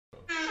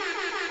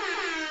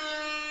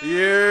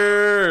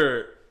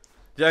Yeah.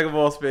 Jack of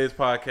All Spades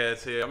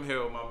podcast here. I'm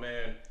here with my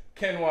man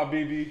Ken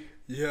Wabibi.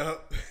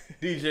 Yep.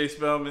 DJ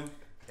Spellman.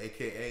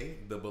 AKA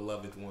the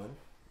beloved one.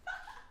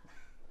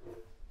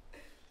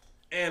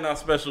 And our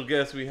special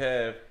guest we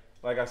have,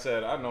 like I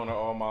said, I've known her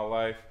all my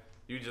life.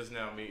 You just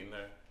now meeting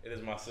her. It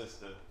is my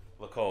sister,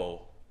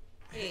 Lacole.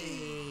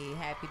 Hey,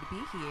 happy to be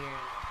here.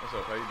 What's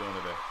up? How you doing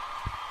today?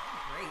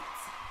 Great.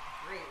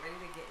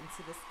 Ready to get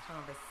into this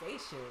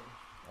conversation.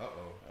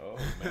 Oh,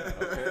 man.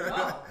 Okay.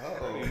 Oh.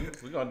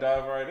 We're going to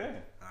dive right in.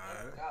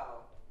 Let's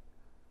go.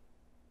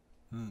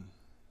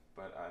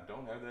 But I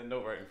don't have that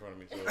note right in front of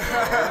me. So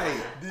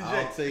Right. DJ.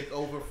 I'll take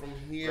over from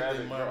here, Grab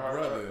then it, my grab it.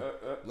 brother.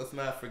 Let's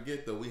not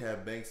forget, though, we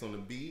have Banks on the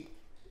beat.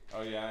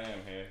 Oh, yeah, I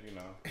am here,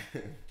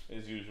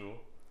 as usual.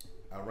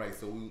 All right,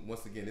 so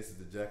once again, this is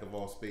the Jack of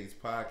All Spades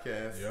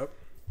podcast. Yep.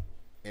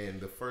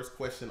 And the first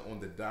question on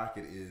the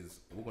docket is,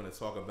 we're going to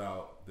talk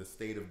about the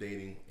state of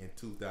dating in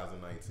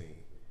 2019.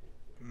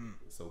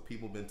 So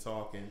people been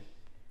talking.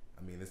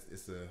 I mean,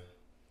 it's a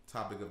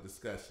topic of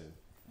discussion.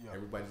 Yep.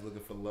 Everybody's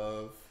looking for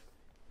love.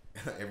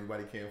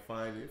 Everybody can't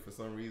find it for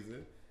some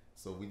reason.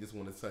 So we just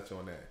want to touch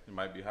on that. It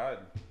might be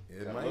hiding.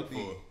 It Gotta might look be.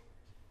 for it.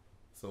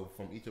 So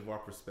from each of our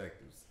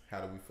perspectives,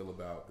 how do we feel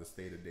about the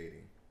state of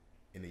dating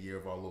in the year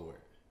of our Lord?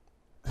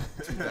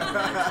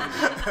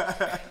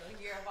 2019.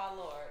 Year of our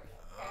Lord.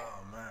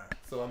 Oh man.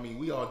 So I mean,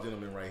 we all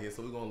gentlemen right here,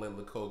 so we're gonna let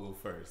Lacole go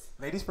first.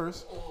 Ladies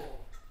first. Oh,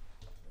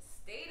 the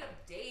state of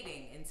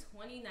dating in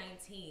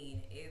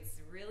 2019. It's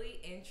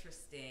really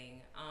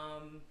interesting.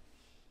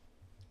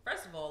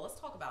 First of all, let's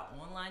talk about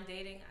online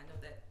dating. I know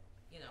that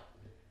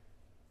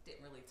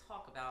didn't really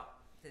talk about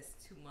this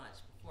too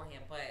much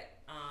beforehand,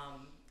 but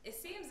it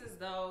seems as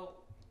though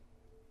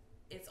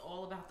it's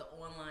all about the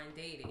online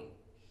dating.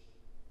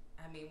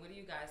 I mean, what do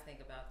you guys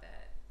think about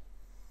that?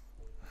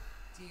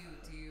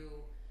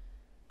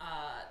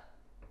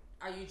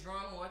 Are you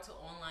drawn more to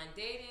online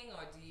dating,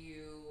 or do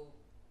you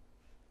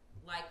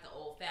like the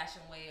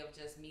old-fashioned way of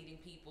just meeting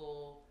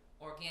people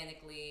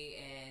organically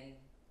and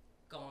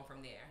going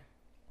from there?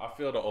 I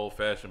feel the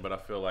old-fashioned, but I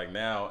feel like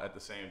now, at the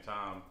same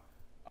time,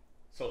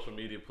 social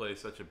media plays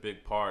such a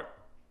big part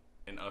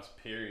in us,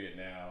 period,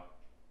 now,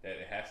 that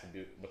it has to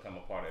become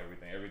a part of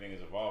everything. Everything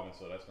is evolving,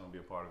 so that's going to be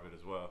a part of it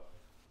as well.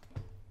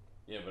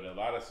 Yeah, but a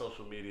lot of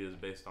social media is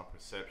based on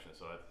perception,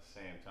 so at the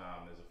same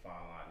time, there's a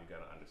fine line. You got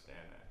to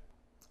understand that.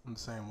 I'm the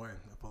same way.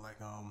 I feel like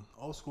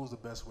old school is the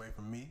best way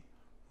for me.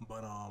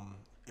 But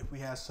if we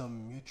have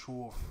some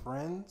mutual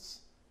friends,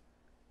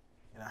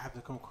 and I have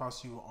to come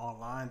across you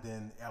online,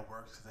 then that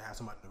works because I have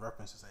somebody to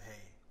reference to say,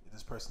 hey, is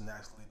this person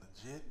actually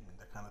legit, and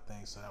that kind of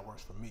thing. So that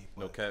works for me.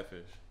 But No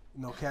catfish.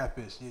 no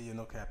catfish. Yeah,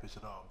 no catfish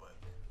at all. But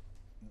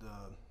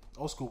the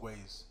old school way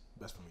is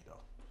best for me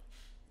though.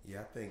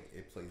 Yeah, I think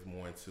it plays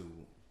more into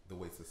the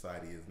way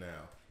society is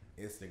now.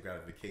 Instant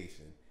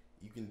gratification.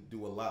 You can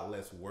do a lot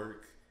less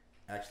work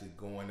actually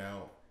going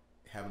out,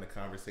 having a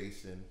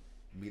conversation,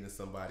 meeting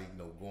somebody,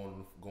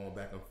 going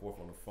back and forth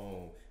on the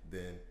phone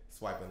than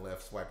swiping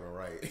left, swiping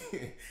right.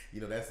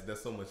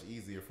 That's so much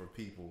easier for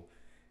people,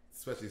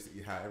 especially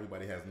how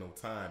everybody has no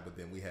time, but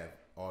then we have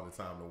all the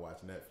time to watch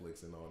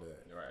Netflix and all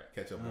that. Right.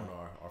 Catch up on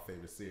our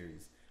favorite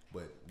series.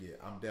 But yeah,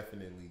 I'm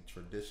definitely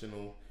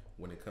traditional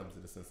when it comes to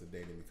the sense of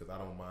dating, because I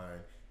don't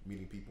mind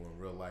meeting people in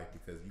real life,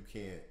 because you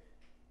can't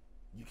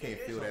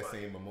feel that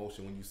same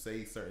emotion when you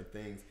say certain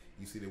things.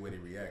 You see the way they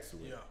react to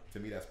it. Yeah. To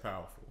me, that's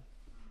powerful.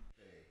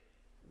 Okay.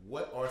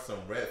 What are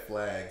some red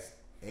flags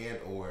and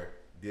or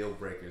deal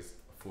breakers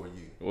for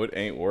you? What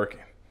ain't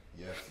working?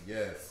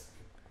 Yes.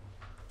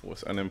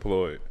 What's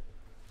unemployed?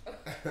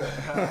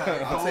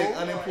 I'll take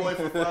unemployed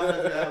for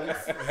 500,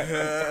 Alex.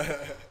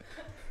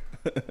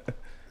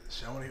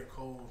 Shit, I want to hear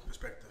Cole's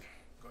perspective.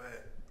 Go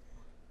ahead.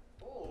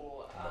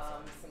 Ooh,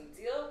 some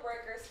deal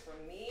breakers for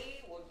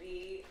me would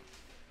be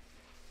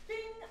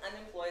being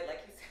unemployed,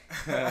 like you said.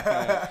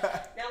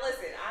 Now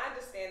listen, I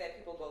understand that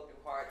people go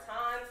through hard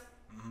times.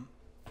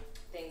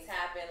 Things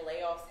happen,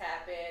 layoffs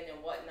happen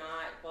and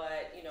whatnot,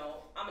 but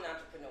I'm an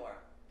entrepreneur.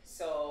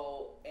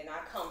 So, and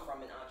I come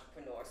from an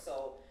entrepreneur.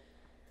 So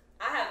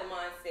I have the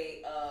mind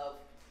state of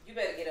you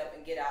better get up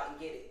and get out and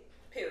get it,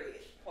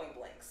 period, point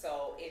blank.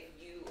 So if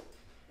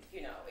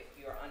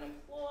you're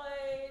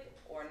unemployed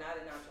or not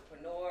an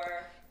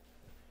entrepreneur,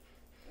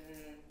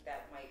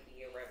 that might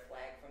be a red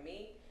flag for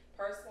me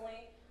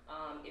personally.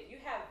 If you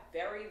have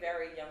very,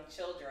 very young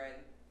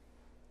children,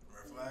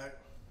 Red flag.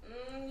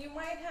 you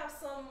might have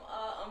some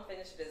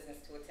unfinished business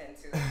to attend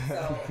to.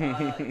 So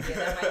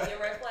that might be a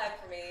red flag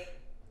for me.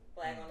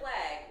 Flag on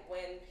flag.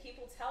 When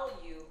people tell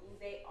you who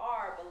they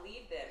are,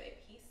 believe them. If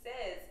he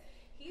says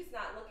he's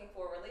not looking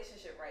for a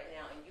relationship right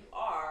now and you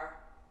are,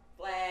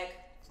 flag.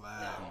 No.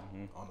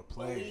 On the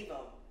play. Believe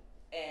them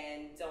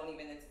and don't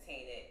even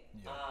entertain it.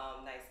 Yeah.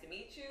 Nice to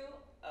meet you.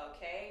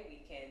 Okay,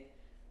 we can,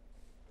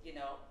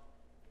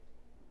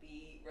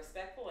 be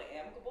respectful and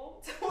amicable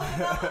to one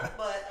another,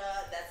 but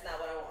that's not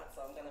what I want,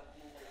 so I'm gonna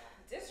move along.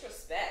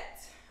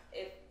 Disrespect.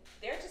 If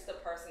they're just a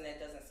person that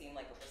doesn't seem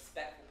like a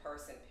respectful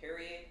person,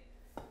 period,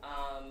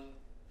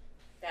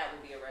 that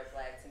would be a red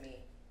flag to me.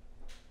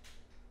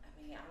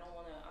 I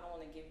don't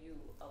wanna give you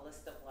a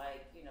list of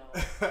like, you know,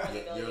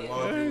 Your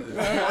laundry list.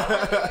 Yeah, I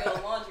want to give you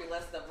a laundry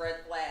list of red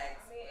flags.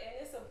 I mean, and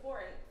it's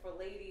important for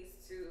ladies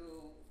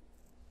to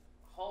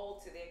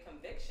hold to their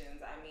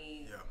convictions. I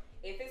mean,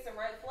 if it's a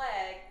red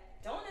flag,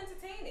 don't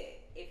entertain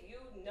it. If you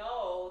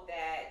know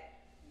that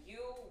you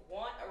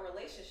want a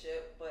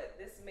relationship, but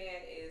this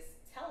man is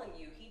telling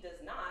you he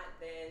does not,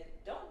 then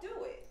don't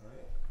do it. All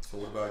right. So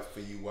what about for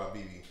you,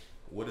 Wabibi?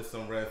 What are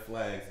some red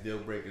flags, deal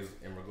breakers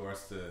in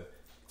regards to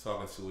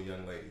talking to a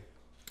young lady?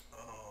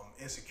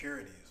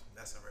 Insecurities.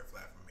 That's a red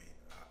flag for me.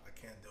 I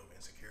can't deal with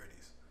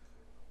insecurities.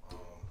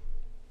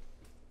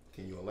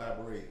 Can you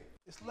elaborate?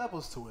 It's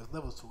levels to it.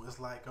 It's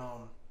like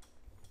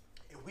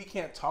if we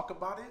can't talk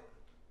about it,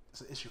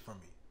 it's an issue for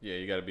me. Yeah,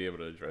 you got to be able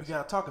to address. You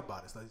got to talk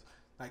about it. It's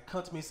like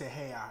come to me and say,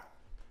 hey,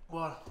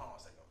 hold on a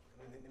second.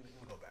 Let me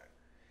go back.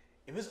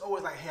 If it's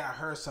always like, hey, I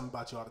heard something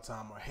about you all the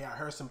time, or hey, I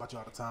heard something about you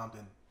all the time,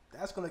 then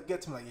that's gonna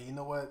get to me like, yeah, you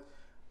know what?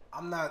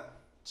 I'm not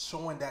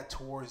showing that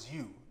towards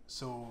you.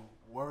 So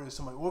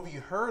whatever you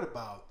heard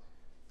about,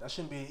 that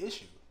shouldn't be an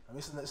issue. I mean,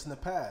 it's in the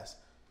past.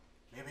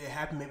 Maybe it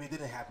happened, maybe it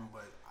didn't happen,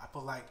 but I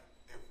feel like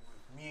if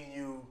me and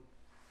you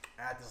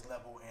are at this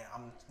level and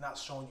I'm not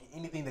showing you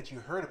anything that you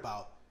heard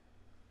about,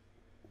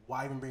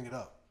 why even bring it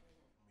up?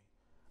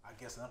 I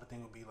guess another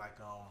thing would be like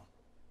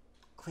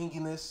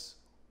clinginess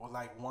or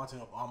like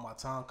wanting all my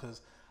time,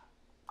 because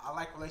I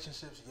like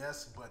relationships,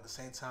 yes, but at the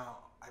same time,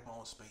 I like my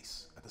own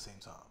space at the same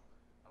time.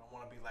 I don't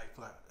want to be like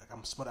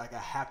I'm smart. Like I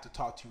have to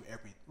talk to you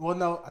Well,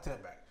 no, I take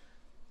that back.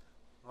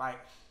 Like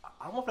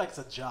I don't feel like it's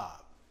a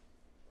job.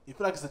 You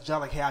feel like it's a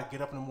job, like hey, I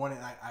get up in the morning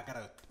and I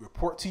gotta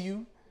report to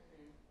you.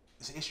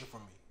 It's an issue for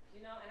me.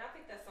 You know, and I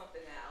think that's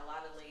something that a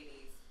lot of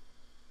ladies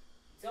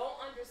don't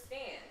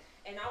understand.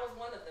 And I was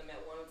one of them at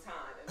one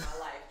time in my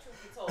life. Truth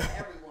be told,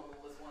 every woman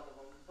was one of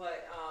them.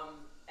 But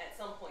at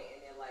some point in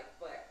their life.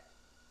 But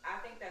I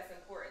think that's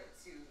important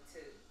to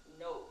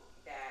note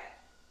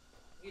that,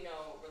 you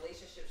know,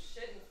 relationships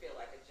shouldn't feel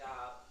like a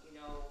job. You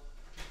know,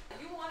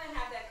 you want to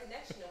have that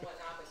connection and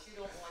whatnot, but you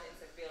don't want it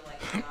to feel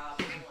like a job.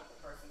 You don't want the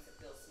person to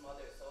feel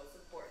smothered. So it's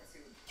important to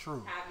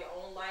have your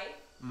own life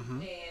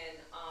and,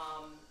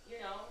 you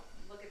know,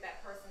 look at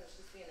that person as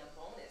just being a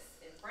bonus.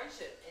 And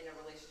friendship in a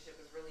relationship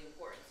is really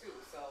important too.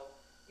 So,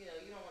 you know,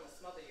 you don't want to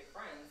smother your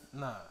friends.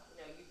 Nah. You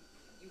know,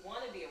 you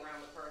want to be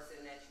around the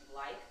person that you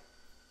like.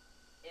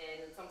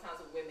 And sometimes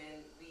with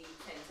women, we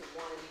tend to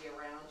want to be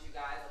around you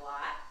guys a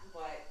lot.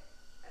 But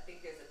I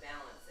think there's a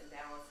balance, and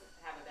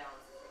having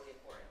balance is really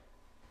important.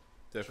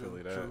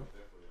 Definitely that.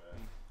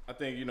 I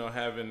think, you know,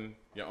 having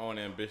your own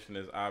ambition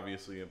is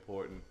obviously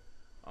important.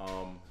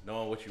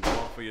 Knowing what you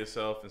want for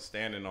yourself and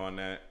standing on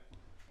that.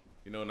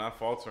 You know, not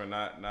faltering,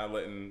 not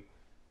letting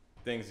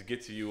things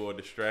get to you or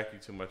distract you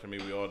too much. I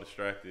mean, we all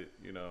distracted,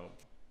 you know,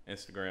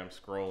 Instagram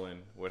scrolling,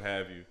 what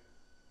have you.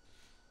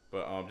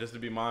 But just to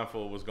be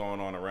mindful of what's going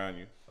on around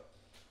you.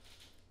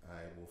 All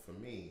right. Well, for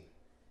me,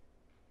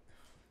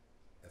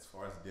 as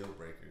far as deal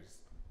breakers,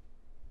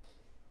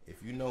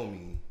 if you know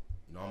me,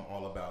 you know I'm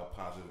all about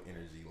positive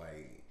energy.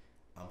 Like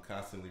I'm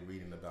constantly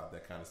reading about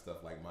that kind of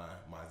stuff. Like my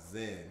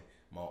zen,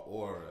 my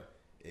aura,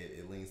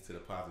 it leans to the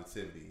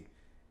positivity.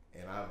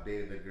 And I've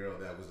dated a girl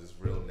that was just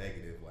real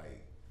negative.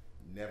 Like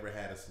never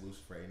had a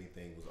solution for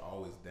anything. Was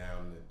always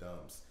down in the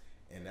dumps.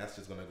 And that's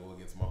just gonna go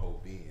against my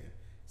whole being.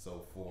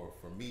 So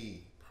for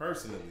me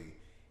personally,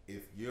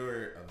 if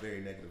you're a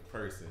very negative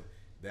person,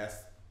 that's,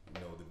 you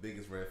know, the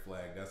biggest red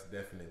flag. That's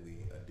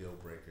definitely a deal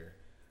breaker.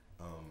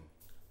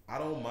 I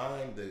don't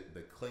mind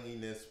the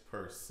clinginess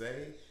per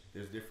se.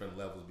 There's different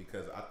levels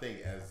because I think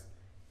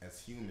as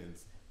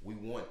humans, we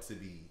want to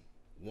be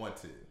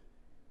wanted.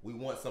 We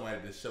want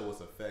somebody to show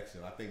us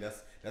affection. I think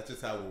that's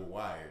just how we're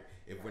wired.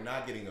 If we're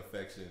not getting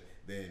affection,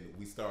 then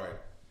we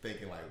start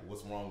thinking like,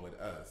 what's wrong with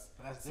us?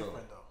 But that's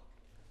different though.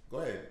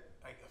 Go ahead.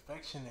 Like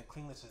affection and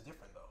cleanness is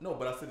different though. No,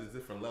 but I said it's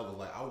different levels.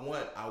 Like I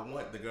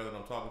want the girl that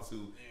I'm talking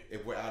to,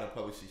 if we're out in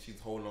public, she's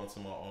holding on to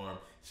my arm.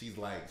 She's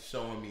like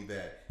showing me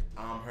that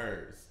I'm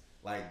hers.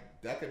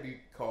 Like that could be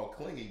called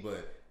clingy,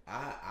 but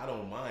I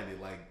don't mind it.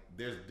 Like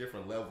there's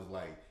different levels.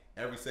 Like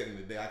every second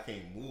of the day I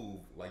can't move.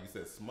 Like you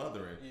said,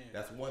 smothering. Yeah.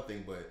 That's one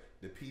thing. But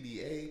the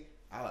PDA,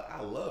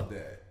 I love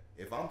that.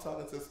 If I'm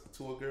talking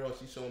to a girl and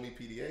she's showing me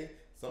PDA,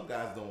 some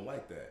guys don't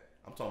like that.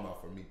 I'm talking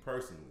about for me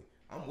personally.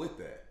 I'm with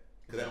that.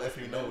 Because that lets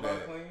me know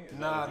that.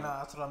 Nah,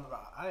 that's what I'm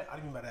about. I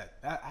didn't mean by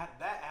that. That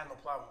I had no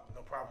problem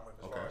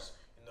with as far as,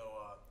 you know.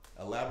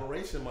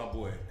 Elaboration, my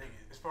boy.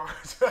 As far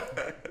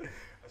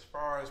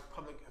as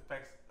public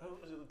effects,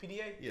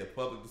 PDA. Yeah,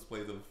 public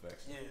displays of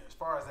affection. Yeah, as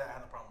far as that, I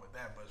have no problem with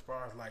that. But as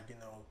far as like, you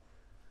know,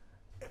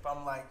 if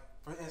I'm like,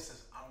 for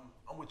instance,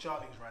 I'm with y'all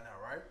niggas right now,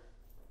 right?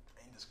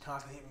 And you just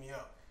constantly hitting me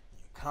up. And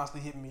you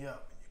constantly hitting me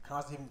up. And you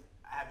constantly hitting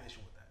me. I have an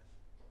issue with that.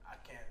 I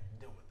can't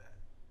deal with that.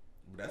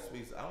 But that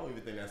speaks, I don't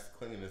even think that's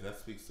cleanliness. That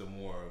speaks to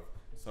more of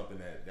something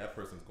that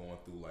person's going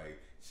through. Like,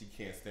 she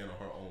can't stand on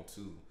her own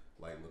too.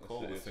 Like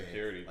Lacole was saying,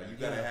 like you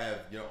gotta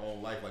have your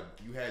own life. Like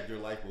you had your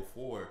life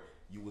before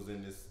you was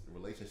in this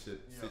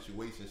relationship,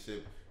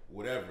 situationship,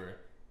 whatever.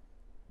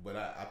 But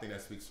I think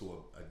that speaks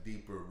to a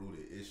deeper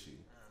rooted issue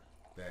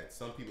that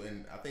some people,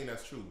 and I think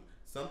that's true.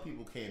 Some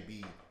people can't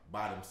be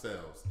by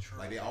themselves. True.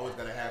 Like they always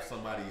gotta have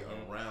somebody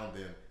around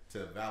them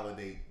to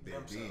validate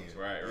their being.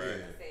 Right. I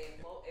say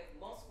if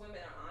most women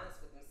are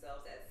honest with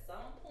themselves, at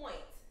some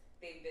point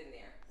they've been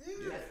there.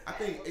 Yeah. I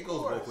think it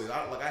goes both ways.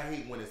 I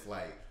hate when it's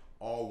like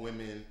all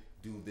women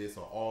do this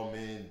or all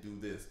men do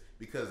this,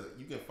 because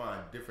you can find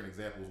different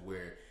examples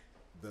where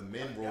the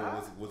men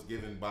role was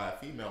given by a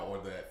female, or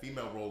the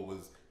female role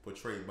was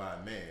portrayed by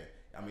a man.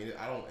 I mean,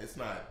 it's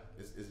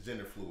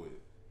gender fluid,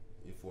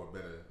 for a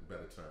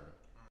better term.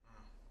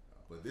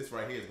 But this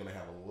right here is going to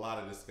have a lot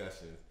of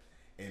discussions,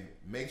 and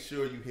make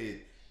sure you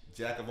hit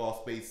Jack of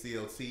All Spades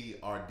CLT,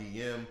 our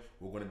DM.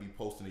 We're going to be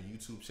posting a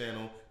YouTube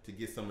channel to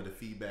get some of the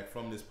feedback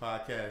from this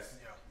podcast.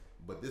 Yeah.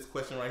 But this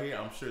question right here,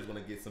 I'm sure is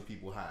going to get some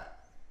people hot.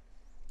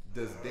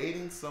 Does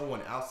dating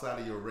someone outside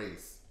of your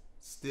race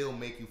still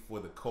make you for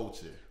the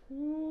culture?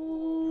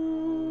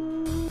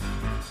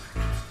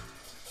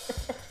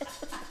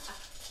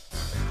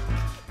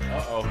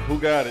 Who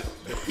got it?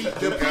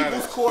 The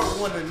people's court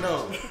want to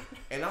know,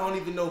 and I don't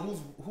even know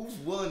who's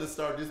willing to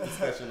start this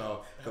discussion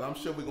off, because I'm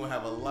sure we're gonna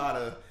have a lot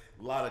of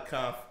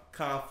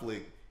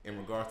conflict in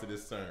regards to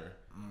this term.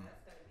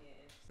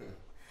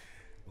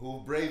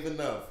 Who's brave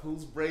enough?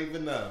 Who's brave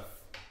enough?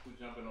 Who's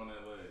jumping on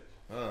that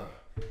ledge?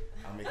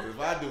 I mean, 'cause if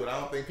I do it, I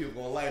don't think people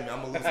gonna like me.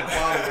 I'm gonna lose some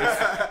followers.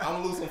 I'm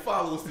gonna lose some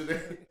followers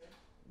today.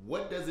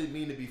 What does it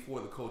mean to be for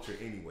the culture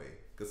anyway?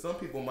 Because some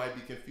people might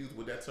be confused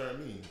what that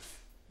term means.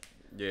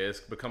 Yeah, it's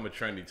become a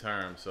trendy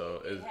term,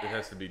 so it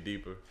has to be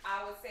deeper.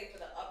 I would say for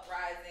the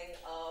uprising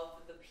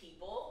of the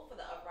people, for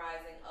the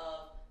uprising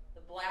of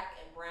the Black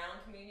and brown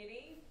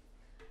community.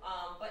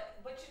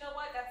 But you know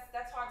what?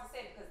 That's hard to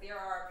say, because there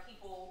are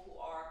people who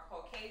are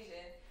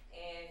Caucasian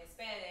and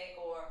Hispanic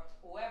or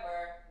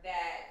whoever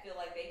that feel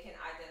like they can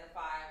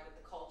identify with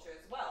the culture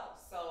as well.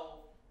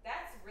 So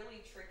that's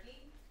really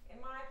tricky, in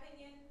my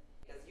opinion,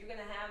 because you're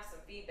gonna have some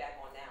feedback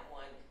on that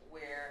one,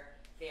 where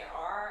there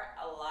are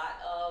a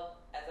lot of,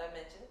 as I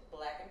mentioned,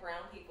 Black and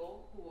brown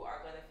people who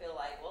are going to feel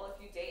like, well, if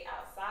you date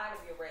outside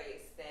of your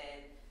race,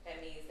 then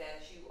that means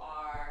that you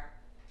are,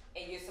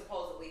 and you're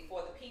supposedly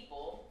for the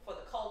people, for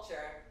the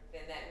culture,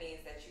 then that means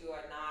that you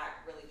are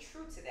not really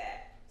true to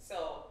that.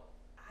 So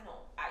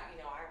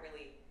I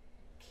really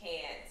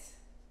can't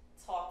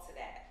talk to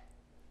that,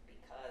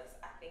 because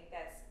I think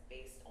that's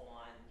based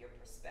on your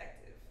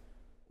perspective.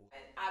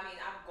 And I mean,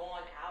 I've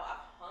gone out,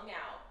 I've hung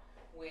out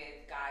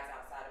with guys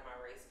outside of my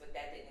race, but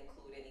that didn't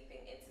include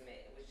anything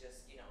intimate. It was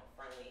just,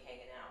 friendly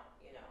hanging out,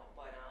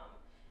 But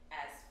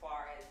as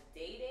far as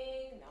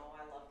dating, no,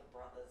 I love the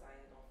brothers. I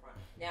ain't no front.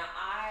 Now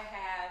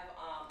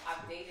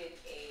I've dated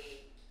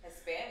a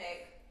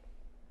Hispanic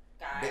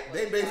guy.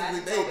 They basically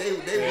they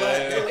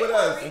with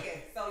us.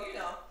 So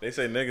they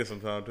say nigga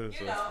sometimes too.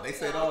 So they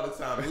say it all the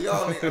time. We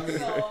all need. So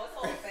it's all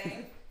the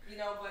same, But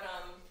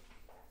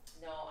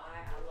no,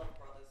 I love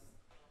brothers.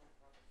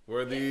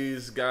 Were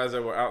these guys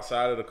that were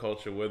outside of the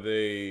culture, were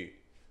they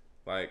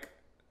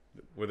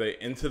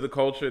into the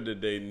culture?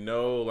 Did they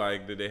know,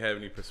 did they have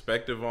any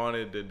perspective on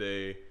it?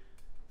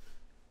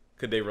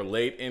 Could they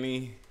relate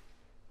any?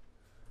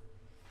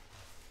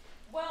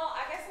 Well,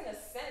 I guess in a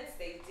sense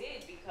they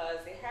did,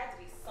 because there had to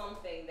be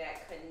something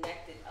that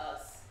connected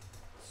us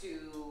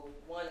to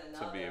one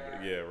another. To be able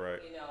to, yeah,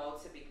 right.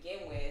 To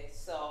begin with.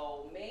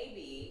 So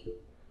maybe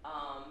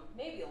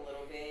a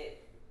little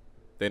bit.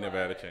 They never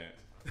had a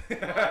chance.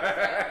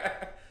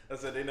 I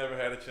said they never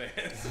had a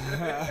chance.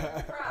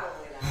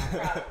 Probably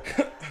not.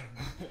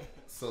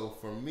 So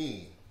for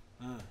me,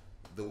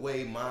 the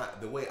way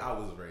I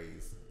was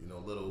raised,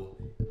 little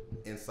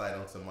insight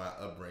onto my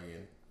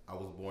upbringing. I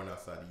was born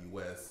outside the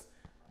U.S.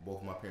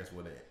 Both my parents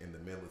were in the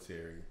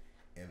military,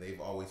 and they've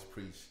always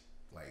preached,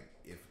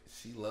 if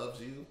she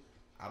loves you,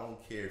 I don't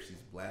care if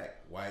she's black,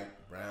 white,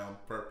 brown,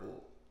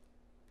 purple,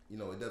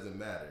 it doesn't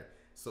matter.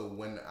 So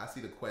when I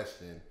see the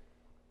question,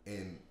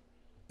 and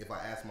if I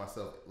ask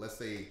myself, let's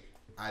say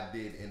I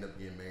did end up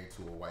getting married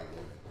to a white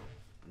woman,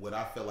 would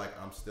I feel like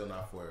I'm still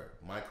not for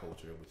my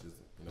culture, which is,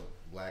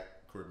 Black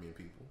Caribbean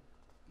people?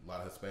 A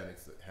lot of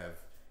Hispanics have,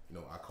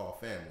 I call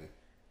family.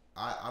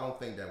 I don't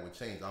think that would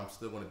change. I'm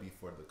still going to be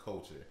for the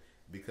culture,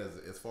 because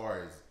as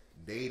far as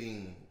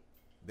dating,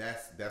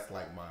 that's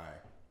like my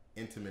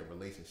intimate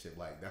relationship.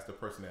 That's the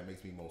person that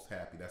makes me most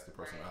happy. That's the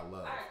person I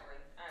love. I agree.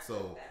 So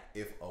with that.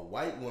 if a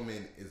white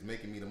woman is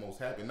making me the most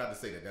happy, not to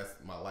say that that's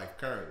my life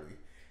currently,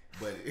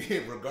 but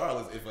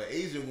regardless, if an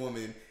Asian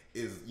woman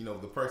is,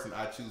 the person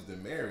I choose to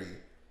marry,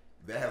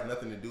 that has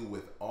nothing to do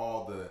with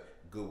all the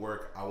good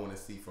work I want to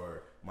see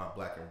for my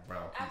Black and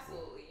brown people.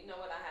 Absolutely. You know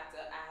what? I have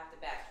to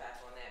backtrack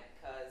on that,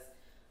 because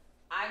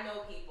I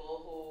know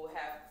people who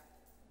have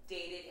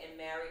dated and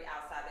married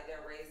outside of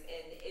their race,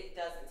 and it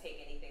doesn't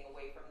take anything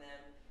away from them.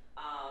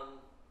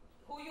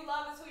 Who you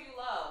love is who you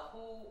love.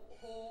 Who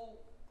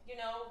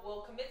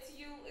will commit to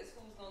you is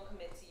who's going to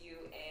commit to you,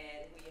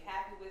 and who you're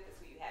happy with is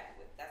who you're happy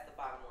with. That's the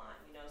bottom line,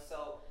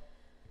 So,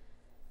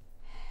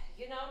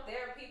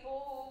 there are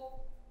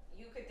people who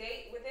you could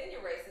date within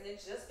your race, and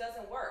it just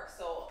doesn't work.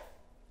 So,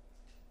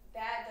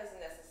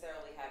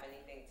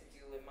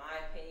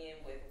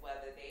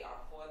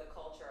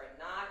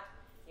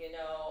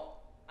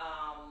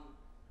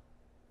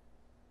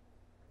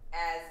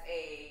 as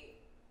a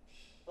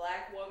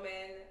black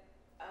woman,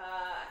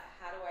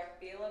 how do I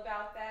feel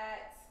about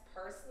that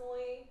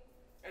personally?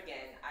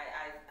 Again,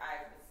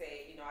 I would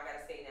say, you know, I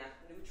gotta stay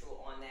neutral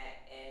on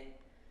that and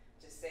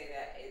just say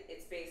that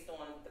it's based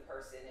on the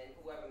person and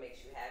whoever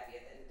makes you happy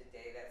at the end of the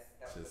day.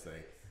 That's Just what say,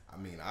 it is. I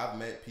mean, I've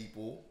met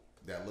people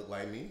that look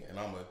like me, and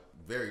I'm a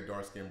very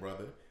dark skinned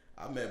brother.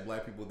 I've met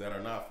black people that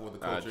are not for the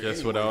culture.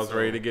 Just anyway, what I was so,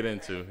 ready to get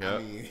into. I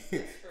Yep. mean,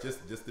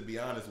 just to be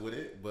honest with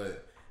it.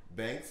 But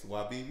Banks,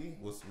 Wabibi,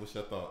 what's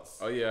your thoughts?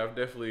 Oh yeah, I've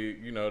definitely,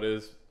 you know,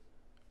 there's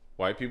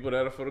white people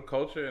that are for the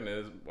culture and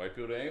there's white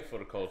people that ain't for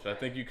the culture. I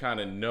think you kind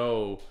of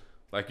know,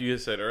 like you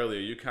had said earlier,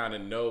 you kind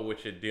of know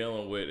what you're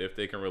dealing with if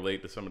they can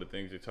relate to some of the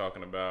things you're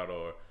talking about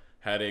or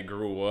how they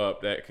grew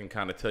up. That can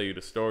kind of tell you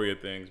the story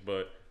of things.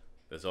 But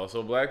there's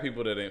also black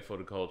people that ain't for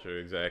the culture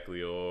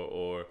exactly,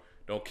 or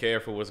don't care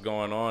for what's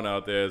going on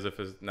out there as if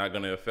it's not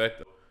going to affect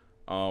them.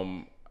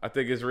 I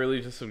think it's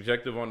really just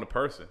subjective on the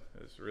person.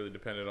 It's really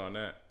dependent on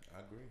that. I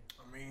agree.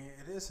 I mean,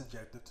 it is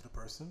subjective to the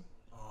person.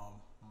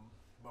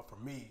 But for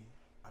me,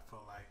 I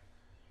feel like,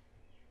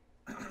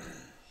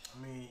 I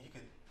mean, you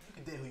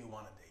could date who you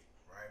want to date,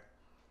 right?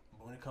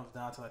 But when it comes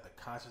down to like the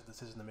conscious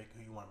decision to make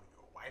who you want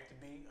your wife to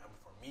be, I mean,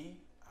 for me,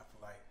 I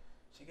feel like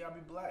she gotta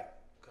be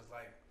black. Cause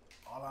like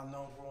all I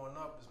know growing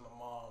up is my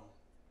mom.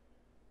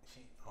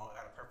 She, I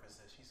gotta preface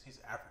this. She's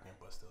African,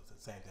 but still, it's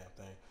the same damn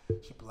thing.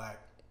 She black.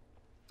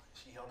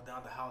 She held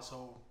down the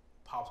household.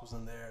 Pops was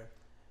in there,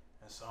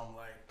 and so I'm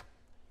like,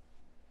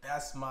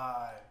 that's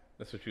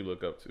what you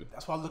look up to.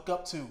 That's what I look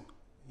up to.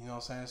 You know what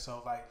I'm saying?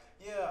 So like,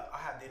 yeah, I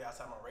have dated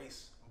outside my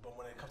race, but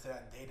when it comes to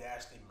that date to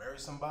actually marry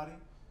somebody,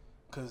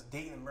 because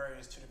dating and marrying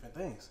is two different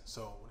things.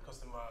 So when it comes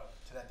to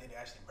that date to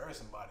actually marry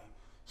somebody,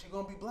 she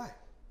gonna be black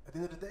at the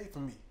end of the day for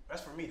me.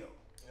 That's for me though.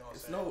 You know what I'm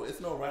saying? It's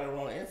no right or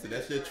wrong answer.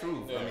 That's your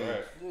truth. Yeah, I mean,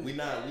 right.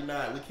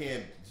 we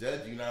can't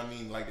judge. You know what I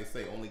mean? Like they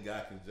say, only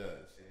God can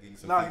judge.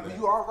 No,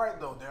 you are right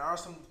though. There are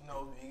some, you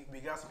know, we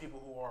got some people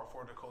who are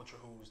for the culture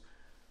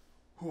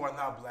who are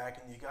not black,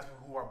 and you got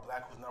people who are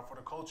black who's not for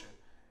the culture.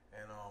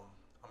 And I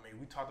mean,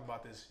 we talked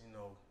about this, you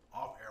know,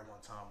 off air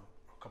one time,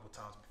 a couple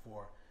times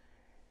before,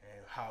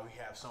 and how we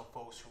have some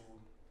folks who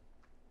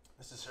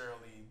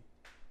necessarily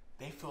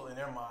they feel in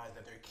their minds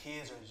that their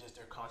kids are just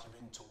they're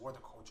contributing toward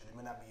the culture. They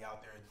may not be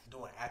out there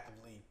doing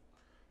actively,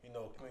 you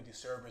know, community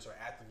service or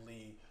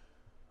actively,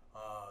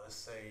 let's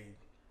say,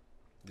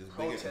 just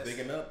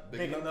bigging up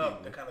people.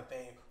 that kind of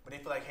thing. But they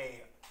feel like,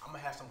 hey, I'm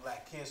gonna have some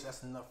black kids, so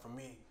that's enough for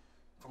me,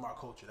 for my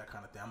culture, that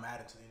kind of thing. I'm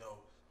adding to, you know,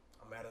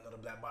 I'm adding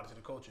another black body to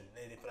the culture.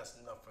 They feel that's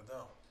enough for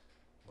them.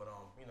 But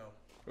you know.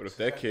 But if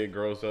that kid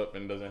grows up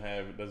and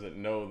doesn't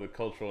know the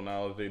cultural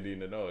knowledge they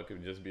need to know, it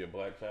could just be a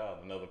black child,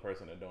 another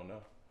person that don't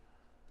know.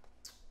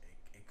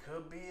 It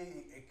could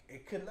be.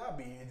 It could not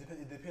be.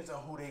 It depends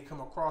on who they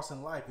come across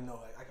in life. You know,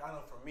 like I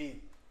know for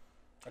me,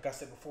 like I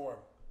said before,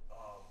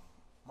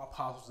 my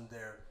pops wasn't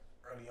there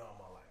early on in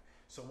my life.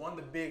 So one of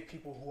the big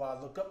people who I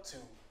look up to,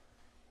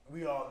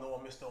 we all know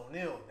him, Mr.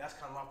 O'Neal. That's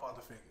kind of my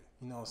father figure.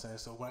 You know what I'm saying?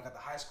 So when I got to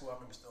high school, I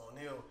met Mr.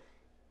 O'Neal.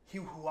 He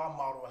who I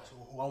modeled as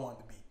who I wanted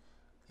to be.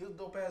 He was a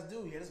dope ass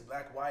dude. He had his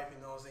black wife,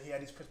 you know what I'm saying? He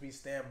had these principles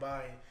stand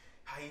by and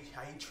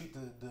how he treat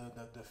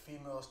the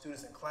female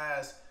students in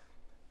class.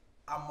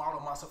 I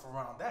modeled myself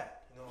around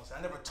that. You know what I'm saying?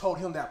 I never told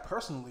him that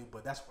personally,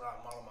 but that's what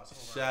I modeled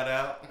myself around. Shout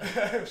out.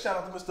 Shout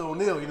out to Mr.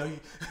 O'Neal. You know,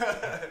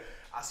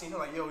 I seen him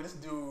like, yo, this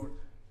dude,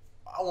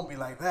 I won't be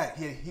like that.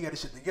 He got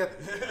his shit together.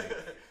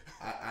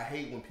 I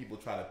hate when people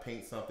try to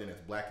paint something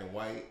that's black and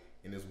white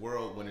in this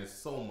world when there's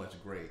so much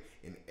gray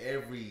in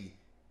everything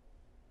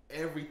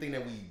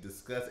that we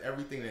discuss,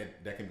 everything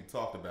that can be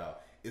talked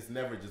about. It's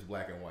never just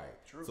black and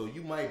white. True. So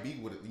you might be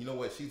with, you know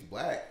what, she's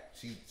black,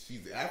 she's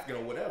African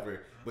or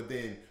whatever, but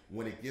then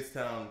when it gets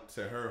down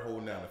to her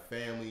holding down a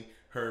family,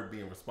 her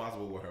being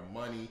responsible with her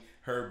money,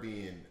 her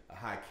being a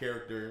high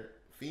character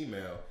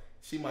female,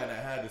 she might not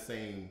have the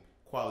same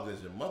qualities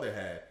as your mother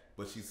had,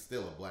 but she's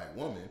still a black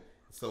woman.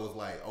 So it's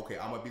like, okay,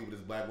 I'm gonna be with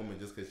this black woman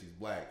just because she's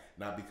black,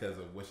 not because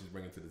of what she's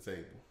bringing to the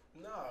table.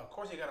 No, of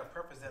course you gotta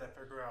preface that and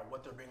figure out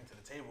what they're bringing to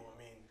the table. I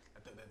mean,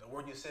 the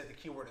word you said, the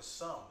key word is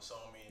some. So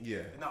I mean, yeah,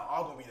 they're not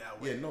all gonna be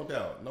that way. Yeah, no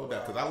doubt.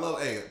 Because I love,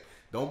 hey,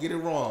 don't get it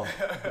wrong.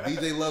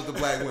 DJ loves the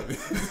black women.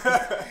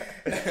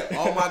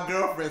 All my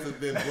girlfriends have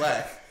been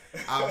black.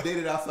 I've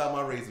dated outside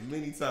my race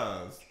many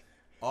times.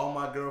 All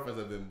my girlfriends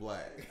have been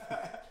black.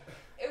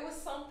 It was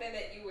something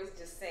that you was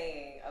just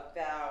saying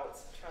about,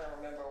 I'm trying to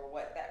remember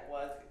what that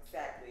was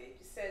exactly.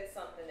 You said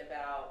something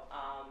about,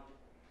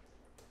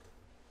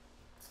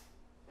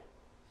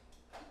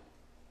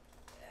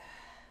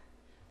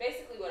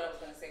 basically what I was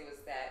going to say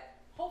was that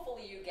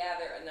hopefully you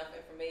gather enough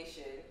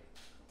information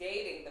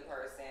dating the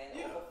person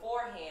or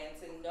beforehand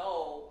to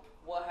know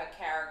what her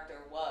character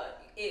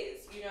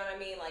is. You know what I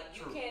mean? Like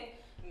you can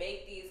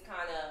make these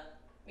kind of,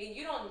 I mean,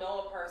 you don't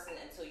know a person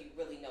until you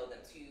really know them.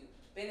 So you've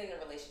been in a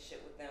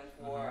relationship with them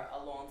for a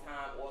long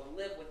time or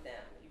live with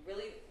them. You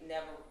really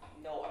never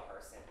know a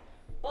person.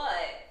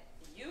 But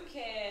you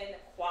can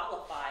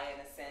qualify in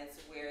a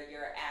sense where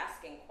you're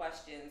asking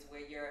questions,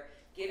 where you're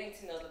getting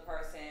to know the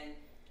person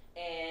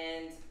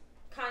and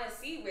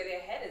see where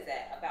their head is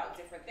at about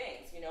different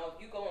things. You know,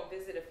 if you go and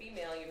visit a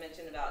female, you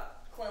mentioned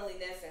about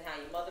cleanliness and how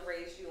your mother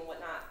raised you and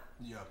whatnot.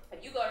 Yeah.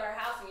 If you go to her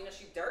house and you know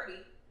she's dirty,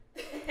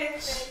 then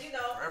you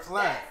know. Red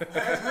flag. If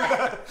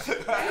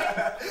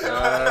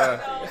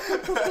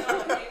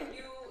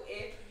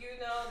you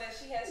know that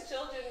she has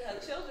children, her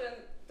children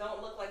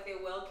don't look like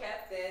they're well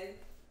kept, then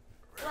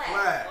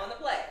flag on the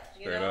play.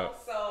 You know,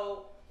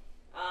 so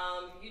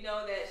you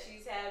know that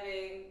she's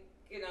having,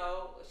 you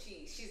know,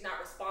 she's not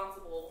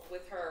responsible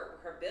with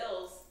her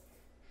bills.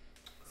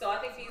 So I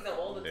think these are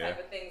all the type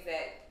of things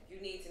that you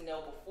need to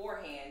know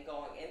beforehand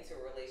going into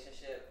a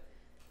relationship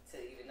to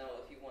even know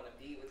if you want to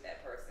be with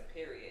that person,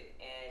 period.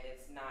 And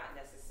it's not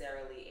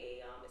necessarily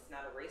it's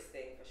not a race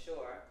thing for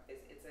sure.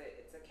 It's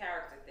a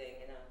character thing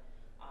and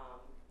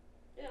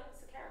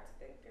it's a character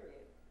thing,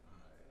 period.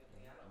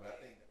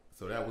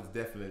 So that was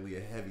definitely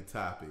a heavy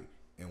topic.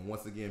 And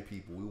once again,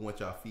 people, we want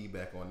y'all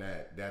feedback on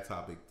that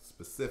topic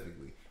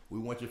specifically. We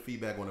want your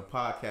feedback on the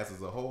podcast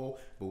as a whole,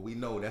 but we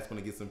know that's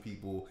going to get some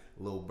people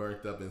a little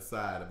burnt up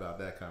inside about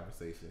that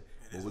conversation.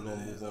 But we're going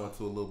to move on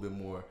to a little bit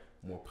more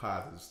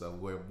positive stuff,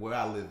 where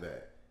I live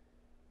at,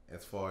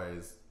 as far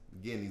as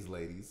getting these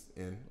ladies.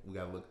 And we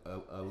got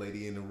a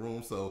lady in the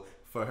room, so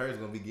for her, it's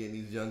going to be getting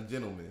these young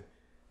gentlemen.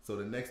 So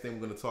the next thing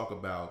we're going to talk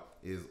about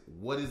is,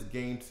 what is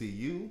game to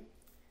you?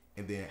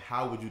 And then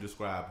how would you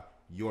describe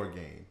your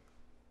game?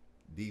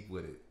 Deep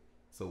with it.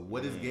 So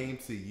what is game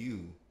to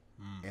you?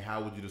 And how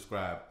would you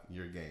describe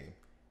your game?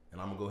 And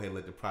I'm gonna go ahead and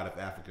let the Pride of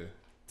Africa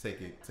take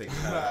it.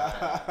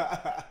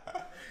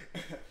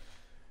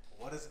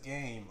 What is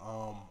game?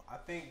 I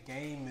think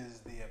game is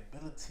the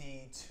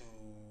ability to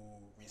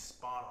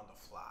respond on the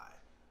fly.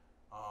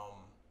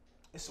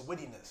 It's a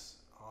wittiness.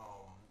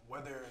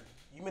 Whether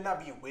you may not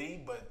be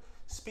witty, but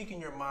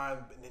speaking your mind,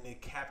 and then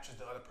it captures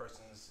the other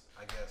person's,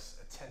 I guess,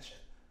 attention.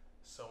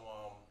 So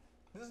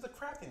this is the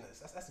craftiness.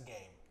 That's a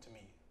game to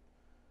me.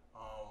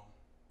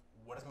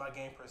 What is my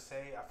game per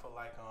se? I feel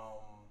like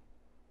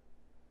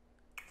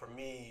for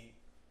me,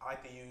 I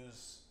like to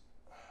use.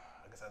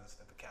 I guess I just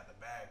have to count the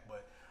bag,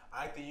 but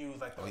I like to use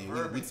like the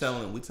verbiage.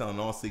 We telling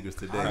all secrets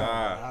today.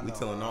 I know, we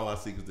telling all our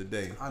secrets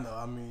today. I know.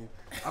 I mean,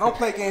 I don't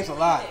play games a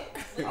lot.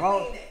 I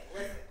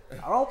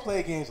don't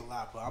play games a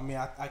lot, but I mean,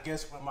 I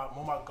guess one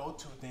of my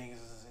go-to things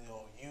is, you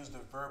know, use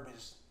the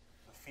verbiage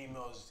the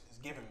female is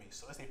giving me.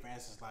 So let's say, for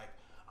instance, like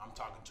I'm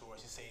talking to her,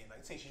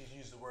 say she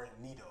used the word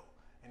neato,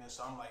 and then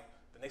so I'm like,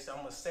 the next time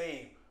I'm gonna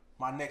say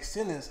my next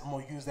sentence, I'm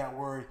gonna use that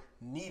word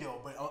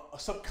neato, but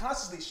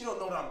subconsciously she don't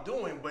know what I'm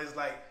doing, but it's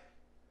like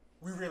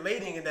we're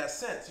relating in that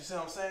sense. You see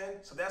what I'm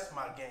saying? So that's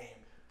my game.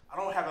 I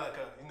don't have like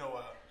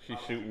She's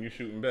shooting, you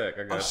shooting back.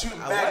 I got I'm shooting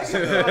back. You see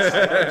what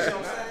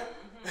I'm saying?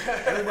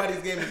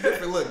 Everybody's game is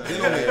different. Look,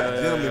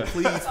 gentlemen,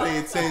 please pay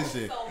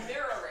attention. So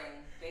mirroring,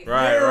 basically.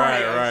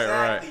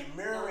 Right.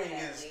 Mirroring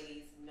is.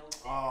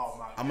 Oh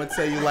my God. I'm gonna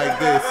tell you like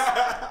this.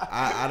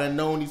 I done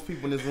known these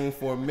people in this room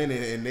for a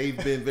minute, and they've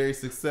been very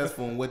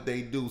successful in what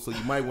they do. So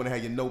you might want to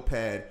have your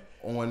notepad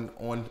on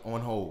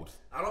hold.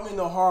 I don't mean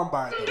no harm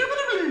by it though.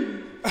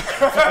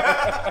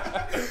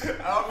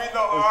 I don't mean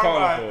no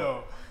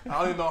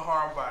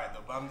harm by it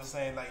though. But I'm just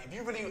saying, like, if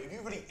you're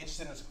really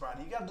interested in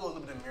sobriety, you gotta do a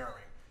little bit of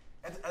mirroring.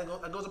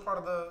 That goes a part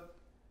of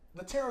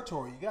the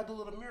territory. You gotta do a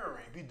little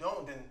mirroring. If you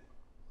don't, then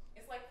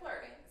it's like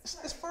flirting.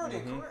 It's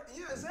flirting, correct?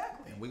 Yeah,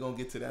 exactly. And we're gonna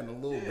get to that in a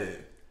little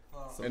bit.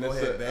 So and go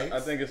ahead, Banks.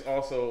 I think it's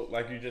also,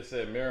 like you just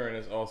said, mirroring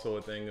is also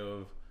a thing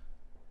of,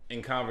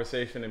 in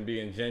conversation and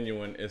being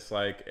genuine, it's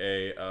like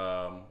a,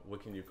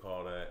 what can you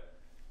call that?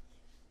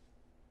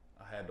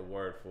 I had the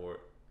word for it.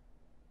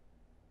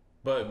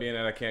 But being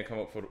that I can't come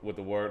up with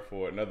the word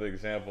for it, another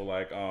example,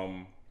 like,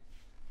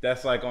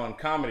 that's like on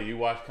comedy. You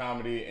watch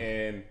comedy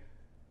and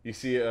you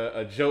see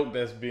a joke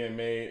that's being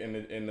made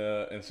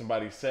in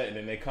somebody's set, and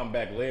then they come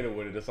back later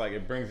with it. It's like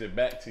it brings it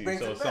back to you,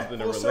 so it's something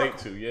to relate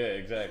to. Yeah,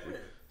 exactly.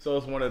 So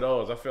it's one of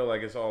those. I feel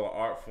like it's all an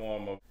art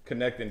form of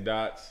connecting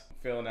dots,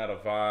 feeling out a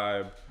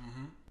vibe.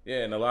 Mm-hmm.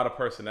 Yeah, and a lot of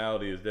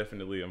personality is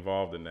definitely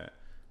involved in that.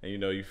 And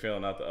you're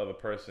feeling out the other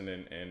person,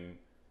 and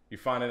you're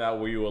finding out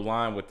where you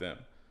align with them.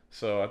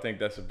 So I think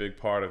that's a big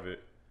part of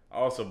it. I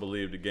also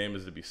believe the game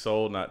is to be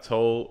sold, not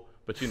told.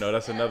 But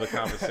that's another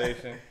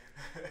conversation.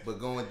 But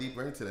going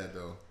deeper into that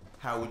though,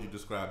 how would you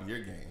describe your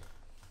game?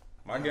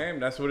 My game,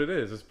 that's what it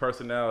is. It's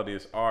personality,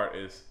 it's art,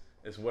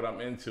 it's what I'm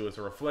into. It's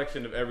a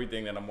reflection of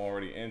everything that I'm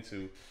already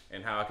into,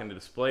 and how I can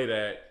display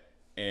that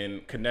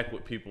and connect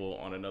with people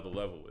on another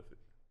level with it.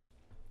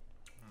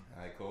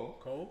 All right,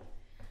 Cole?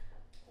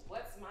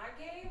 What's my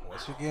game?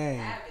 What's your game?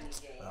 I don't have any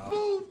game.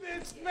 Move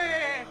this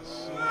man!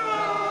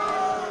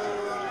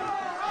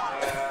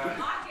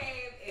 My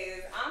game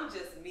is I'm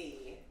just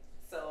me,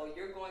 so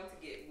you're going to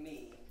get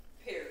me,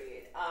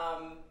 period.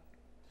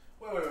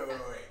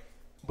 Wait.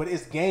 But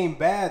is game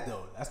bad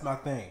though? That's my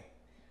thing.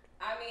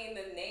 I mean,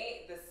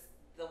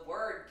 the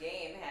word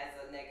game has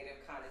a negative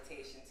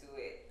connotation to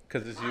it.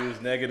 Because it's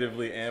used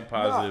negatively and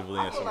positively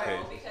in some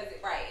cases.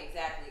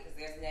 Exactly. Because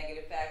there's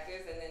negative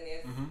factors and then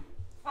there's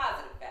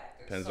positive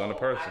factors. Depends on the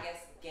person. I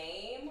guess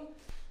game,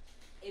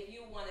 if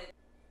you want to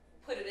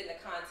put it in the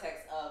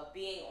context of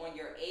being on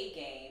your A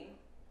game,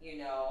 you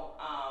know,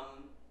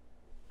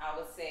 I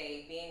would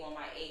say being on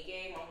my A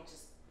game, I'm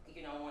just,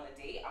 you know, on a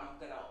date, I'm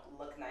gonna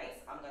look nice,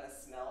 I'm gonna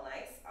smell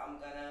nice, I'm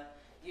gonna,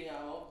 you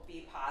know,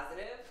 be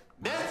positive.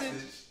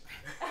 Message.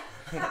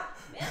 And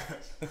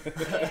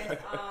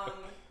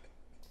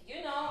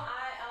you know,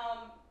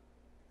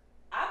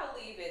 I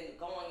believe in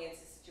going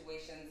into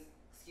situations,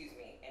 excuse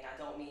me, and I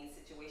don't mean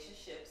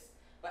situationships,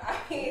 but I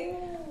mean,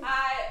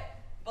 I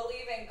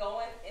believe in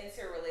going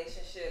into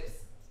relationships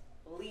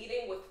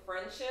leading with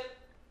friendship,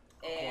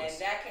 and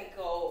that can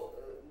go,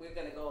 we're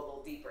gonna go a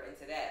little deeper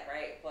into that,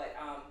 right? But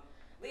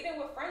leading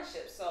with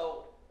friendship.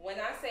 So when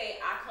I say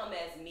I come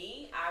as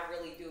me, I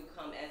really do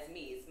come as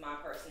me. It's my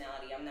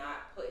personality. I'm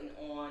not putting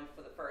on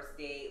for the first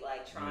date,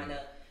 like trying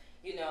to,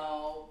 you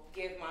know,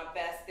 give my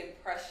best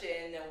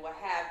impression and what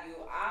have you.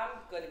 I'm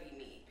gonna be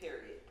me,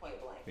 period,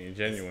 point blank. Being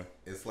genuine.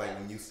 It's like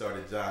when you start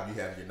a job,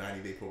 you have your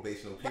 90-day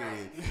probational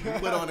period. You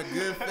put on a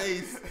good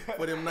face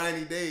for them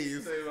 90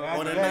 days.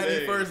 On the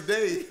 91st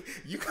day,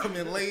 you come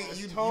in late,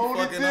 you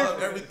fucking up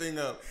everything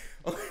up.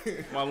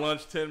 My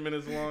lunch 10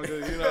 minutes longer,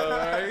 you know,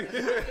 right?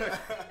 The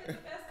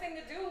best thing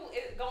to do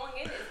is going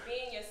in is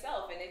being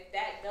yourself, and if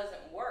that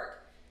doesn't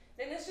work,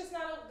 then it's just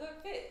not a good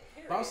fit.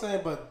 Period. But I'm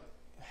saying, but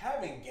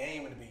having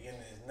game in the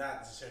beginning is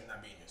not necessarily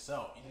not being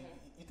yourself.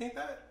 You think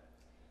that?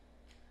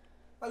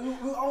 Like,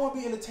 we all want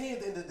to be entertained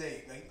at the end of the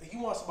day. Like you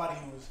want somebody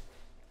who's,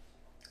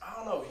 I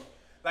don't know,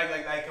 like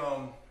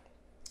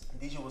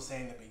DJ was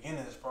saying in the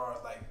beginning, as far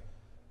as like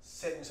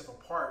setting yourself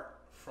apart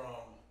from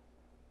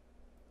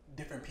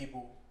different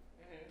people.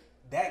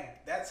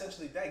 That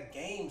essentially, that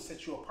game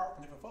sets you apart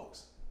from different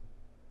folks.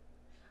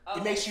 Okay,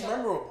 it makes you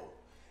memorable.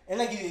 And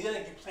like you're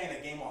playing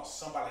a game on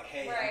somebody, like,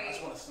 hey, right. I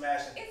just want to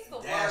smash and it's the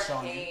dash word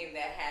on game you.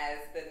 that has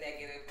the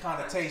negative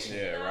connotation.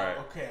 Yeah, right.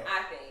 Okay.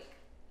 I think,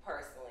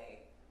 personally.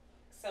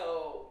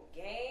 So,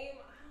 game,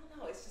 I don't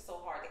know. It's just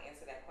so hard to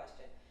answer that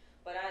question.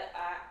 But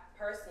I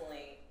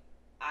personally,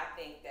 I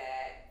think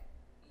that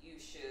you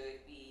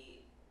should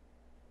be,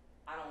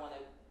 I don't want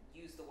to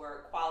use the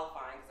word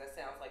qualifying because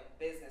that sounds like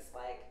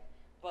business-like.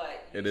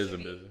 But it is a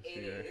business. It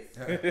is.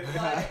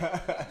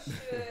 But you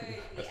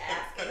should be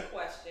asking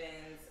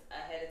questions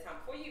ahead of time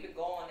before you even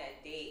go on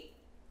that date.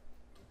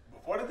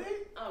 Before the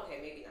date? Okay,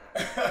 maybe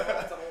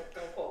not.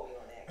 Don't quote me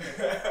on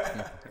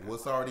that.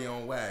 What's already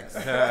on wax?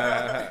 I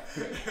don't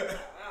know.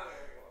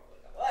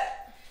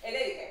 But in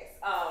any case,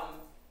 I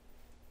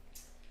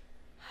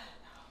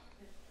don't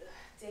know.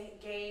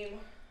 Date game.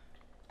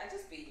 I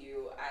just be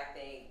you. I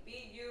think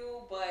be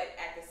you, but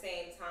at the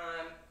same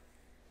time,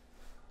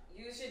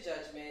 use your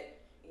judgment.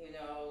 You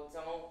know,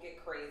 don't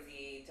get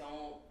crazy.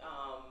 Don't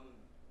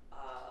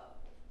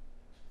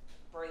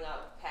bring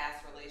up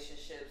past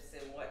relationships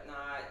and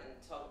whatnot,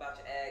 and talk about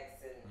your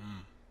ex,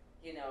 and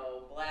you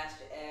know, blast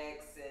your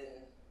ex,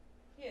 and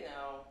you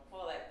know,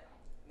 all that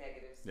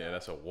negative stuff. Yeah,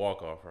 that's a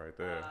walk off right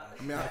there.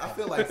 I mean, I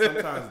feel like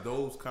sometimes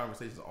those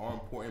conversations are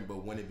important,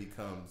 but when it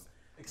becomes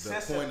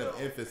excessive, the point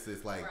of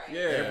emphasis, like right.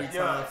 every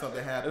time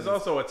something happens, there's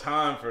also a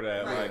time for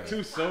that. Right. Like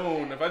too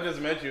soon. If I just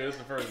met you, it's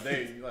the first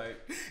date. Like,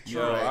 True,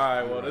 all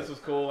right. right, well, this was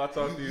cool. I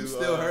talked to you. You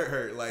still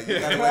hurt. Like, you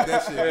gotta let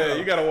that shit go. Yeah,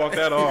 you gotta walk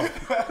that off.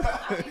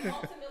 I mean,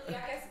 ultimately,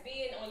 I guess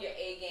being on your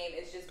A game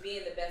is just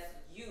being the best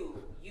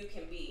you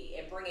can be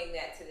and bringing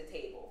that to the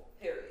table.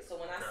 Period. So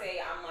when I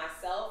say I'm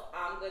myself,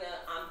 I'm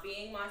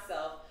being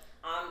myself.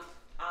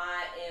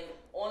 I am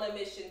on a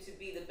mission to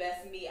be the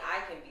best me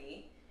I can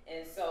be.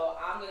 And so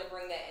I'm going to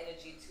bring that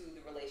energy to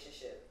the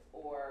relationship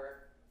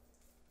or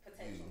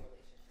potential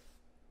relationship.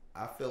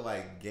 I feel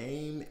like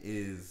game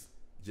is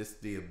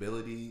just the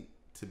ability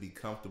to be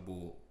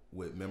comfortable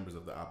with members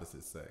of the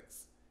opposite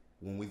sex.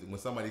 When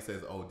somebody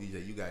says, "Oh,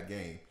 DJ, you got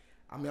game,"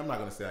 I mean, I'm not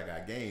going to say I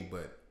got game,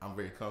 but I'm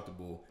very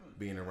comfortable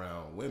being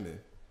around women.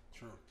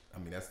 True. I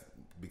mean, that's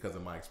because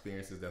of my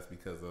experiences. That's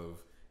because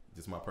of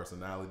just my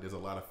personality. There's a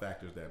lot of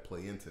factors that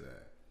play into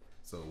that.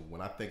 So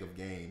when I think of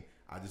game,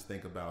 I just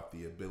think about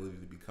the ability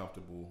to be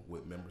comfortable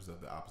with members of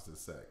the opposite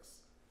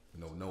sex.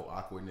 You know, no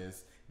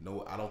awkwardness.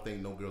 No, I don't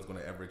think no girl's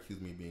gonna ever accuse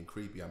me of being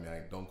creepy. I mean,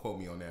 don't quote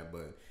me on that,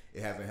 but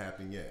it hasn't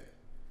happened yet.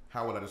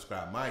 How would I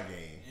describe my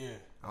game? Yeah.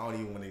 I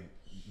don't even want to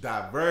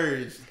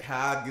diverge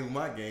how I give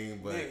my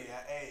game, but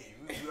hey,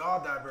 we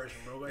all diverging,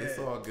 bro. Go ahead. it's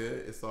all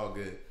good. It's all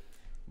good.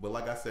 But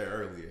like I said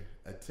earlier,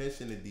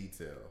 attention to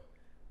detail.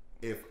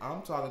 If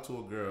I'm talking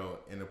to a girl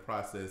in the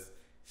process,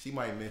 she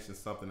might mention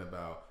something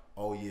about,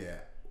 oh yeah,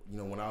 you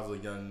know, when I was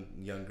a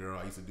young girl,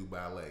 I used to do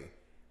ballet.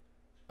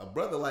 A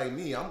brother like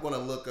me, I'm gonna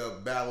look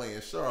up ballet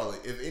in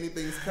Charlotte. If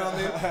anything's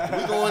coming,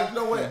 we going. You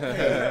know what?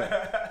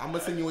 Hey, I'm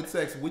gonna send you a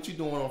text. What you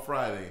doing on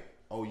Friday?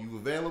 Oh, you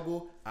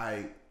available?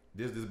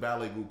 There's this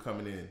ballet group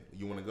coming in.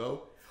 You want to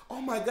go? Oh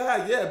my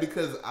God, yeah,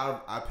 because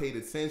I paid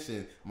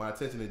attention. My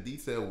attention to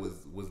detail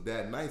was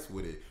that nice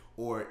with it.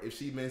 Or if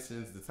she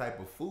mentions the type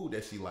of food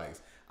that she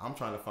likes, I'm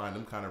trying to find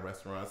them kind of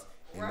restaurants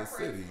in the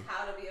city.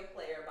 How to Be a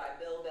Player by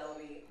Bill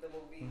Bellamy, the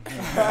movie.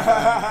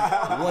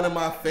 One of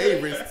my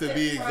favorites to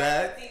be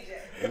exact.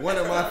 One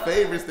of my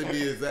favorites to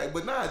be exact.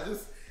 But nah,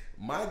 just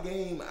my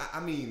game, I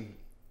mean,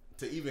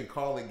 to even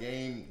call a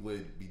game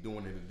would be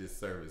doing it a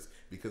disservice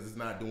because it's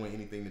not doing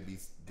anything to be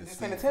Just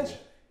paying attention.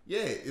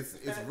 Yeah, it's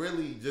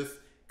really just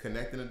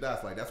connecting the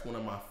dots. Like that's one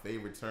of my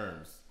favorite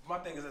terms. My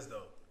thing is this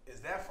though: is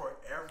that for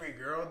every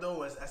girl though?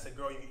 Or is that's a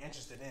girl you're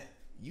interested in?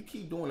 You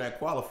keep doing that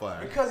qualifier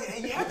Because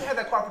you have to have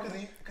that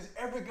qualifier because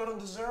every girl don't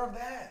deserve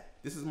that.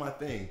 This is my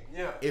thing.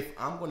 Yeah. If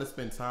I'm going to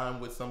spend time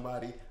with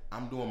somebody,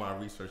 I'm doing my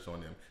research on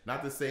them.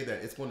 Not to say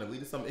that it's going to lead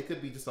to something. It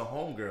could be just a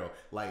homegirl,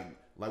 like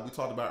we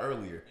talked about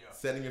earlier,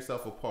 setting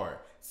yourself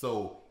apart.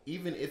 So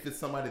even if it's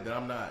somebody that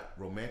I'm not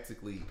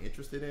romantically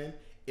interested in,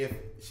 if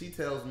she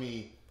tells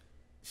me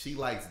she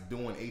likes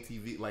doing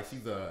ATV, like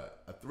she's a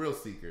thrill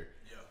seeker,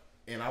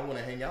 and I want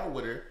to hang out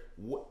with her,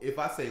 if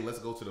I say let's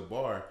go to the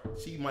bar,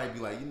 she might be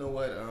like, you know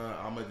what,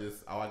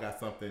 I got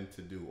something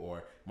to do,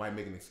 or might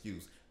make an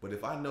excuse. But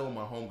if I know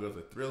my homegirl's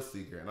a thrill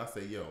seeker and I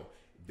say, yo,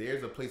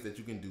 there's a place that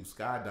you can do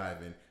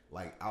skydiving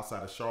like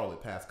outside of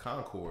Charlotte past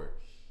Concord,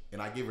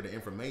 and I give her the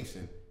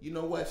information, you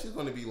know what, she's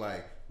gonna be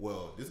like,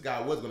 well, this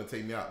guy was gonna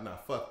take me out. Nah,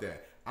 fuck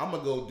that, I'm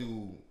gonna go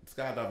do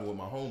skydiving with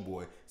my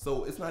homeboy.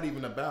 So it's not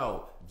even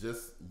about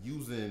just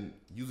using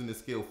the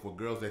skill for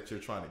girls that you're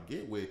trying to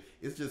get with.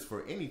 It's just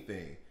for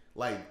anything.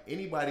 Like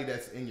anybody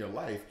that's in your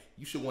life,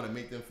 you should want to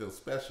make them feel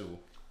special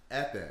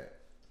at that.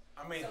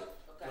 I mean, so,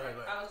 okay.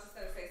 I was just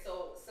gonna say,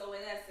 so in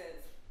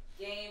essence,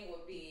 game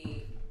would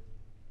be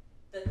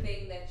the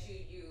thing that you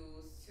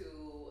use to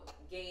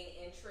gain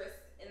interest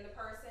in the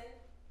person.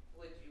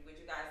 Would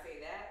you guys say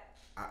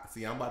that?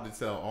 See, I'm about to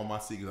tell all my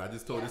secrets. I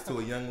just told this to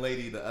a young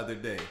lady the other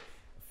day.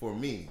 For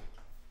me,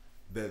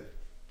 the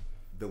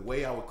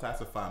way I would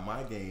classify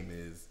my game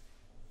is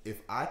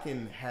if I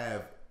can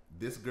have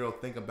this girl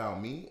think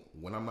about me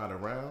when I'm not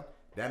around,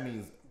 that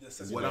means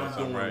what I'm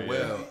doing right,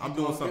 well. Yeah. I'm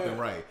doing something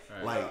right.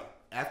 Like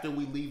after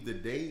we leave the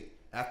date,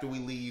 after we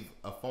leave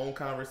a phone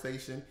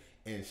conversation,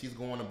 and she's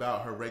going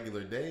about her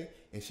regular day,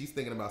 and she's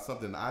thinking about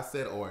something I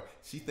said, or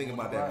she's thinking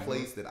about that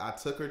place that I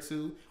took her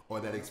to, or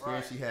that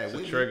experience she had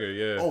with me. Trigger,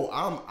 yeah. Oh,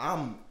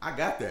 I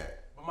got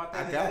that. But my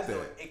thing is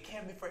though, it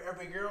can't be for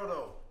every girl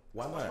though.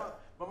 Why not?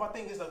 But my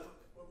thing is that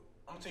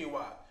I'm gonna tell you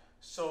why.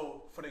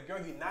 So for the girl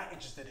you're not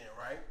interested in,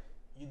 right?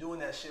 You're doing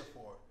that shit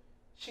for.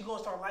 She gonna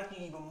start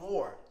liking you even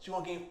more. She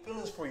gonna gain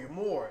feelings for you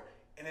more.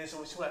 And then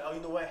so she's like, oh, you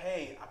know what?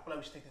 Hey, I feel like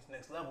we should take this to the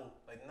next level.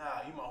 Like,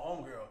 nah, you my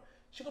homegirl.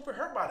 She gonna feel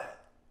hurt by that.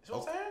 You know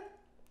what I'm saying?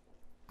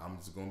 I'm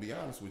just gonna be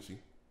honest with you.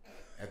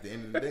 At the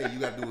end of the day, you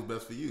gotta do what's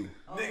best for you.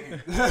 Nigga.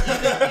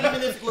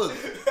 Even if, look,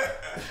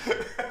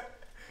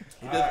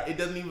 it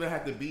doesn't even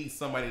have to be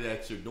somebody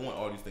that you're doing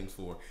all these things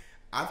for.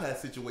 I've had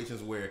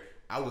situations where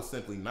I was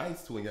simply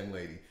nice to a young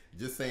lady,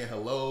 just saying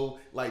hello,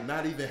 like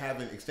not even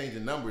having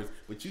exchanging numbers,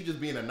 but you just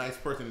being a nice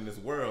person in this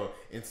world,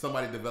 and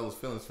somebody develops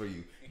feelings for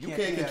you. You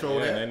can't control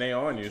that. And they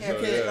on you. You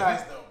can't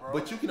nice though, bro.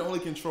 But you can only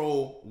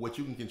control what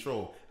you can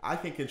control. I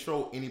can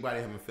control anybody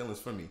having feelings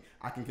for me.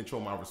 I can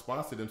control my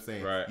response to them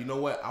saying, you know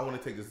what, I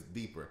want to take this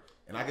deeper.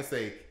 And I can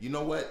say, you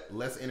know what,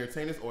 let's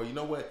entertain this, or you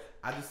know what,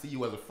 I just see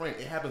you as a friend.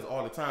 It happens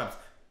all the time.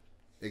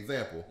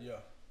 Example. Yeah.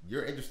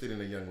 You're interested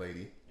in a young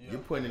lady. Yeah. You're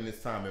putting in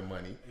this time and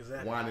money,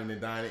 exactly. Whining and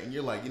dining, and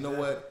you're like, you know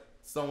what,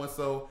 so and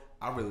so,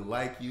 I really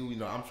like you. You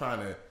know, I'm trying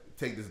to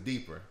take this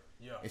deeper.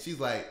 Yeah. And she's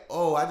like,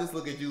 oh, I just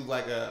look at you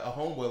like a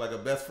homeboy, like a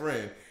best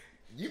friend.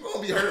 You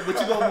gonna be hurt, but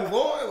you gonna move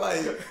on.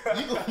 Like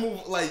you gonna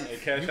move. Like hey,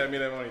 cash out me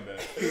that money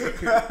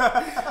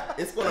back.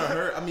 It's gonna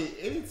hurt.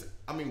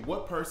 I mean,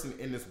 what person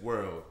in this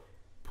world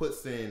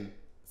puts in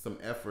some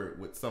effort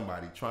with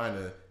somebody trying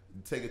to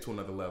take it to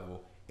another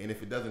level? And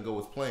if it doesn't go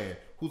as planned,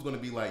 who's going to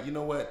be like, you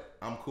know what?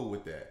 I'm cool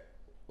with that.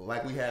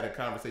 Like we had a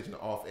conversation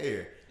off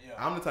air. Yeah.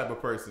 I'm the type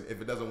of person,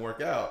 if it doesn't work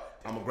out,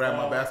 I'm going to grab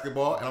my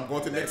basketball and I'm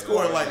going to the next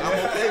score. Like,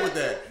 I'm okay with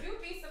that.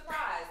 You'd be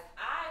surprised.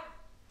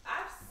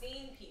 I've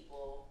seen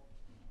people,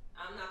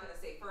 I'm not going to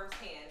say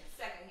firsthand,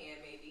 secondhand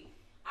maybe.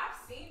 I've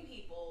seen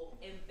people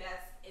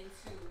invest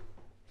into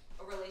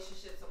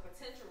relationships or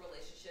potential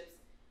relationships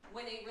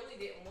when they really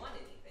didn't want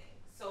anything.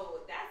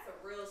 So that's a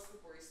real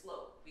slippery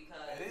slope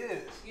because, it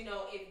is. You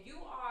know, if you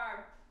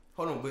are...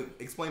 Hold on, but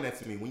explain that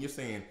to me. When you're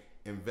saying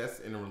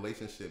invest in a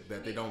relationship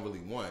that they don't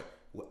really want,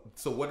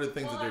 so what are the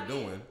things that they're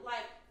doing?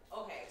 Like,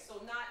 okay,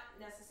 so not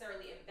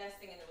necessarily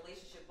investing in a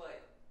relationship,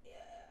 but...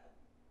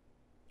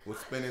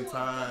 with spending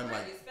time.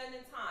 Like, you're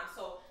spending time.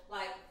 So,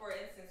 like, for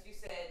instance, you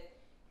said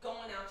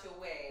going out your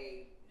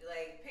way,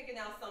 like picking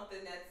out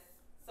something that's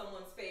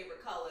someone's favorite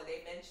color.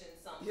 They mentioned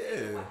something.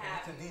 Yeah. What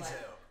have to you. detail.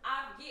 Like,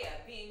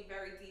 being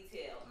very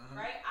detailed,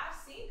 right? I've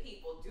seen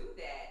people do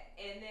that,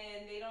 and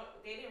then they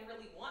didn't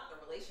really want the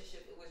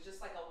relationship. It was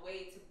just like a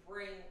way to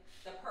bring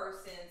the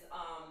person's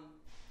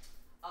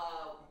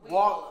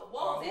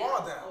wall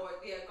down, or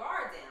their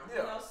guard down. Yeah.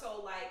 You know,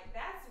 so like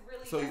that's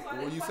really. So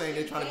were you saying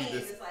they're trying to be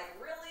this? Like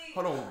really?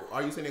 Hold on.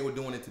 Are you saying they were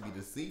doing it to be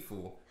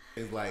deceitful?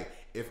 It's like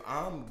if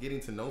I'm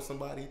getting to know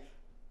somebody,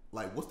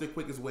 like what's the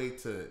quickest way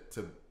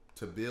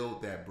to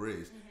build that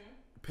bridge?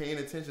 Paying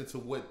attention to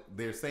what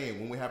they're saying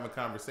when we're having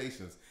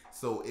conversations.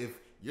 So if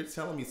you're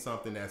telling me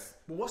something that's.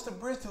 But what's the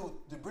bridge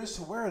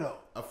to where though?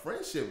 A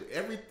friendship.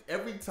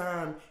 Every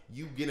time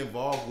you get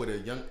involved with a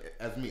young,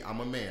 as me, I'm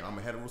a man. I'm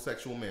a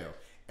heterosexual male.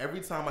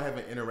 Every time I have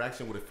an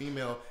interaction with a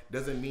female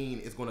doesn't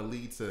mean it's going to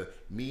lead to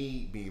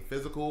me being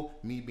physical,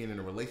 me being in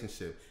a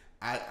relationship.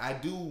 I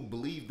do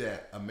believe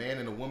that a man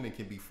and a woman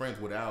can be friends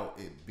without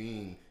it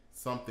being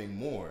something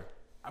more.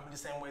 I'm the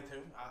same way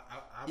too.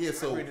 I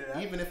so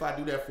even if I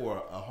do that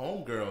for a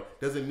homegirl,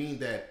 doesn't mean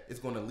that it's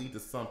going to lead to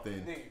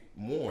something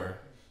more.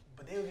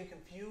 But they would get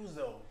confused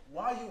though.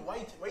 Why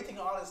you taking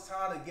all this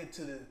time to get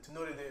to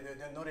know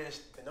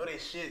their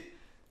shit?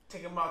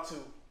 Take them out to.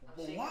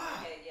 Well, why?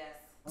 Yes.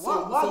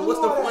 So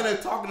what's the point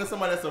of talking to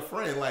somebody that's a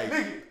friend? Like,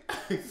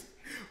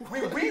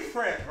 we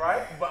friends,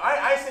 right? But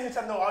I ain't saying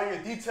to know all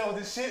your details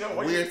and shit.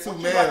 We're two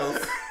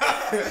males.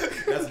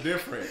 That's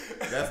different.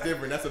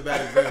 That's a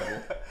bad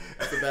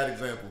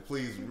example.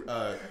 Please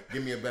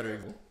give me a better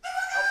example.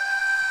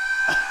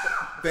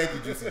 Thank you,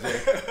 Juicy J.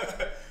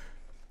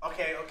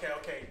 Okay.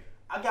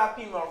 I got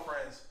female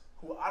friends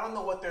who I don't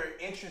know what their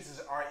interests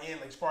are in,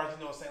 like as far as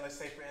saying. Let's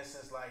say for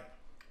instance, like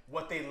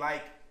what they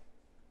like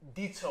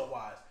detail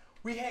wise.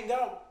 We hang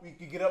out, we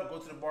could get up, go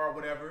to the bar,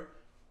 whatever,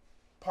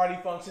 party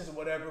functions or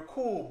whatever,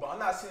 cool. But I'm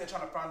not sitting there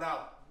trying to find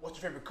out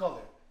what's your favorite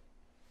color,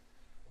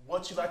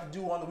 what you like to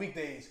do on the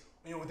weekdays,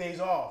 when your days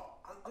off.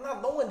 I'm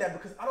not knowing that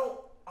because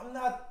I'm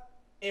not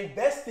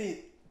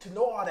invested to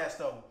know all that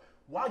stuff.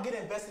 Why get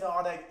invested in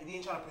all that if you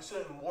ain't trying to pursue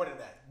it more than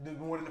that,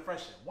 more than the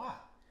friendship? Why?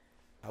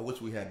 I wish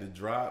we had to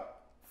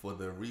drop for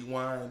the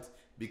rewind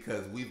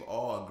because we've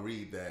all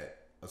agreed that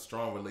a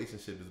strong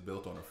relationship is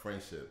built on a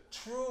friendship.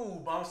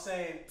 True, but I'm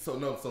saying. So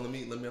let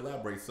me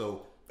elaborate.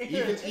 So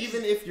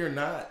even if you're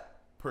not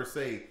per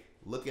se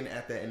looking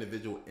at that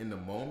individual in the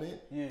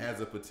moment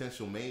as a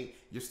potential mate,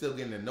 you're still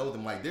getting to know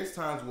them. Like there's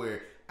times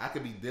where I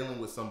could be dealing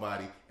with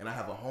somebody and I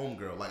have a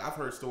homegirl. Like I've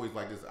heard stories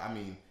like this. I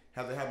mean,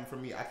 has it happened for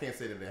me? I can't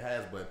say that it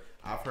has, but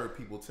I've heard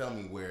people tell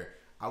me where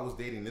I was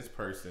dating this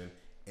person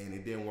and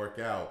it didn't work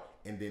out,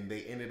 and then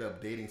they ended up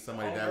dating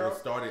somebody that was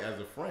started as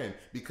a friend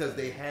because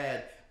they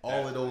had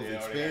all of those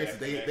experiences.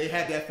 They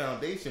had that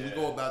foundation. We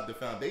go about the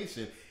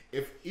foundation.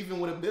 If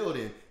even with a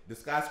building, the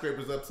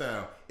skyscrapers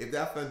uptown, if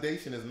that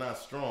foundation is not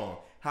strong,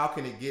 how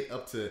can it get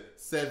up to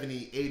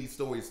 70, 80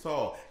 stories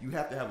tall? You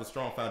have to have a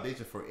strong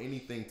foundation for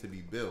anything to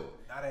be built.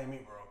 That ain't me,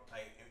 bro.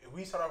 Like if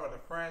we start off as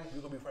a friend,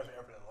 we're gonna be friends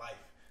forever in life.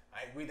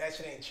 Like that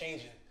shit ain't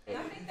changing. And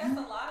I think that's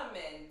a lot of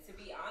men, to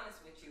be honest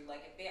with you.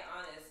 Like if they're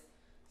honest,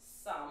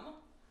 some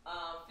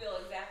feel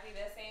exactly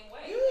the same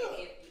way. Yeah.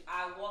 Like, if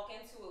I walk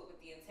into it with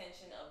the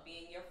intention of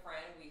being your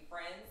friend, we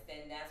friends,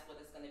 then that's what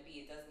it's going to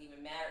be. It doesn't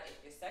even matter if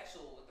you're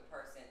sexual with the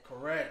person.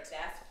 Correct. If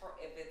that's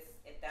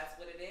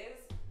what it is,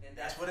 then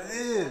that's what it it's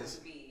is.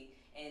 going to be.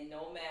 And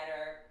no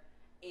matter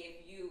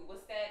if you,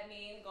 what's that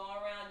meme going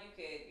around? You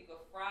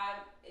could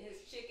fry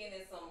his chicken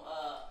in some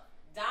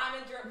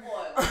diamond drip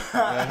oil.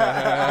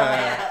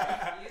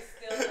 You're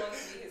still going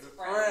to be his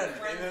friend.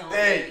 In the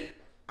day.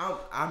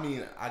 I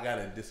mean, I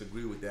gotta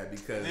disagree with that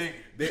because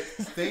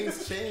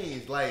things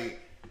change.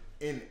 Like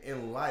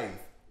in life,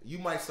 you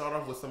might start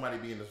off with somebody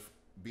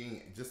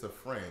being just a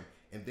friend,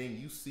 and then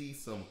you see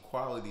some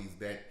qualities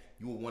that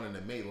you would want in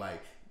a mate.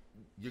 Like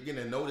you're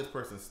getting to know this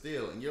person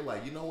still, and you're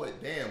like, you know what?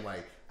 Damn,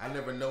 like I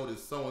never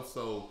noticed so and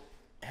so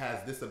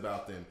has this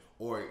about them,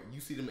 or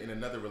you see them in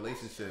another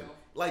relationship.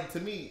 Like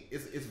to me,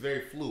 it's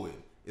very fluid.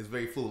 It's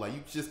very fluid. Like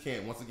you just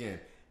can't once again.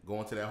 Go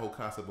into that whole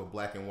concept of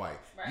black and white.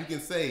 Right. You can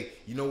say,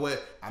 you know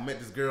what, I met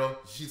this girl,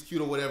 she's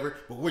cute or whatever,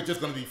 but we're just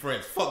going to be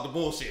friends. Fuck the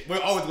bullshit.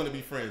 We're always going to be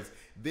friends.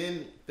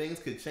 Then things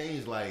could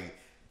change. Like,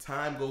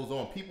 time goes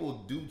on.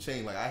 People do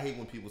change. Like, I hate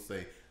when people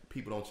say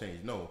people don't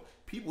change. No,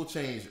 people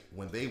change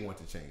when they want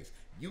to change.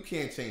 You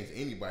can't change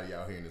anybody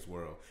out here in this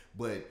world.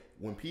 But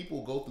when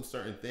people go through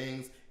certain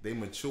things, they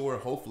mature.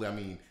 Hopefully, I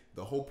mean,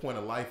 the whole point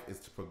of life is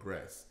to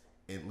progress,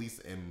 at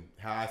least in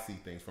how I see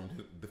things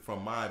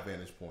from my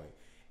vantage point.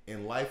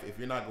 In life, if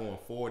you're not going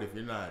forward, if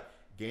you're not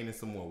gaining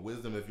some more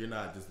wisdom, if you're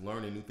not just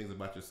learning new things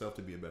about yourself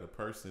to be a better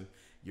person,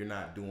 you're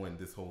not doing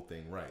this whole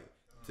thing right.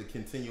 To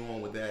continue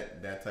on with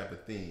that type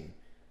of theme,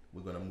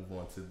 we're going to move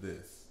on to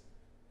this.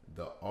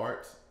 The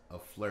art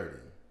of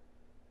flirting.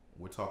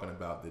 We're talking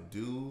about the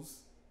do's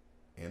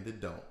and the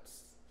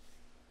don'ts.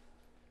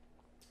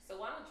 So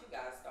why don't you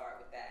guys start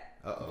with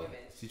that? Women.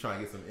 She's trying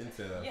to get some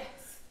intel.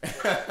 Yes.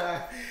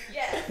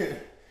 Yes.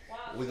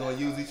 We're going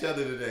to use each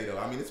other today, though.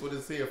 I mean, that's what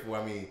it's here for.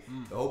 I mean,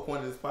 the whole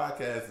point of this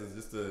podcast is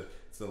just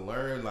to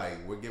learn.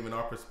 Like, we're giving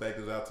our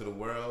perspectives out to the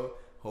world.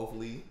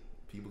 Hopefully,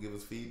 people give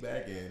us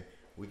feedback, and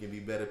we can be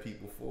better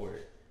people for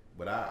it.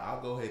 But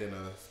I'll go ahead and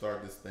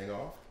start this thing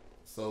off.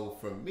 So,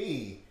 for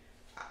me,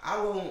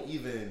 I won't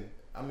even...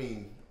 I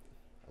mean,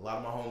 a lot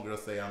of my homegirls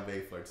say I'm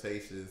very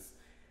flirtatious,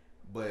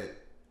 but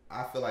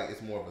I feel like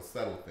it's more of a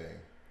subtle thing.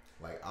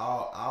 Like,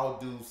 I'll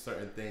do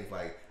certain things,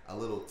 like a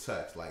little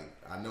touch. Like,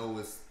 I know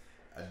it's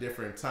a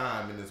different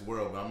time in this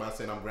world, but I'm not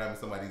saying I'm grabbing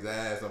somebody's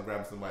ass, I'm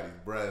grabbing somebody's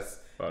breast.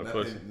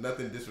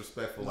 Nothing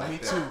disrespectful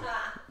like that. Me too.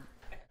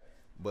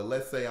 But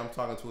let's say I'm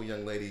talking to a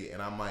young lady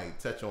and I might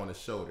touch her on the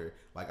shoulder.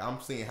 Like I'm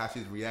seeing how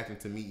she's reacting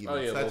to me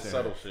even touching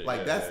subtle her. shit.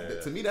 Like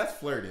to me that's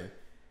flirting.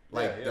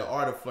 Like the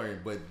art of flirting.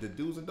 But the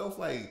do's and don'ts,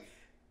 like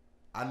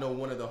I know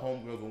one of the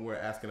homegirls when we were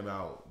asking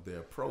about the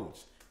approach,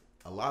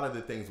 a lot of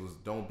the things was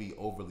don't be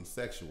overly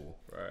sexual.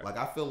 Right. Like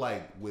I feel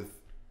like with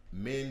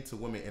men to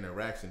women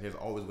interaction, there's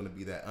always going to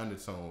be that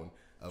undertone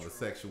of a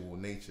sexual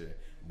nature.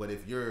 But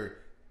if you're,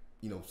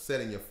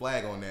 setting your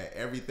flag on that,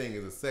 everything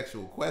is a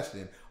sexual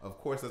question, of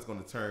course that's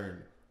going to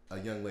turn a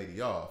young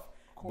lady off.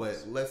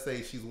 But let's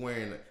say she's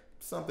wearing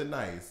something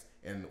nice,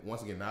 and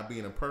once again, not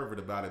being a pervert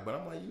about it, but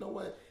I'm like, you know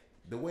what?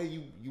 The way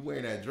you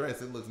wearing that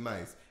dress, it looks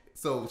nice.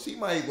 So she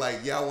might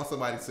I want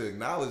somebody to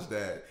acknowledge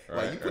that.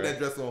 Right, like you put that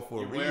dress on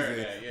for a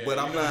reason, but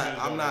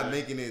I'm not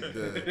making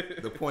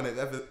it the point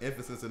of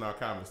emphasis in our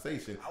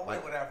conversation. I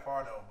wouldn't go that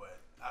far though, but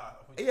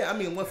yeah, I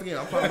mean, once again,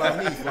 I'm talking about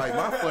me, like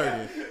my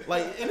flirting.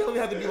 Like it don't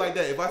have to be like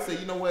that. If I say,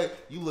 you know what,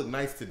 you look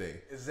nice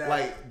today,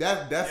 exactly. Like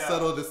that's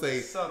subtle to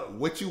say.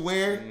 What you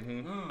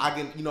wearing, I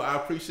can, I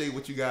appreciate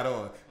what you got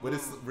on, but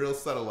it's real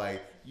subtle.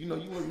 Like you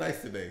look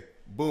nice today.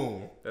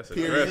 Boom. That's a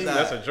dress.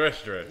 That's a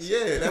dress.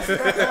 Yeah,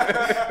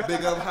 that's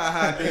big up,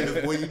 high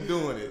Davis. Boy, you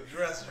doing it.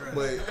 Dress.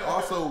 But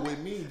also with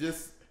me,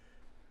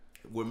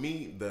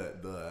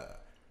 the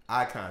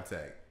eye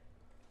contact.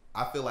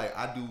 I feel like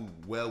I do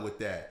well with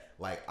that.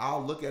 Like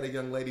I'll look at a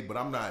young lady, but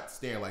I'm not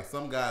staring. Like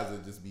some guys will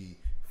just be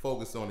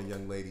focused on a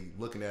young lady,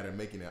 looking at her,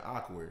 making it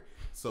awkward.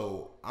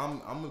 So I'm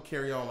gonna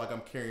carry on like I'm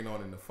carrying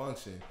on in the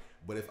function.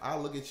 But if I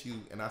look at you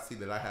and I see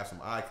that I have some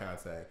eye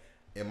contact,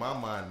 in my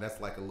mind, that's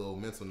like a little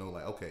mental note.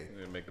 Like, okay,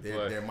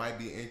 there might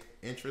be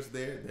interest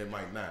there. There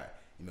might not.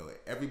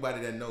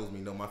 Everybody that knows me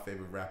know my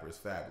favorite rapper is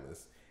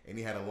Fabulous, and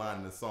he had a line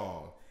in the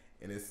song,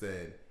 and it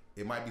said,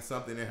 "It might be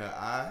something in her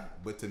eye,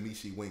 but to me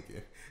she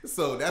winking."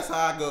 So that's how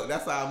I go.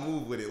 That's how I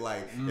move with it.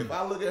 Like if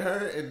I look at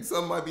her and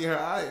something might be in her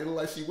eye, and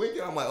like she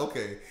winking, I'm like,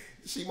 okay,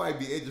 she might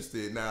be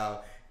interested.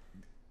 Now,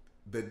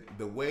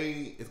 the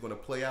way it's gonna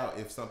play out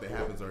if something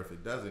happens or if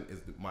it doesn't is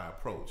my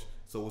approach.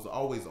 So it's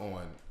always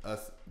on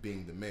us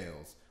being the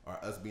males or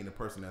us being the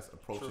person that's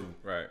approaching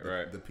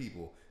the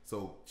people.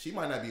 So she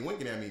might not be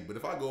winking at me, but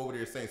if I go over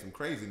there saying some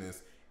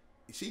craziness,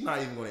 she's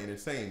not even going to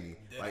entertain me.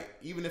 Yeah. Like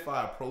even if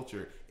I approach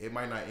her, it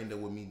might not end up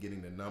with me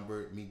getting the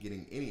number, me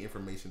getting any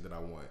information that I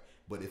want.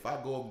 But if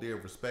I go up there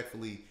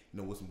respectfully,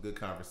 with some good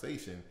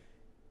conversation,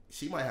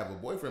 she might have a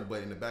boyfriend,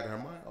 but in the back of her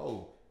mind,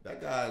 oh,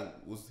 that guy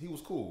was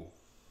cool,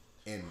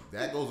 and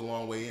that goes a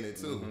long way in it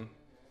too. Mm-hmm.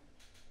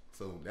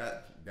 So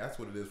that's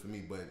what it is for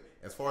me. But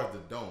as far as the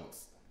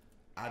don'ts,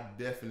 I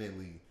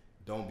definitely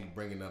don't be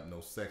bringing up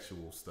no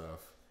sexual stuff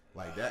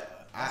like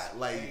that.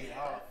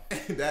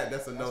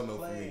 That's a no-no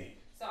for me.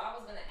 So I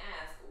was gonna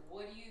ask,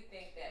 what do you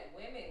think that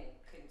women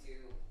can do?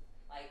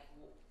 Like,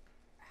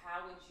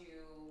 how would you?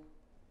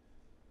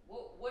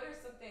 What are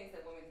some things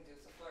that women can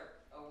do to flirt?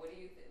 Or what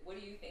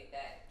do you think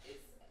that is?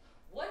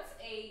 What's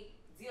a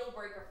deal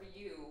breaker for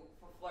you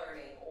for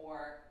flirting?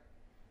 Or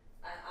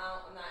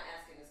I'm not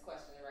asking this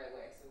question the right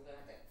way, so we're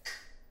gonna have to.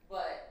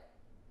 But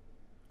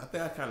I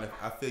think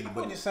I feel you.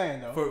 What you're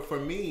saying though? For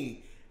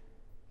me,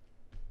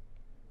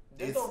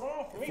 there's no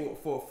wrong for me.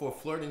 For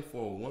flirting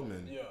for a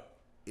woman,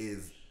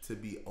 is to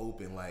be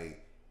open.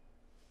 Like,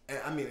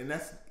 and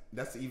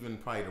that's even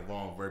probably the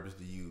wrong verbiage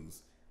to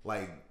use.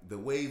 Like the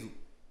ways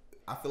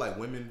I feel like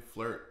women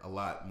flirt a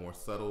lot more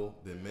subtle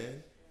than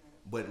men.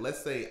 But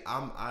let's say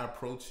I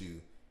approach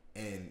you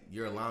and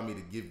you're allowing me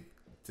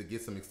to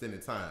get some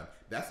extended time.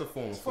 That's a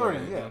form of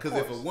flirting. Because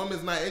if a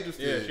woman's not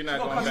interested, she's not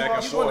going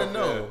back and forth.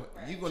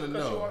 You're gonna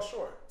know.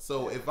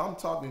 So if I'm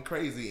talking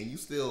crazy and you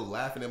still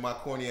laughing at my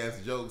corny ass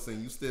jokes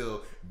and you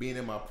still being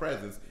in my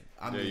presence,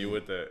 I mean, you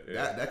with that.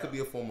 Yeah. That could be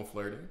a form of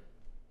flirting.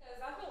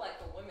 Because I feel like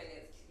for women,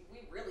 we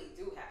really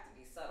do have to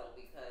be subtle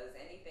because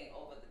anything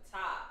over the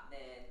top,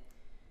 then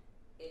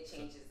it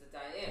changes the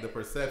dynamic. The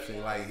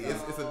perception,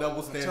 it's a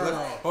double standard.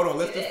 Hold on,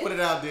 let's just put it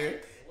out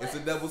there. It's a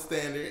double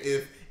standard.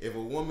 If a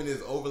woman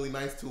is overly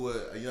nice to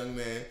a young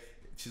man,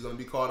 she's gonna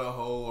be called a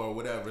hoe or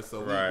whatever. So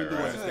we do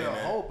understand that.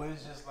 A hoe, but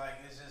it's just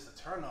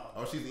a turn off.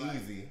 Oh, she's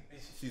easy.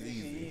 She's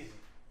easy.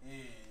 Yeah,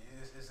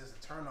 it's just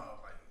a turn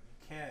off. Like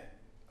you can't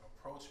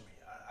approach me.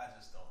 I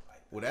just don't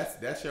like that. Well,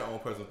 that's your own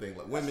personal thing.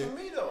 Like women, for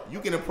me, though. You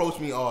can approach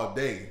me all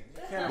day.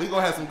 We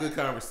gonna have some good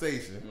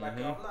conversation. Like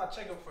if I'm not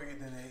checking for you,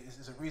 then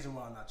it's a reason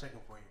why I'm not checking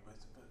for you. But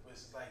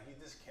it's like you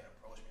just can't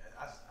approach me.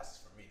 That's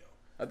for me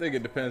though. I think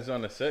it depends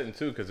on the setting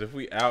too, because if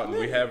we out and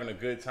we having a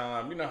good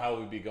time, you know how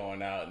we be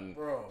going out and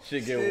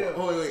shit get.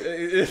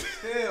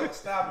 Still,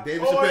 stop it.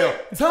 David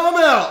Chappelle, time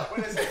out.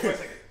 Wait a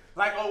second.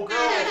 Like old girl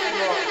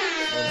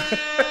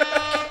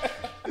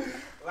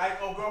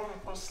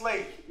from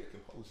Slate.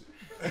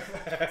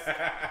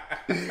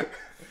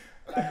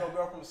 Like old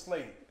girl from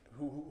Slate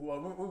who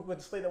we went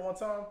to Slate at one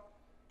time.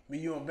 Me,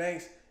 you, and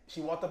Banks.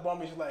 She walked up on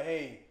me. She's like,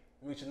 "Hey,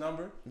 reach your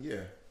number."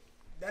 Yeah.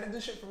 That didn't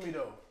do shit for me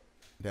though.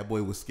 That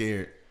boy was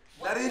scared.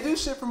 That didn't do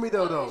shit for me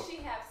though. What could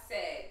she have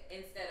said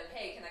instead of,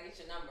 "Hey, can I get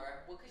your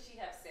number"? What could she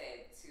have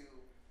said to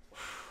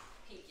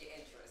pique your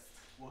interest?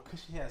 What could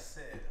she have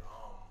said?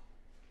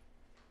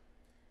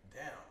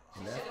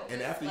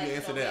 And after you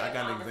answer that, I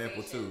got an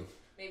example too.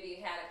 Maybe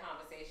you had a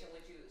conversation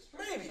with you.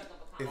 Maybe.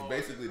 It's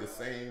basically the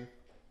same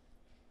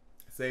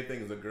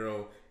thing as a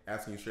girl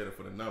asking you straight up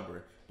for the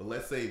number. But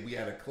let's say we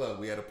had a club,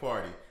 we had a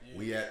party,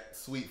 we at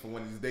suite for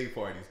one of these day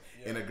parties,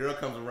 and a girl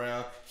comes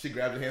around, she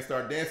grabs your hand,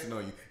 start dancing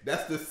on you.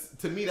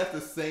 To me, that's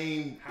the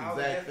same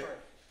exact thing.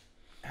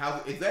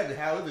 How is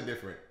it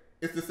different?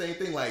 It's the same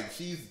thing. Like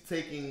she's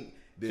taking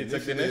the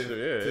initiative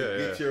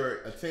to get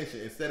your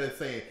attention instead of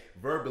saying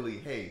verbally,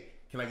 "Hey,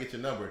 can I get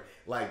your number?"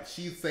 Like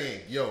she's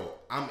saying, "Yo,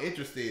 I'm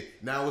interested."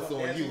 Now it's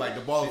on you. Like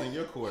the ball's in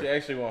your court. She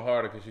actually went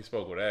harder because she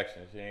spoke with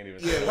action. She ain't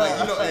even. Yeah,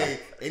 like hey,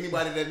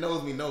 anybody that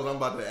knows me knows I'm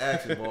about to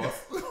action, boss.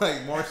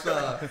 Like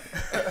Marshawn.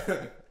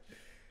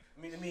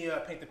 Let me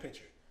paint the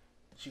picture.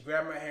 She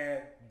grabbed my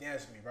hand,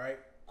 danced with me, right?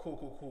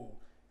 Cool.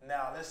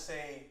 Now let's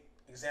say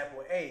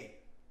example A.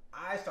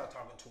 I start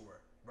talking to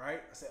her,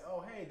 right? I said,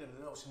 "Oh hey,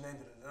 what's your name?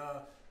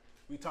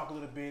 We talk a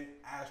little bit,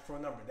 ask for a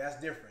number. That's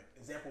different."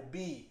 Example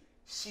B.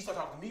 She started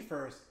talking to me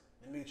first.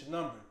 Let me get your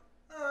number.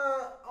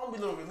 I'm be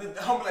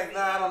like, nah,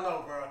 I don't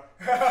know, bro.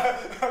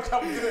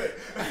 I'm good.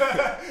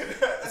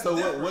 So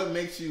what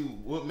makes you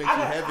hesitant?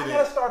 I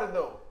gotta start it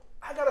though.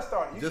 I gotta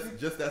start it.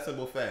 Just that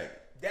simple fact.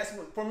 That's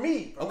for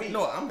me. Okay, me.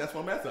 no, that's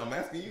what I'm asking. I'm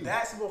asking you.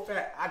 That simple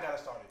fact. I gotta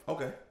start it.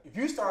 Okay. If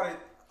you start it,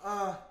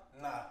 nah.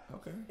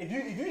 Okay. If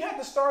you have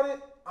to start it,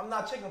 I'm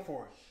not checking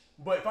for it.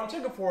 But if I'm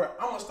checking for it,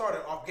 I'm gonna start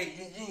it off gate.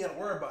 You ain't gotta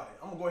worry about it.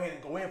 I'm gonna go ahead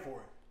and go in for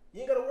it.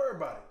 You ain't gotta worry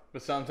about it.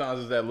 But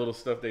sometimes it's that little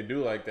stuff they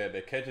do like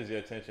that catches your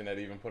attention that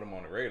even put them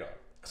on the radar.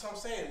 That's what I'm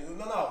saying.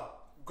 No.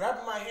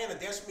 Grabbing my hand and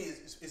dancing with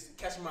me is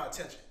catching my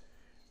attention.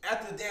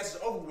 After the dance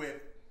is over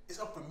with, it's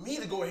up for me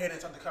to go ahead and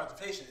start the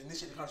conversation,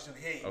 initiate the conversation.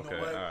 Hey, you know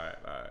what? All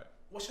right.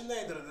 What's your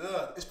name?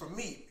 It's for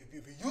me.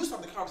 If you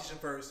start the conversation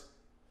first,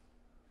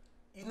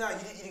 you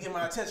didn't get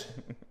my attention.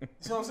 You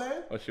see what I'm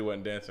saying? Oh, she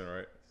wasn't dancing,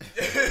 right?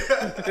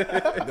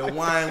 The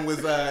wine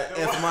was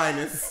S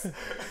minus.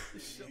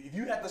 If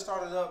you have to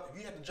start it up, if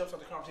you have to jumpstart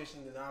the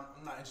conversation, then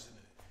I'm not interested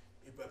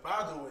in it. If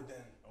I do it, then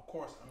of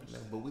course I'm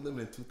interested. But we live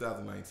in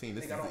 2019.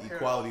 This is the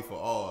equality for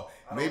all.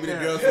 Maybe the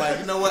care. girl's like,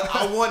 you know what?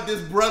 I want this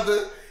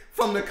brother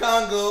from the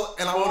Congo,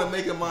 and I want to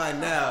make it mine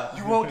now.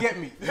 You won't get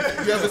me. You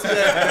ever see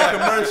that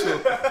commercial?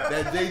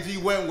 That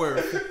JG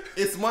Wentworth.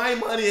 It's my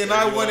money, and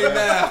I want it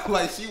now.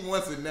 Like she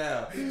wants it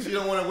now. She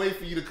don't want to wait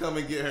for you to come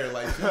and get her.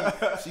 Like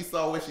she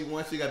saw what she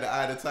wants. She got the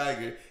eye of the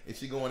tiger, and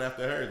she going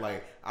after her.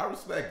 Like I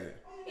respect it.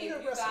 If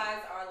you guys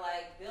are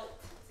like built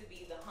to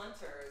be the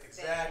hunters,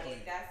 exactly.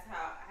 then that's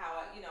how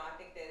I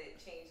think that it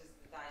changes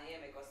the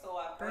dynamic. Or so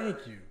I've heard.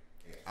 Thank you.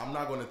 I'm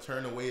not going to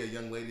turn away a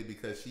young lady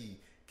because she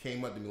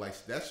came up to me.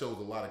 Like that shows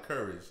a lot of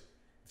courage.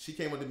 She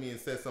came up to me and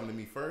said something to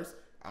me first.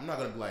 I'm not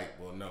going to be like,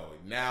 well, no.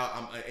 Now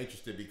I'm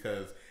uninterested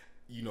because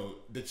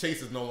the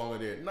chase is no longer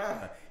there.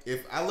 Nah.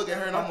 If I look at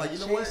her and I'm like, you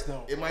know what?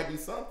 It might be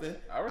something.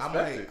 I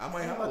respect it. I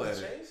might holler at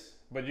her.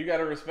 But you got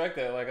to respect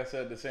that, like I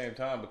said, at the same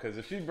time, because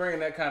if she's bringing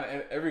that kind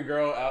of, every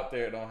girl out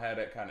there don't have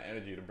that kind of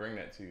energy to bring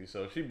that to you.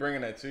 So if she's bringing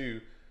that to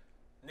you,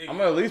 nigga, I'm going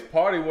to at least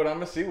party with her. I'm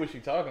going to see what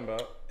she's talking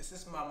about. It's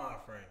just my mind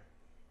frame.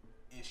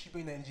 If she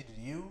bring that energy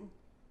to you,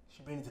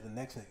 she bring it to the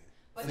next nigga.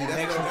 But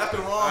that's the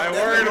wrong. I ain't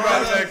worried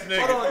about the next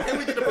nigga. Hold on, can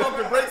we get the pump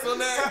and brakes on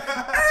that?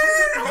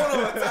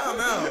 Hold on,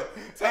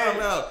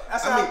 time out.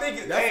 That's how I'm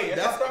thinking.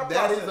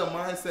 That is a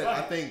mindset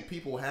I think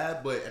people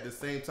have, but at the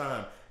same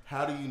time,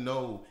 how do you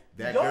know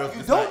that girl's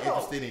just not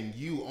interested in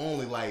you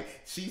only? Like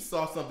she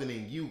saw something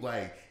in you,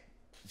 like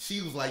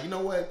she was like, you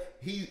know what?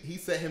 He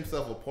set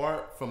himself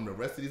apart from the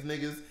rest of these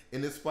niggas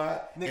in this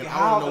spot, and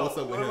I don't know what's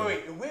up with him.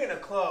 Wait, if we're in a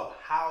club,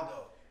 how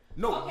though?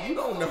 No, you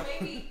don't know.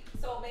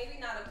 Maybe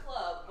not a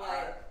club,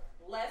 but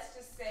let's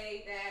just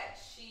say that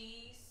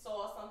she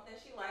saw something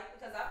she liked,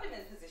 because I've been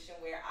in a position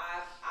where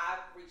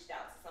I've reached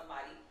out to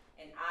somebody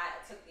and I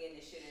took the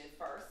initiative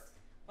first,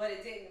 but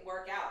it didn't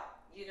work out.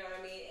 You know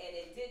what I mean? And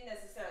it didn't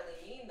necessarily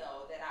mean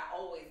though that I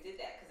always did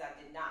that, because I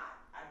did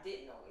not. I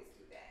didn't always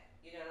do that.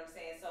 You know what I'm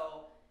saying?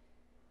 So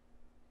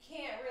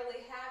can't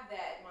really have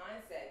that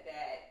mindset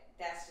that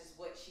that's just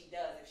what she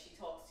does. If she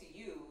talks to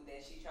you, then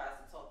she tries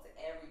to talk to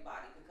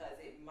everybody, because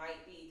it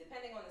might be,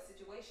 depending on the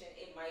situation,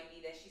 it might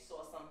be that she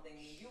saw something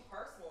in you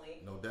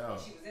personally. No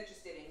doubt. And she was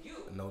interested in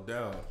you. No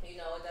doubt.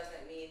 You know, it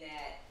doesn't mean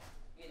that,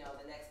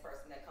 the next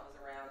person that comes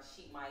around,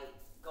 she might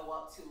go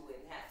up to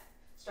and have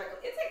strike.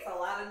 It takes a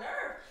lot of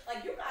nerve.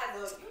 Like you guys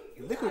are.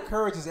 Liquid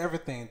courage is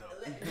everything, though.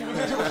 What you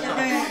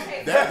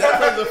mean? That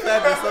plays a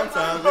factor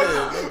sometimes.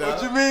 Yeah, no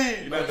what you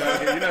mean?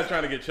 You're not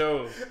trying to get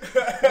chose.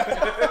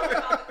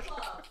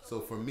 So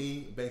for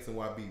me, Banks and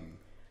YB,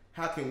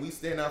 how can we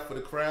stand out for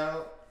the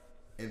crowd?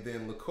 And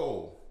then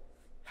Lacole,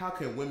 how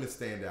can women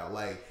stand out?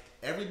 Like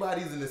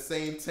everybody's in the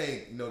same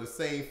tank, the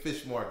same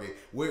fish market.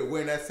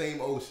 We're in that same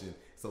ocean.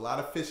 It's a lot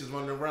of fishes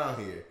running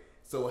around here.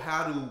 So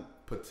how do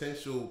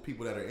potential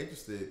people that are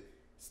interested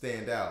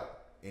stand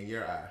out in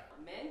your eye?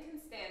 Men can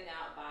stand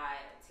out by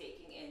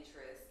taking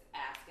interest,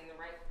 asking the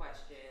right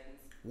questions.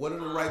 What are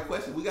the right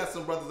questions? We got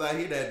some brothers out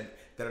here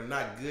that are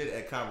not good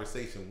at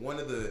conversation. One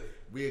of the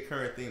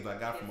reoccurring things I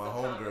got from my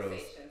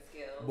homegirls.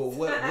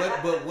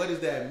 But what does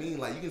that mean?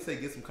 Like, you can say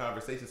get some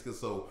conversations. Cause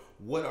so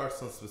what are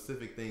some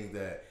specific things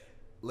that,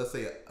 let's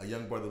say a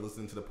young brother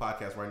listening to the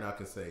podcast right now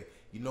can say,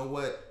 you know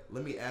what?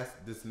 Let me ask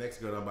this next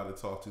girl I'm about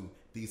to talk to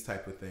these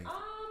type of things.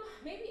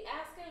 Maybe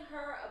asking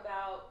her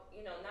about,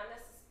 not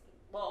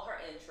necessarily, well, her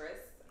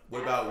interests.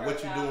 What about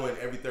what you doing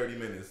every 30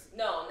 minutes?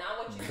 No, not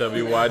what you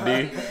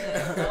WYD?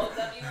 No,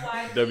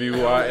 WYD.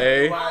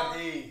 WYA?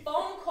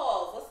 Phone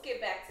calls. Let's get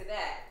back to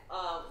that.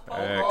 Phone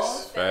Facts,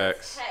 calls,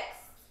 facts.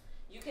 text.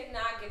 You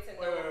cannot get to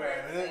know a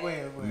person.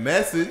 Wait.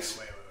 Message.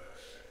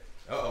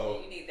 Uh-oh.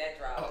 You need that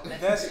drop.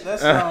 That's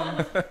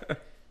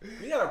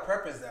we gotta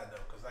preface that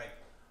though, cause like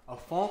a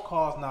phone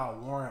call is not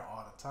warrant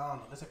all the time.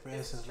 Let's say for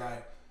instance,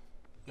 like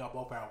y'all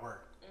both at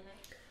work.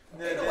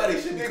 Ain't nobody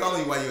should be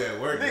calling you while you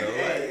at work, though.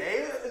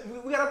 Hey,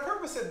 we gotta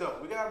purpose it though.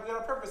 We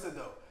gotta purpose it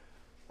though.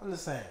 I'm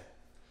just saying.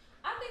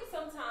 I think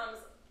sometimes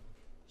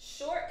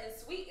short and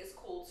sweet is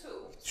cool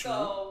too. True.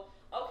 So,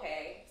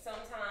 okay,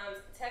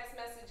 sometimes text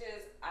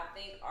messages I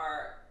think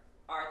are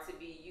to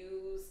be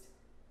used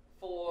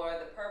for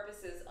the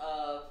purposes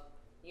of,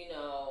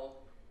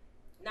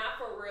 not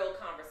for real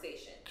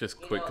conversation. Just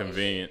quick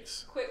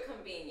convenience. Quick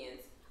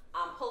convenience.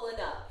 I'm pulling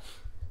up.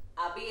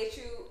 I'll be at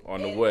you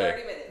on in the way.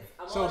 30 minutes.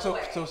 I'm So on the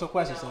way. So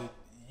question. So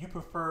you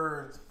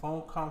prefer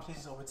phone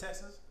conversations over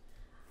texts?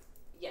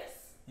 Yes.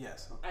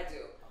 Yes. I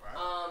do.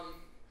 All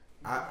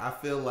right. I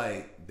feel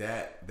like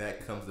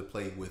that comes to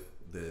play with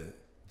the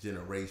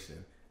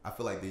generation. I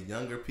feel like the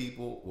younger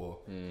people, well,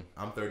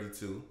 I'm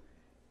 32.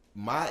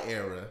 My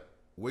era,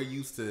 we're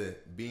used to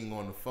being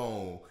on the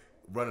phone,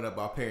 running up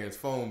our parents'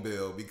 phone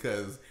bill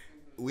because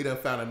we done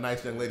found a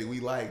nice young lady we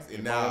liked,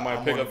 and now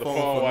I'm pick on up the the phone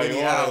phone for while many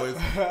you on hours,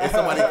 and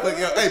somebody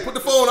clicking up, hey, put the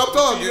phone, I'm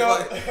talking.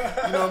 Like,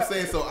 you know what I'm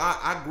saying? So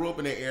I grew up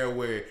in an era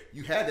where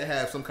you had to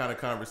have some kind of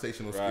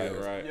conversational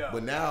skills. Right. Yeah.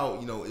 But now,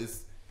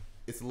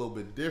 it's a little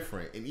bit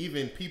different. And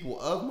even people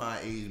of my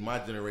age, my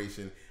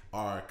generation,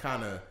 are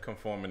kind of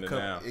Conforming to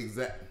now.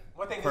 Exactly.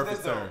 One thing is Perfect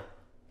this though. term.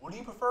 What do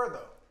you prefer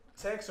though?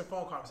 Text or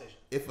phone conversation?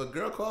 If a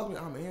girl calls me,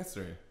 I'm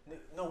answering.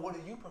 No, what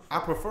do you prefer? I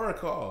prefer a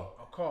call.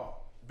 A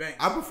call. Banks.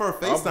 I prefer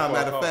FaceTime, prefer matter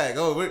a of call. fact.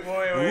 Oh, Wait.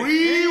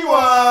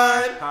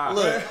 rewind. Hi.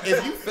 Look,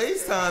 if you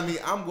FaceTime me,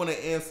 I'm going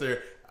to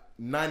answer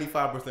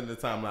 95% of the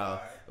time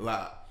loud.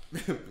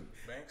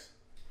 Banks.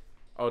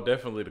 Oh,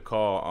 definitely the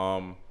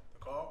call. The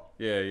call.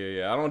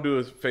 Yeah. I don't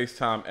do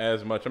FaceTime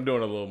as much. I'm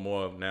doing a little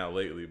more now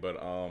lately,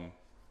 but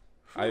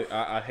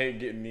I hate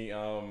getting the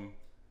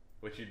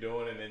what you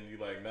doing, and then you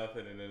like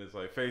nothing, and then it's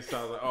like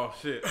FaceTime, like, oh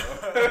shit. I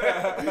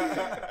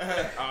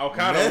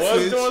kind of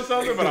was doing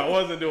something, but I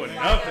wasn't doing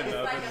nothing. It's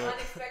like an Nothing.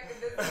 unexpected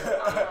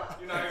visitor.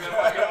 You're not even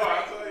like, oh,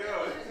 I'll tell you.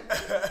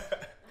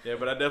 Yeah,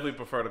 but I definitely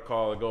prefer the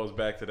call. It goes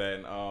back to that,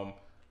 and I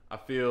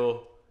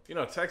feel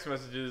text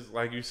messages,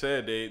 like you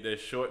said, they're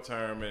short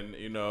term, and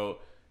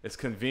it's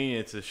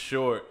convenient. It's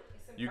short.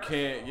 You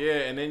can't,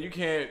 and then you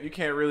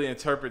can't really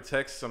interpret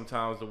text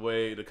sometimes the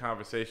way the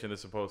conversation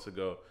is supposed to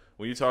go.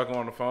 When you're talking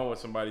on the phone with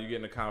somebody, you're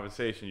getting a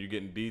conversation, you're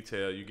getting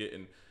detail, you're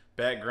getting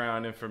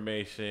background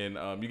information,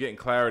 you're getting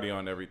clarity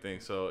on everything.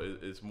 So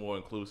it's more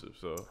inclusive.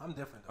 So I'm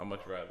different. I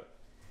much rather.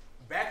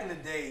 Back in the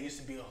day, it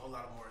used to be a whole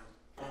lot more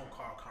phone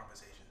call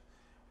conversation,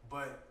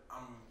 but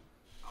I'm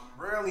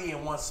rarely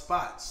in one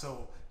spot,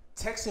 so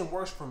texting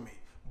works for me.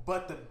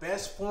 But the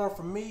best form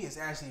for me is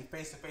actually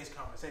face-to-face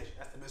conversation.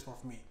 That's the best form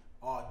for me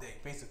all day,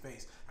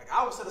 face-to-face. Like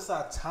I would set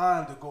aside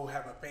time to go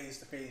have a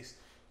face-to-face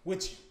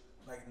with you.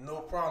 Like no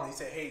problem. He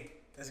said, "Hey,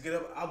 let's get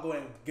up. I'll go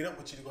and get up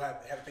with you to go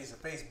have a face to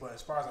face." But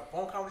as far as a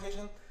phone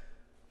conversation,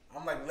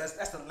 I'm like,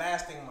 that's the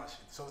last thing in my shit.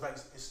 So it's like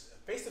it's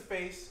face to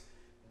face,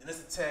 then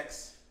it's a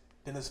text,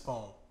 then it's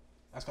phone.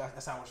 That's how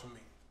it works for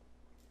me.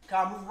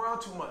 Cause I move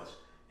around too much.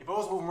 If I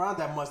was moving around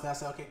that much, then I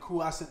say, okay,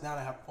 cool. I'll sit down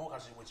and have a phone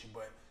conversation with you.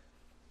 But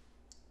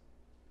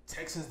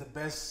texting is the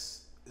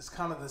best. It's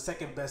kind of the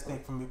second best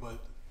thing for me. But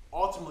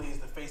ultimately, it's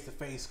the face to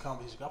face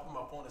conversation. I put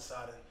my phone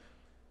aside and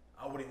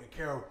I wouldn't even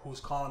care who's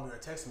calling me or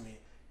texting me,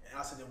 and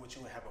I'll sit there with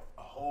you and have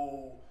a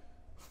whole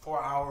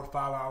 4 hour,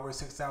 5 hour,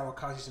 6 hour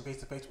conversation face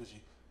to face with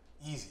you,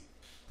 easy.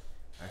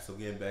 All right, so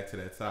getting back to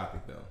that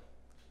topic though,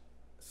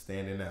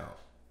 standing out.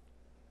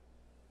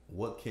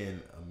 What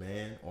can a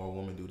man or a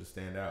woman do to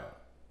stand out?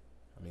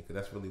 I mean, 'cause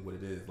that's really what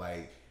it is.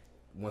 Like,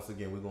 once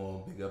again, we're gonna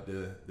big up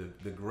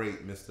the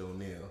great Mr.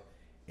 O'Neal,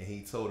 and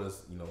he told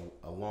us,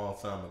 a long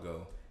time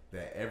ago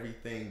that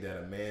everything that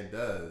a man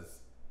does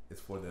is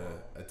for the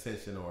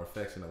attention or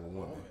affection of a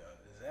woman. Oh,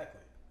 yeah,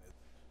 exactly.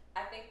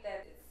 I think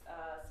that it's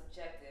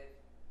subjective.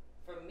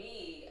 For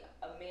me,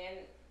 a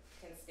man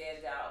can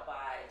stand out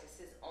by just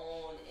his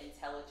own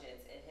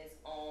intelligence and his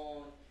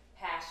own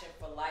passion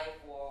for life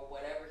or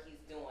whatever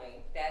he's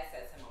doing. That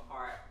sets him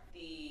apart.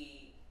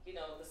 The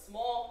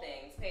small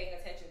things, paying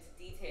attention to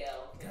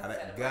detail. Gotta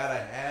have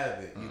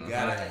it. You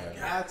gotta have it.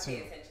 Got to.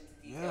 Pay attention to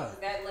detail. Yeah.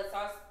 That lets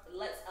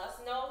us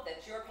know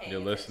that you're paying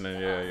You're attention listening,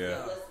 to yeah, us. yeah.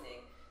 You're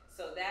listening.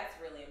 So that's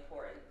really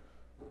important.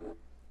 All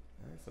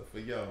right, so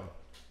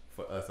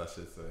for us, I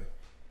should say,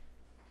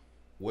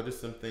 what are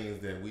some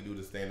things that we do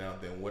to stand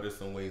out? Then what are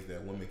some ways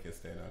that women can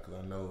stand out?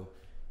 Because I know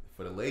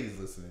for the ladies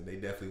listening, they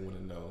definitely want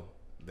to know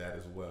that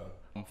as well.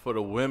 For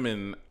the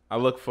women, I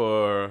look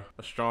for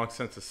a strong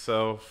sense of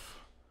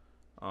self,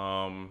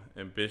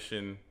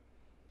 ambition,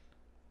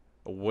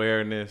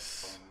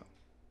 awareness,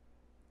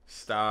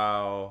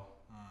 style,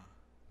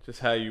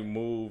 just how you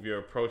move, your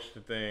approach to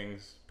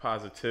things,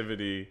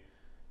 positivity,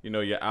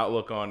 your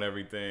outlook on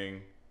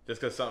everything. Just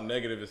because something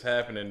negative is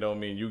happening don't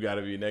mean you got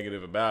to be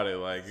negative about it.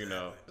 Like, you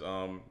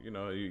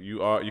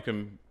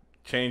can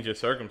change your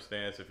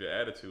circumstance if your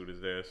attitude is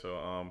there.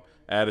 So,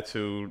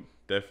 attitude,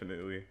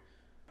 definitely.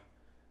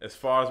 As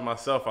far as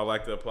myself, I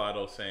like to apply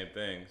those same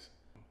things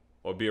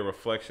or be a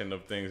reflection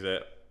of things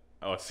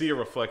or see a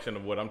reflection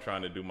of what I'm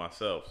trying to do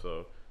myself.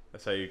 So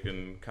that's how you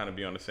can kind of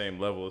be on the same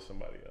level as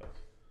somebody else.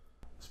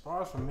 As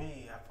far as for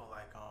me, I feel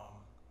like,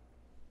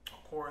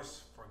 of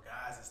course, for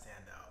guys that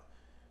stand out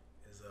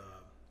is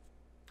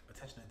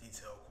attention to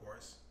detail, of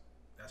course.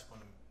 That's one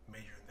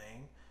major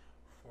thing.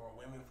 For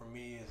women, for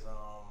me, is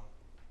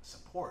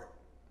support.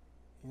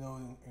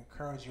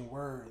 Encouraging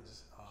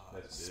words,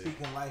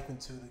 speaking life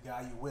into the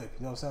guy you with.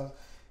 You know what I'm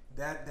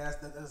saying?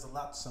 That's a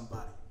lot to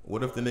somebody.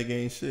 What if the nigga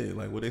ain't shit?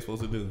 Like, what they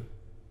supposed to do?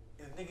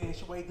 If the nigga ain't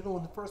shit, what you doing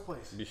in the first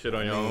place? Be shit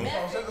on your own.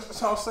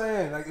 That's what I'm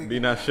saying. Like, be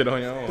not shit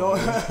on your own.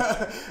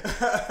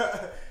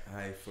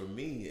 For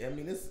me, I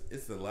mean,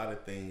 it's a lot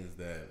of things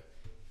that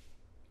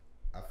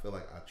I feel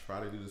like I try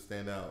to do to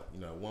stand out.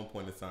 At one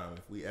point in time,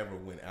 if we ever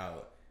went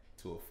out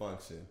to a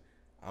function,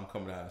 I'm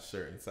coming out in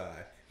shirt and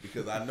tie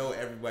because I know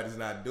everybody's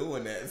not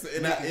doing that.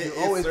 And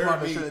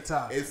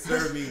it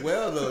served me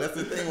well though. That's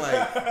the thing.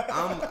 Like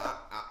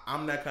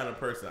I'm that kind of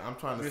person. I'm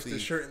trying to see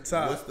shirt and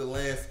tie. What's the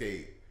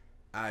landscape.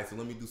 All right, so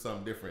let me do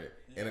something different.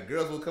 And the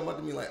girls will come up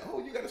to me like, "Oh,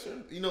 you got a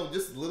shirt."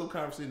 Just a little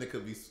conversation that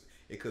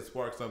could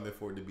spark something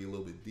for it to be a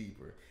little bit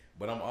deeper.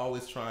 But I'm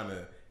always trying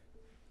to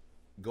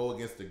go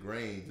against the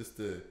grain just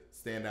to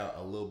stand out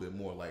a little bit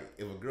more. Like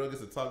if a girl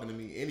gets to talking to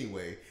me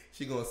anyway,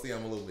 she gonna see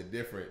I'm a little bit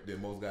different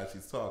than most guys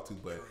she's talked to.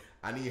 But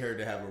I need her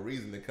to have a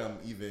reason to come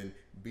even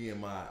be in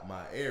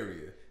my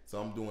area. So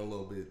I'm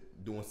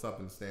doing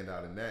something to stand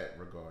out in that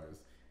regards.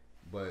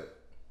 But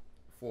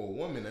for a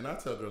woman, and I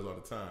tell girls all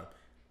the time,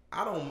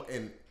 I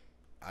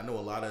know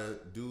a lot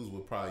of dudes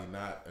would probably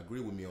not agree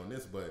with me on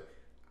this, but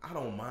I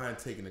don't mind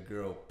taking a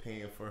girl,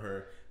 paying for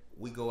her.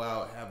 We go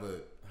out, have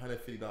a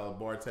 $150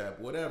 bar tab,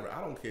 whatever.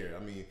 I don't care.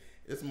 I mean,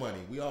 it's money.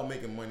 We all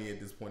making money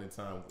at this point in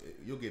time.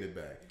 You'll get it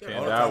back.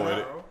 Can't die with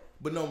it.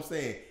 But no, I'm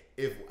saying,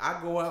 if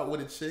I go out with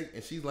a chick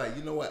and she's like,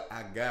 you know what,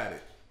 I got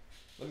it.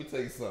 Let me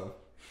tell you something.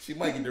 She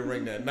might get the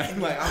ring that night.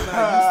 Like I'm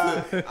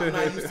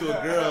not used to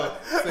a girl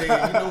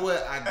saying, you know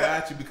what, I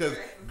got you, because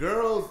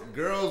girls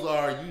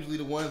are usually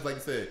the ones, like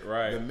you said,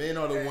 right. The men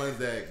are the ones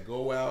that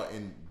go out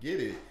and get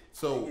it.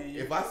 So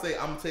if I say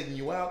I'm taking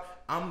you out,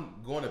 I'm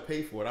going to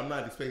pay for it. I'm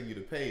not expecting you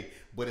to pay.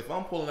 But if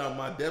I'm pulling out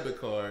my debit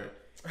card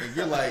and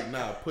you're like,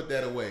 nah, put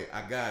that away,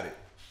 I got it.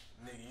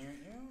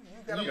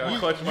 Nigga,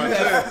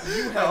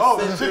 You have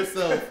set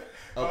yourself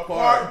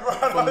apart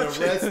from the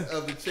rest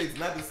of the chicks.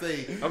 Not to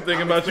say I'm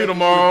thinking about you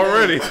tomorrow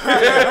already.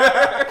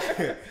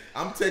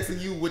 I'm texting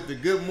you with the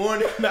good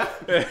morning.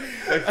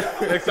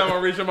 Next time I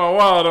reach in my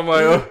wallet, I'm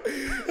like, oh,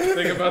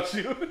 thinking about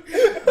you.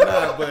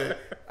 Nah, but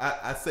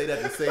I say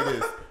that to say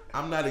this.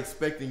 I'm not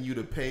expecting you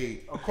to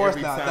pay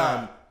every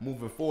time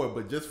moving forward,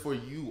 but just for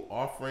you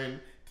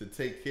offering to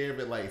take care of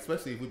it, like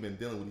especially if we've been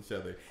dealing with each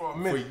other,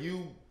 for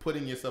you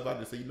putting yourself out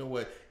there, say, you know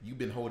what, you've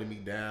been holding me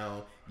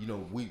down.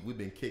 We've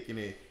been kicking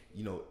it.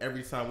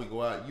 Every time we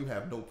go out, you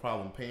have no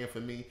problem paying for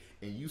me,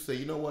 and you say,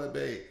 you know what,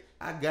 babe,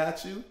 I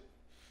got you.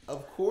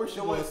 Of course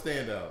you want to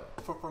stand out.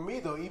 For me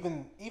though,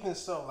 even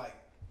so, like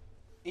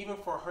even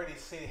for her to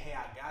say, hey,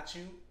 I got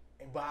you,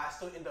 but I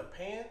still end up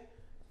paying.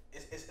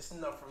 It's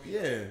enough for me.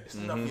 Yeah, it's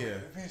enough. For me.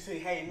 If you say,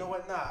 "Hey, you know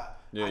what? Nah."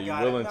 Yeah, you're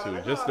willing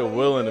to. Just the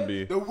willing to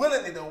be. The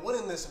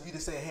willingness of you to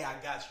say, "Hey, I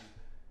got you."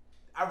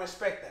 I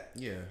respect that.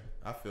 Yeah,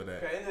 I feel that.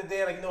 At the end of the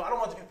day, like, I don't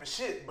want to be for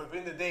shit, but at the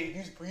end of the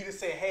day, for you to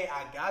say, "Hey,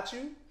 I got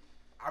you,"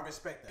 I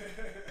respect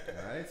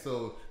that. All right,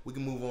 so we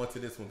can move on to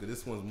this one because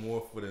this one's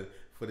more for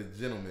the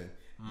gentleman.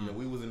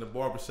 We was in the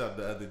barbershop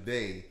the other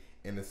day,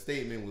 and the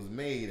statement was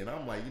made, and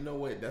I'm like, you know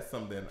what? That's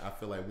something I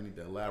feel like we need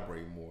to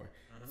elaborate more.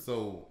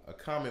 So a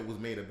comment was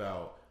made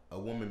about a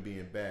woman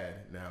being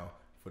bad. Now,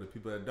 for the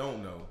people that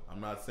don't know,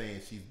 I'm not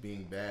saying she's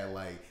being bad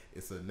like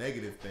it's a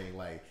negative thing,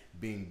 like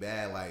being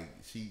bad like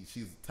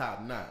she's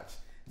top notch.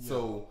 Yeah.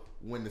 So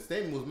when the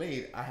statement was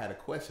made, I had a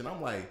question.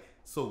 I'm like,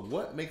 so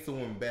what makes a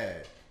woman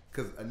bad?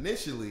 Because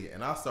initially,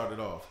 and I'll start it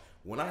off,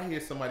 when I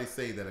hear somebody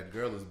say that a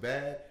girl is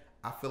bad,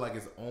 I feel like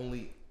it's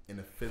only in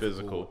a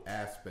physical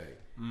aspect.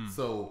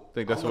 So I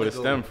think that's where it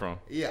stemmed from.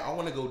 Yeah, I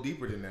want to go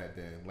deeper than that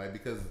then. Like,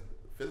 because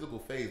physical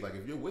phase, like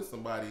if you're with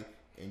somebody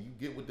and you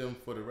get with them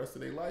for the rest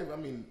of their life, I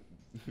mean,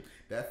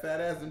 that fat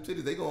ass and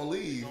titties, they gonna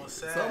leave at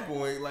some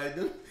point. Like,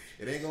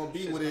 it ain't gonna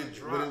be what it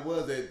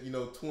was at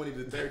 20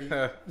 to 30.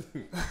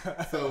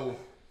 So,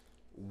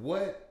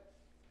 what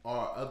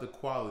are other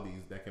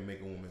qualities that can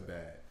make a woman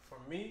bad? For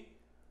me,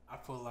 I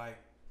feel like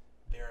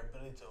their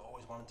ability to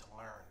always want to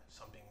learn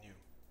something new,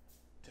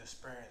 to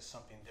experience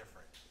something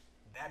different,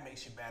 that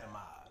makes you bad in my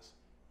eyes.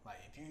 Like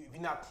if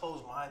you're not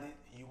closed minded,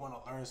 you want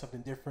to learn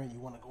something different, you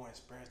want to go and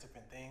experience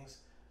different things.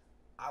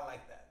 I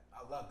like that.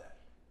 I love that.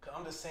 Cause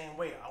I'm the same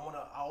way. I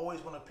always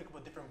want to pick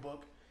up a different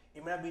book.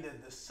 It might not be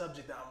the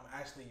subject that I'm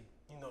actually,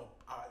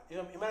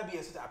 it might not be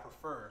a subject I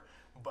prefer,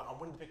 but I'm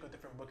willing to pick up a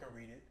different book and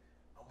read it.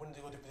 I'm willing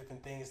to go to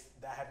different things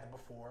that I haven't done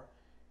before.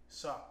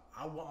 So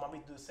I want my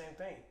mate to do the same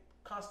thing.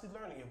 Constantly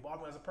learning,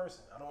 evolving as a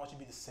person. I don't want you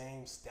to be the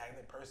same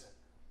stagnant person.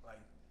 Like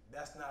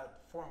that's not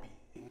for me.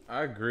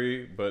 I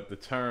agree, but the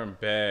term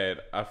bad,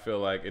 I feel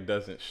like it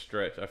doesn't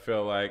stretch. I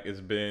feel like it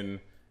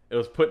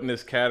was put in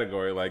this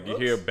category. Like you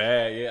hear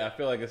bad, yeah, I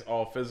feel like it's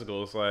all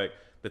physical. It's like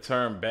the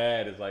term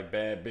bad is like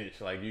bad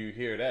bitch. Like you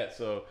hear that,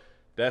 so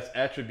that's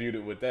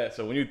attributed with that.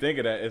 So when you think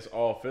of that, it's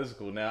all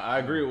physical. Now I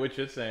agree with what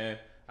you're saying.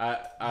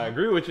 I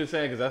agree with what you're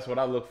saying because that's what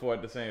I look for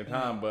at the same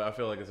time. But I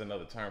feel like it's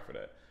another term for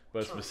that.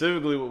 But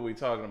specifically what we're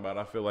talking about,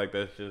 I feel like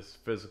that's just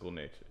physical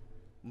nature.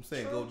 I'm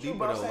saying go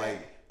deeper though.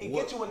 Like it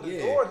gets you in the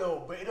door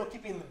though, but it don't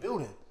keep you in the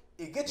building.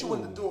 It gets you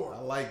in the door. I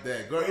like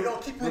that. Girl, it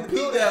don't keep you in the repeat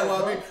building. That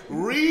one.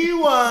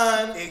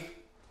 Rewind.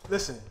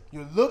 Listen,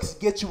 your looks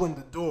get you in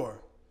the door,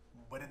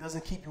 but it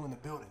doesn't keep you in the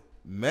building.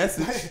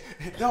 Message.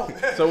 It don't.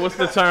 So what's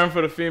the term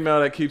for the female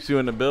that keeps you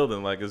in the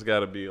building? Like it's got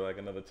to be like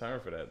another term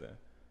for that then.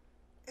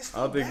 It's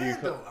still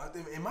bad though.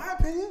 In my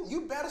opinion,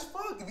 you bad as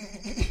fuck.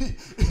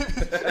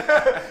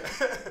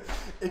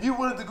 If you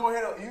wanted to go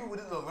ahead, you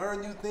wanted to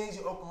learn new things,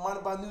 you open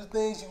minded about new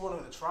things, you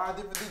wanted to try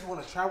different things, you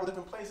want to travel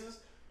different places,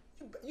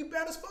 you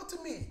bad as fuck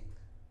to me.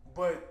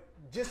 But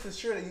just to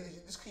ensure that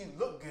just because you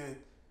look good,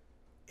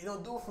 it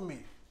don't do it for me.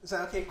 It's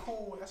like, okay,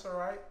 cool, that's all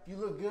right. You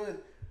look good.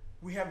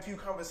 We have a few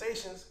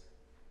conversations.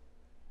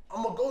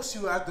 I'm gonna ghost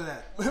you after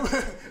that.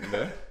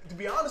 Yeah. To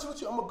be honest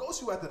with you, I'm gonna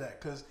ghost you after that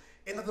because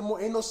ain't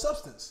no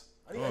substance.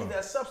 I need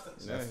that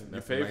substance. Yeah,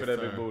 you pay for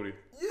that big booty.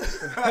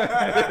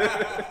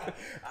 Yeah.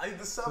 I need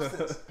the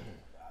substance.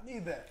 I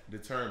need that. The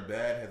term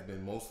bad has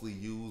been mostly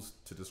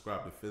used to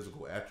describe the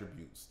physical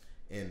attributes.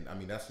 And I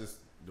mean, that's just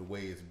the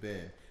way it's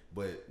been.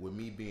 But with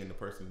me being the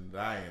person that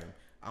I am,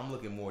 I'm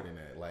looking more than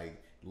that.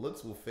 Like,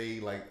 looks will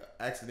fade. Like,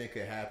 accident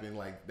could happen.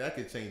 Like, that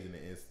could change in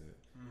an instant.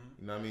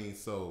 Mm-hmm. You know what I mean?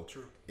 So,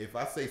 true. If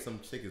I say some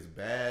chick is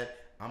bad,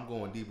 I'm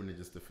going deeper than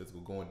just the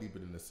physical, going deeper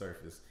than the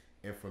surface.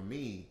 And for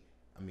me,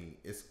 I mean,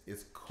 it's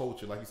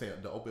culture. Like you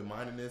said, the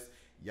open-mindedness.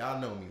 Y'all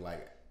know me.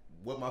 Like,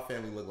 what my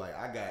family look like.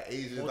 I got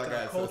Asians, I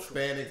got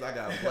Hispanics, I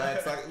got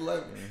blacks. I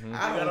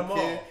don't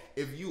care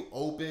if you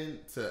open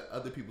to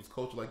other people's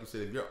culture. Like you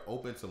said, if you're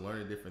open to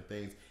learning different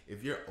things,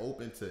 if you're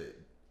open to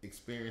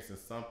experiencing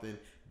something,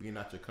 being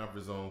out your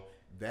comfort zone,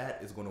 that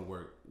is going to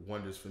work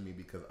wonders for me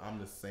because I'm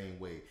the same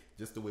way.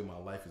 Just the way my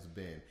life has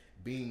been.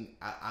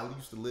 I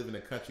used to live in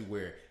a country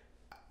where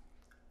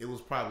it was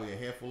probably a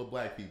handful of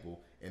black people,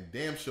 and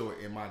damn sure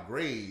in my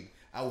grade,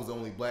 I was the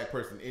only black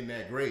person in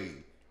that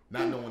grade,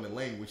 not knowing the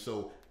language.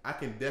 So I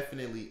can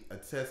definitely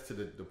attest to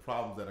the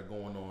problems that are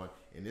going on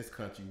in this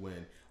country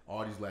when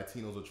all these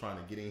Latinos are trying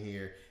to get in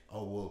here.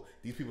 Oh, well,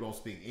 these people don't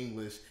speak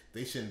English.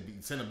 They shouldn't be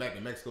sent them back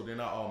to Mexico. They're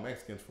not all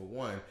Mexicans for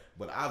one.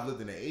 But I've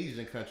lived in an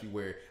Asian country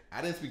where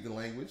I didn't speak the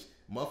language.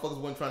 Motherfuckers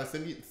wasn't trying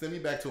to send me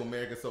back to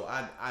America. So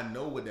I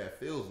know what that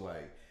feels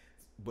like.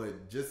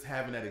 But just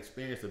having that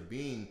experience of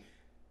being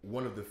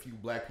one of the few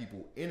black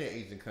people in an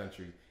Asian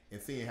country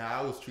and seeing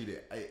how I was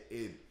treated,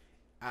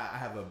 I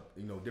have a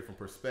different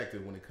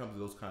perspective when it comes to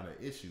those kind of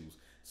issues.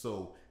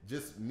 So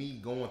just me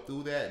going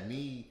through that,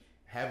 me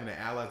having the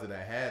allies that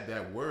I had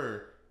that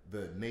were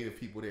the native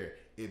people there,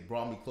 it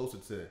brought me closer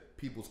to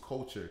people's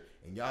culture.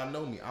 And y'all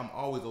know me, I'm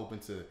always open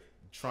to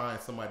trying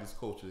somebody's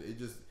culture.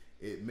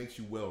 It makes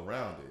you well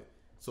rounded.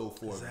 So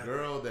for a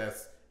girl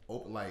that's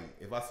open, like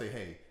if I say,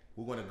 hey,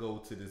 we're gonna go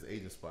to this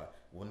Asian spot.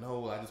 Well,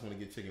 no, I just want to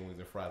get chicken wings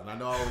and fries. And I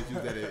know I always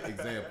use that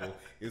example.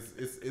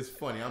 It's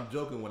funny. I'm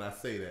joking when I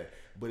say that.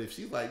 But if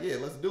she's like, yeah,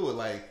 let's do it.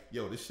 Like,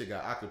 yo, this shit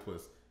got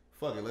octopus.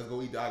 Fuck it, let's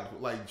go eat the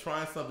octopus. Like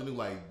trying something new,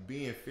 like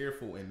being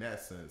fearful in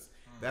that sense.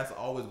 That's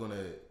always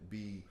gonna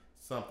be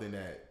something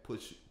that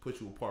puts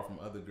you apart from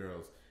other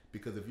girls.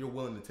 Because if you're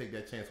willing to take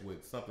that chance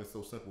with something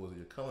so simple as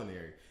your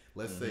culinary,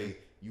 let's say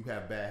you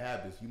have bad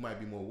habits, you might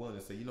be more willing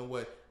to say, you know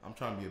what, I'm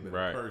trying to be a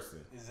better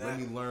person. Exactly. Let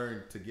me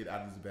learn to get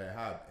out of these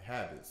bad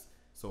habits.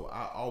 So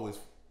I always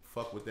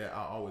fuck with that.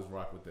 I always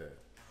rock with that.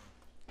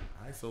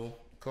 All right, so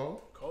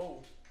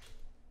Cole.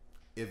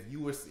 If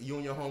you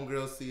and your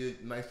homegirl see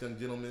a nice young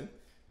gentleman,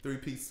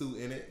 3-piece suit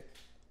in it,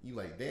 you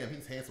like, damn,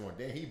 he's handsome, or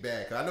damn, he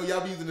bad. Cause I know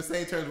y'all be using the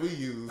same terms we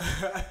use.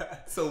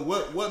 So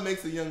what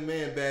makes a young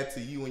man bad to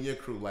you and your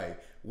crew?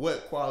 Like,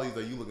 what qualities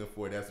are you looking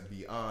for that's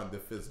beyond the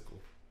physical?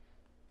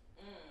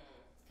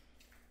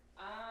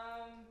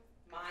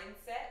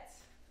 Mindset.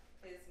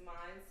 His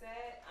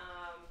mindset.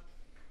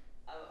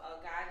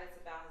 A guy that's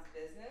about his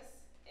business,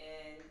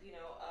 and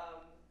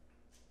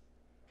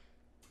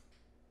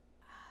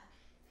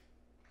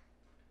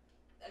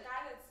a guy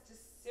that's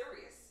just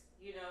serious.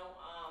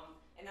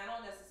 And I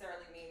don't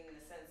necessarily mean in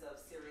the sense of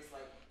serious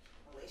like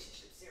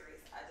relationship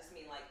serious. I just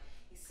mean like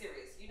he's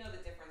serious. You know the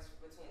difference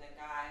between a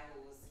guy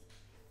who's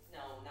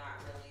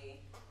not really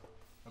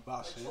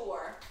about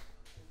mature,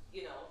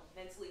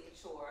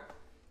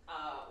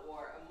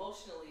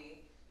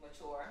 emotionally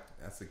mature.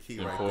 That's a key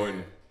Important.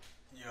 right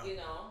Yeah. You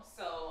know,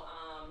 so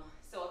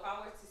if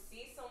I were to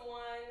see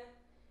someone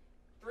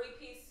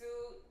 3-piece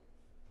suit,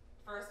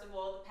 first of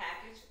all, the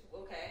package.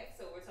 Okay,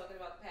 so we're talking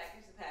about the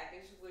package. The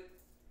package would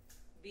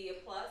be a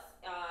plus.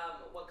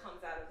 What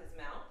comes out of his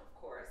mouth, of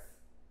course.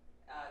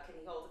 Can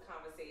he hold a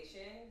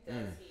conversation?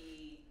 Does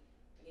he,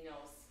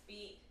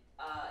 speak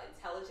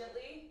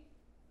intelligently?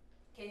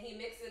 Can he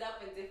mix it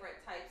up in different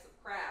types of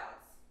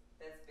crowds?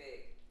 That's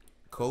big.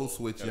 there. Code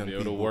switch, Gotta young be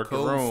able to people. work the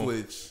Code room.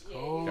 switch. Yeah,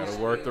 Oh, you Gotta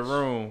gotta work the switch.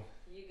 room.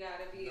 You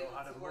gotta be Know able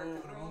how to to work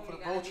move the the room. room for You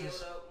the gotta be able vultures.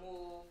 to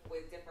move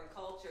with different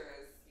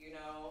cultures.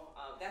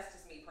 That's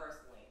just me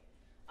personally.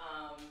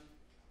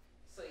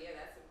 So yeah,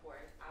 that's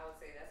important. I would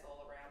say that's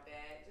all around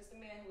bad. Just a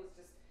man who is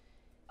just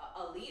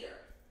a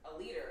leader. A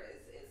leader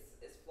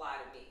is fly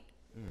to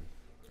me.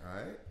 All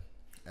right.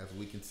 As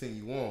we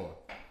continue on,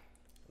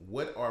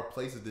 what are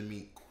places to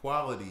meet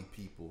quality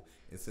people?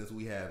 And since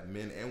we have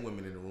men and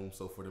women in the room,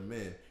 so for the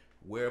men,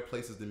 where are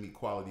places to meet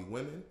quality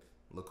women?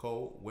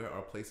 Lacole, where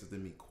are places to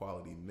meet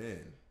quality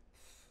men?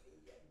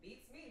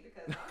 Beats me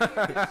because I'm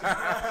here.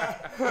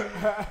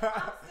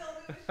 I'm still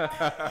in the show.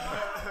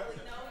 I don't really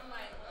know. You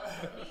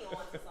might put me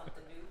on to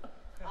something new.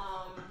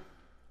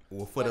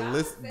 Well, for But I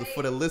would say-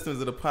 for the listeners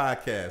of the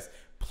podcast,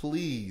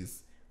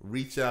 please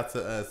reach out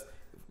to us,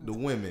 the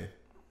women.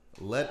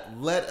 Let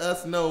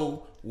us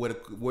know where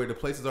the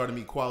places are to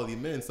meet quality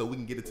men, so we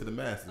can get it to the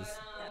masses.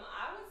 But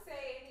I would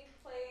say any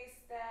place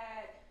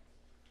that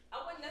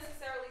I wouldn't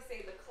necessarily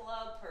say the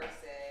club per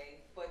se,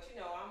 but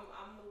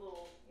I'm a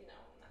little, I'm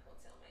not gonna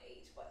tell my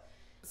age, but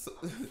So,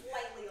 I'm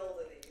slightly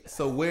older than you guys.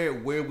 so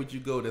where would you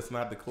go that's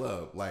not the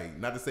club? Like,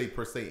 not to say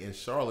per se in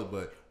Charlotte,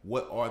 but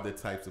what are the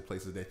types of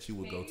places that you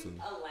would go Maybe to?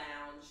 a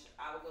lounge.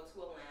 I would go to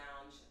a lounge.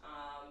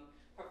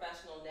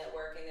 Professional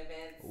networking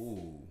events.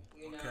 Ooh.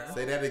 Okay.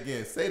 Say that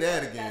again. Say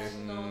that again.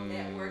 Professional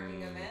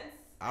networking events.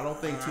 I don't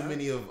think too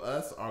many of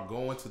us are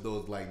going to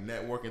those like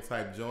networking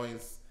type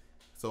joints.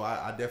 So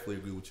I definitely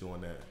agree with you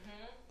on that.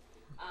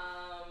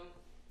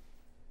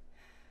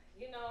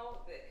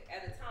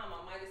 At the time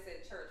I might have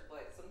said church,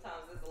 but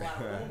sometimes there's a lot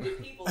of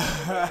wounded people in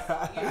there. So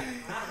I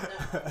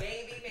don't know.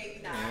 Maybe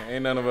not.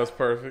 Ain't none of us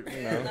perfect,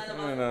 None of us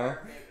are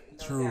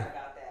perfect. No True. doubt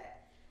about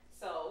that.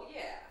 So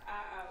yeah,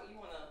 you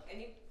wanna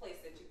any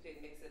place that you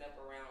could mix it up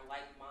around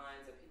like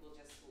minds or people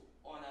just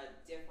on a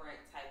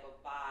different type of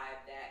vibe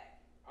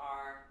that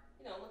are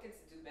looking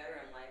to do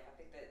better in life. I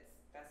think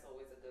that's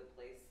always a good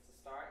place to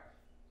start.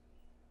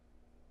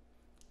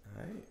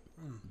 All right.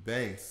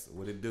 Banks,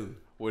 what it do?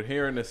 With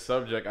hearing this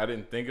subject, I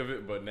didn't think of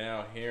it, but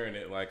now hearing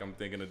it, like I'm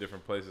thinking of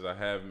different places I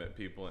have met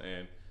people,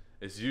 and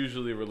it's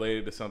usually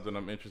related to something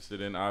I'm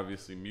interested in.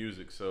 Obviously,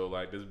 music. So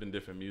like, there's been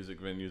different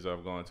music venues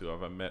I've gone to.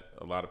 I've met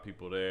a lot of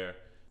people there.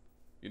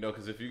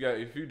 Because if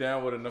you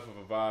down with enough of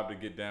a vibe to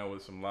get down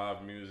with some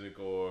live music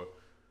or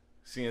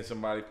seeing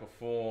somebody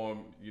perform,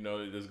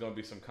 there's gonna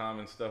be some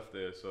common stuff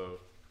there. So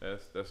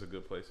that's a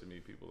good place to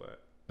meet people at.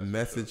 A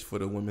message for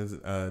the women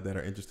that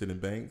are interested in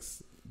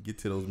banks. Get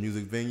to those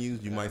music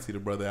venues. You might see the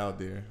brother out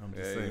there. I'm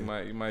just saying.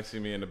 You might see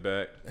me in the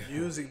back.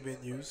 Music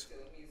venues. Music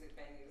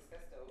venues.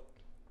 That's dope.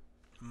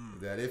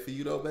 Is that it for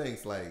you though,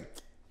 Banks? Like,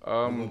 we're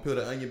Um, gonna peel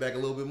the onion back a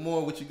little bit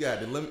more. What you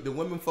got? The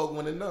women folk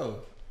want to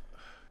know.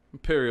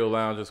 Imperial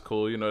Lounge is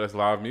cool. That's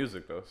live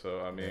music though. So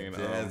I mean, That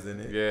jazz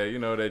in it.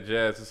 Yeah, that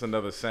jazz. It's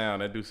another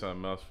sound. They do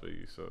something else for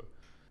you. So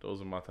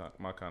those are my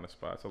kind of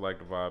spots. I like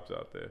the vibes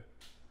out there.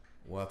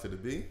 Well, to the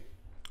B.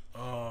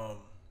 I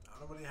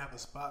don't really have a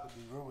spot to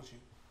be real with you.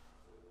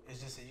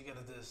 It's just that you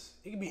gotta just.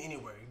 It could be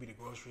anywhere. It could be the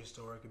grocery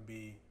store. It could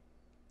be.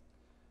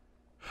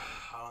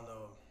 I don't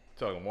know.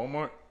 Talking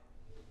Walmart,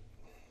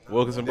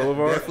 Wilkinson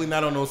Boulevard. Definitely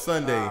not on no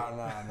Sunday.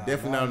 Nah,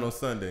 Definitely not on no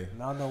Sunday.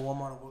 Not no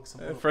Walmart or Wilkinson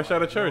Boulevard. Fresh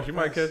out of church, No you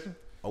might offense. catch him.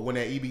 Or when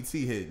that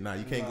EBT hit. Nah,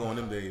 you can't go on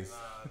them days.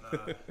 Nah.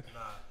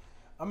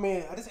 I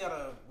mean, I just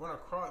gotta run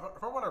across.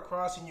 If I run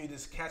across and you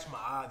just catch my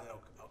eye, then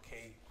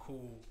okay,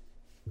 cool.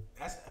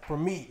 That's for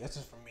me. That's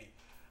just for me.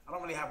 I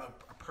don't really have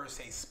a per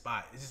se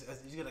spot. It's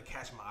just you gotta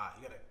catch my eye.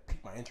 You gotta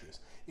pique my interest.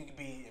 It could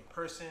be in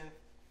person.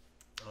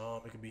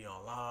 It could be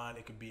online.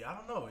 It could be I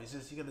don't know. It's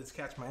just you gotta just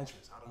catch my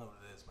interest. I don't know what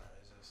it is, man.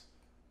 It's just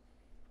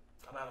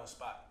I'm not on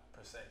spot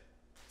per se.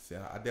 See,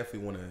 I definitely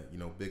want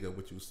to big up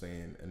what you were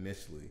saying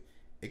initially.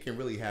 It can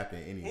really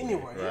happen anywhere.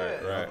 Anywhere,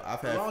 yeah. Right.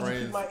 I've As had long as you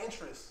friends. pique my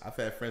interest. I've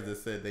had friends that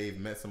said they've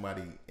met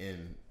somebody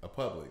in a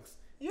Publix.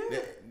 Yeah.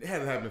 It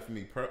hasn't happened for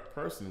me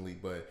personally,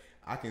 but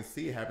I can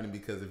see it happening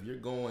because if you're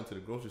going to the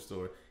grocery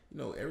store,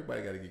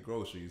 everybody got to get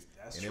groceries.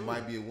 That's and true. it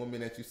might be a woman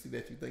that you see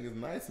that you think is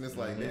nice, and it's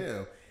like,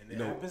 damn. And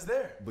it happens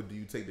there. But do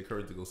you take the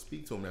courage to go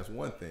speak to them? That's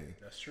one thing.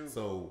 That's true.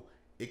 So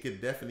it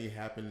could definitely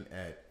happen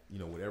at,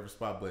 whatever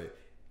spot. But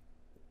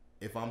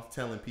if I'm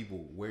telling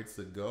people where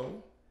to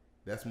go,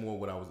 that's more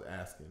what I was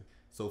asking.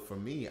 So for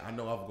me, I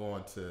know I've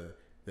gone to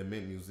the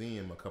Mint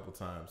Museum a couple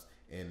times,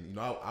 and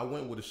I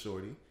went with a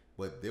shorty,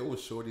 but there was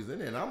shorties in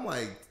there, and I'm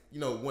like,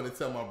 want to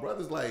tell my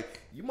brothers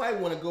like, you might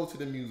want to go to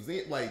the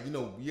museum, like, you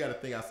got to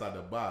think outside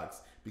the box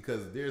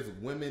because there's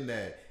women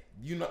that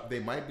you know, they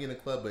might be in a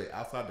club, but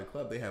outside the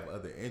club, they have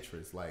other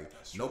interests. Like,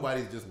 That's true.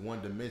 nobody's just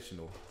one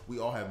dimensional. We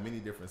all have many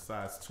different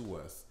sides to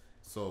us.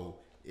 So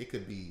it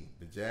could be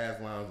the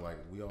jazz lounge, like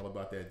we all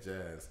about that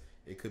jazz.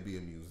 It could be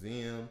a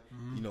museum.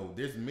 Mm-hmm. You know,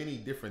 there's many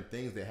different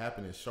things that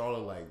happen in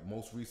Charlotte. Like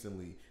most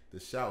recently, the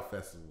Shout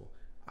Festival.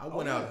 I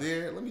went out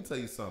there. Let me tell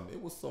you something.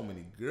 It was so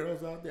many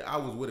girls out there. I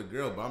was with a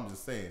girl, but I'm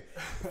just saying,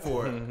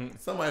 for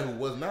somebody who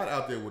was not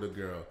out there with a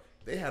girl,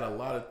 they had a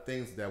lot of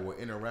things that were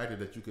interactive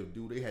that you could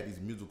do. They had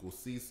these musical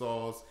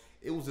seesaws.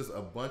 It was just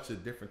a bunch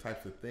of different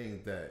types of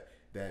things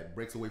that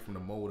breaks away from the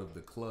mode of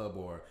the club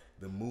or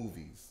the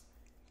movies.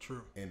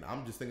 True. And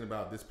I'm just thinking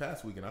about this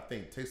past weekend. I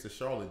think Taste of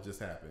Charlotte just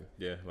happened.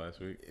 Yeah, last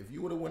week. If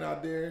you would have went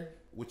out there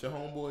with your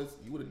homeboys,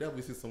 you would have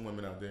definitely seen some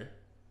women out there.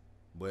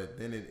 But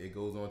then it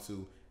goes on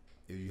to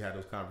if you have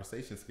those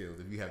conversation skills,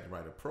 if you have the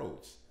right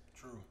approach.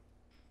 True.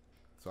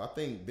 So I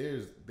think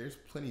there's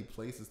plenty of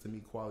places to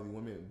meet quality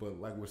women, but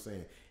like we're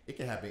saying, it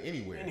can happen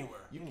anywhere.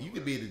 Anywhere. You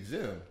could be at the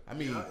gym. I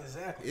mean,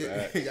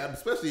 Yeah, exactly.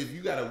 Especially if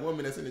you got a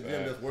woman that's in the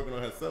gym that's working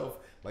on herself,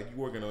 like you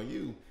working on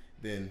you,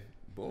 then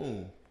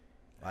boom.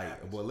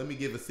 Like, well, let me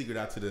give a secret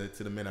out to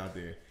the men out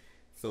there.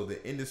 So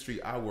the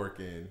industry I work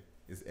in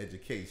is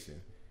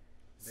education.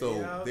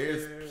 So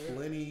there's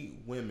plenty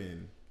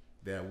women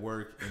that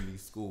work in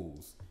these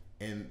schools,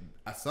 and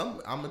I'm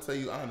gonna tell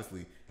you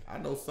honestly, I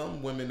know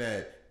some women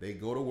that they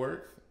go to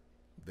work,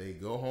 they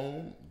go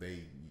home,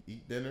 they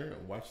eat dinner,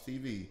 watch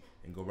TV,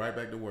 and go right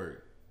back to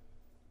work.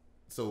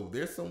 So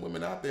there's some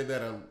women out there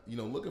that are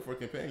looking for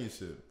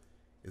companionship.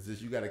 It's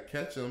just you got to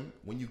catch them.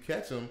 When you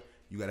catch them,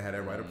 you got to have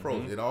that right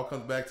approach. It all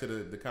comes back to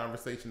the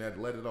conversation that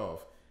let it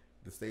off,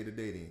 the state of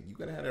dating. You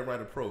got to have that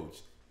right approach.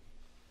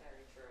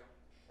 Very true.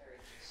 Very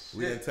true.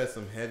 We didn't touch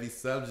some heavy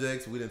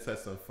subjects. We didn't touch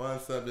some fun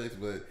subjects,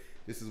 but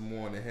this is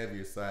more on the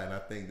heavier side. And I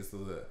think this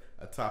is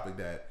a topic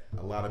that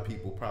a lot of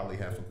people probably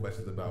have some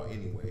questions about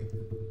anyway.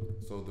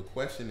 So the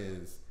question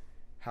is,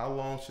 how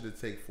long should it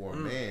take for a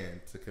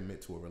man to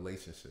commit to a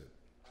relationship?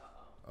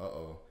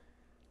 Uh-oh.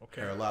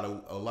 Okay. A lot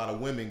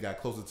of women got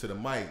closer to the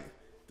mic,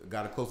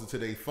 got closer to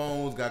their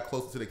phones, got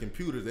closer to their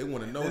computers. They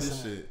want to know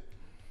this shit.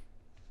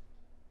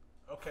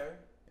 Okay.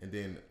 And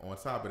then on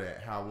top of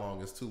that, how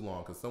long is too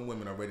long? Because some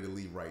women are ready to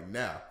leave right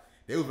now.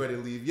 They was ready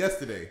to leave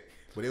yesterday,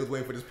 but they was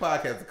waiting for this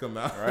podcast to come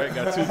out. All right,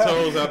 got 2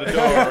 toes out the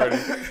door already.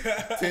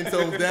 10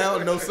 toes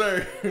down, no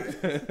sir.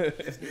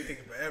 It's been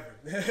taking forever.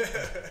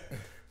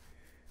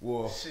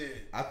 Well,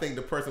 shit. I think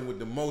the person with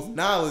the most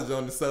knowledge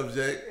on the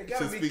subject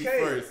should speak Kate.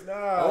 first.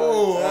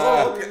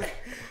 No. Okay.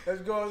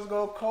 Let's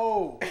go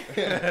cold. we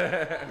get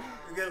a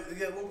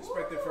little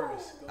perspective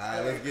first. All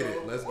right, let's get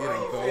it. Let's get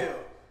it, Cole.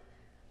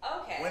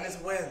 Okay. When is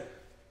when?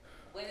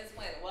 When is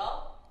when?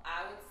 Well,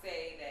 I would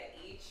say that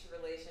each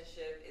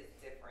relationship is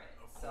different.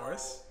 Of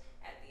course.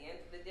 At the end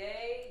of the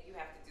day, you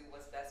have to do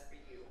what's best for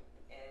you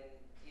and,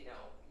 you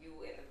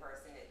and the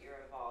person that you're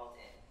involved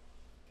in.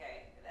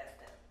 Okay? That's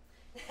them.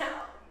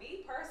 Now,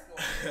 me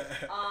personally,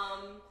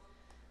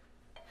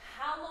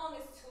 how long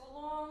is too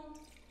long?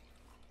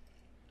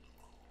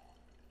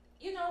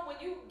 When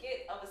you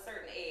get of a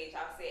certain age,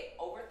 I would say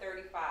over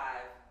 35,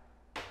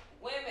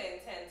 women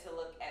tend to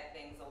look at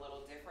things a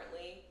little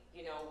differently.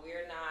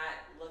 We're not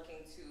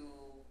looking to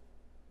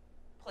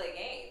play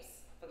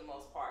games for the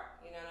most part.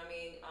 You know what I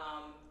mean?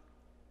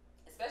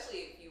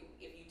 Especially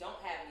if you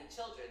don't have any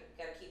children, you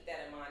got to keep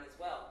that in mind as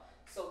well.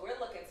 So we're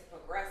looking to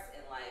progress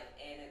in life,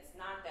 and it's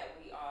not that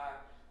we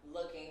are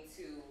looking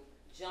to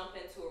jump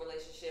into a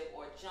relationship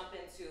or jump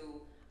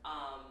into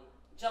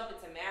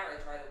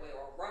marriage right away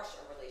or rush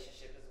a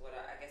relationship is what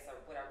I guess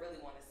what I really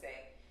want to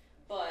say.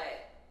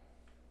 But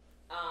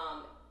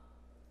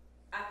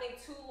I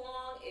think too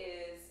long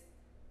is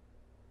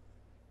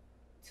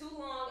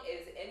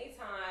any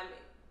time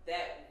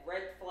that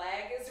red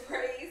flag is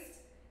raised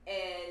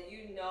and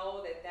you know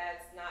that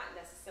that's not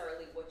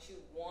necessarily what you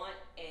want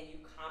and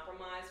you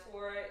compromise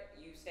for it,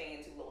 you stay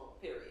in too long,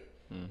 period.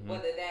 Mm-hmm.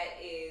 Whether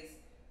that is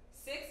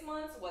 6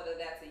 months, whether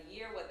that's a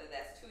year, whether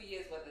that's 2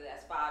 years, whether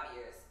that's 5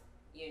 years,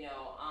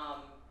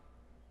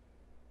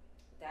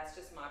 that's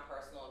just my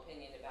personal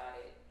opinion about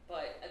it.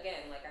 But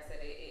again, like I said,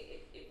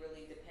 it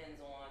really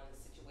depends on the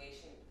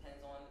situation, it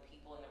depends on the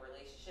people in the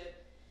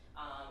relationship.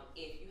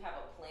 If you have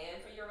a plan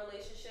for your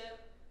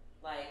relationship,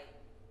 like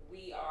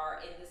we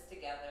are in this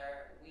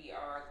together, we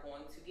are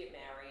going to get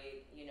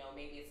married,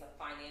 maybe it's a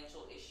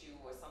financial issue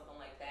or something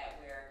like that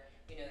where,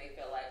 they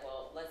feel like,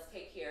 well, let's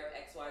take care of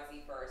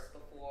XYZ first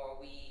before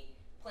we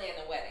plan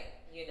the wedding.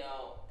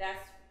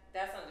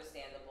 That's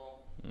understandable.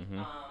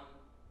 Mm-hmm.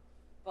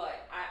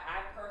 But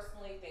I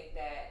personally think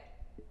that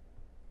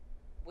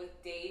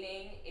with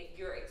dating, if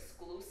you're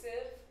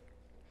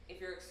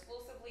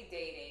exclusively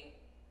dating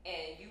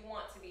and you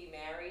want to be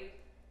married,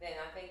 then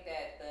I think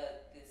that the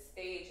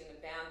stage and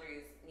the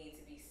boundaries need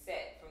to be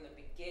set from the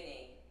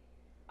beginning.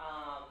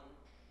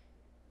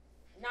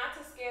 Not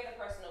to scare the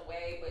person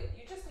away, but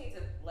you just need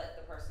to let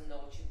the person know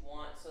what you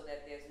want so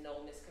that there's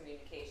no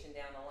miscommunication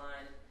down the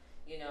line,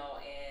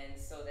 and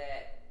so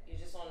that you're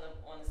just on the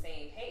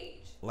same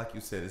page. Like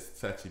you said, it's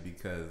touchy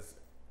because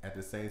at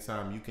the same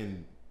time you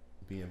can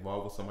be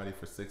involved with somebody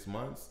for 6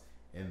 months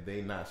and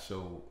they not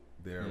show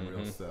their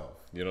real self.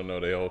 You don't know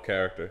their whole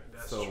character.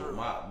 That's so true.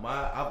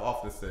 I've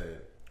often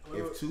said,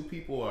 if two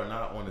people are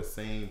not on the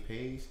same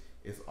page,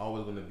 it's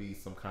always going to be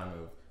some kind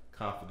of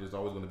conflict. There's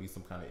always going to be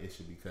some kind of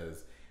issue,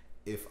 because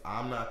if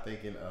I'm not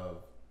thinking of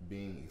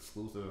being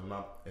exclusive,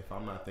 if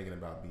I'm not thinking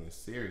about being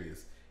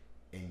serious,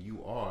 and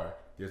you are,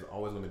 there's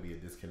always going to be a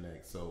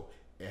disconnect. So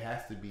it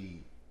has to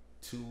be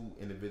two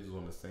individuals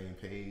on the same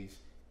page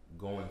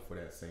going for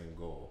that same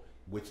goal,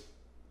 which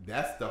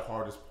that's the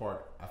hardest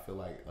part, I feel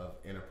like, of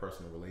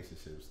interpersonal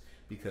relationships,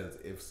 because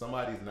if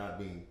somebody's not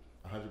being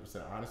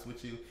 100% honest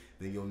with you,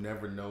 then you'll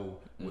never know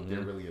what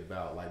they're really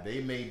about. Like,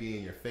 they may be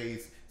in your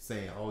face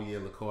saying, oh yeah,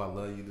 Lacole, I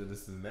love you,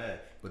 this and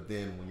that, but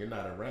then when you're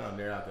not around,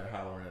 they're out there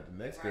hollering at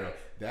the next girl.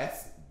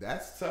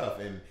 That's tough,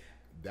 and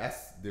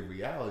that's the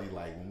reality.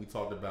 Like, when we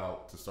talked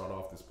about, to start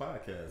off this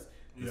podcast,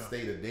 the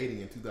state of dating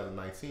in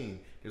 2019,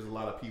 there's a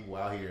lot of people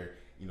out here,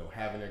 you know,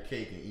 having their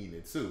cake and eating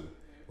it too.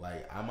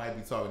 Like, I might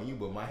be talking to you,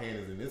 but my hand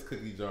is in this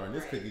cookie jar and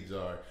this cookie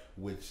jar,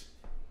 which,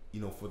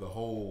 you know, for the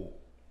whole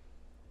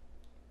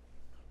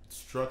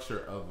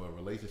structure of a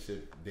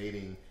relationship,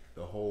 dating,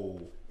 the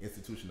whole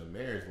institution of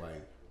marriage,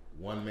 like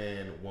one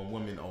man, one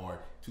woman, or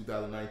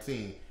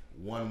 2019,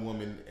 one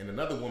woman and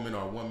another woman,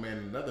 or one man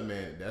and another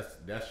man,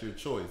 that's your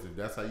choice. If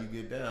that's how you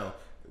get down,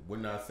 we're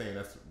not saying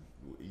that's,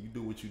 you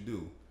do what you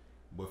do.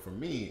 But for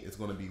me, it's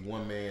going to be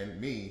one man,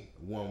 me,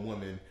 one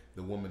woman,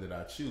 the woman that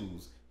I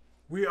choose.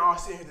 We are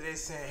sitting here today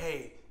saying,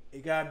 hey,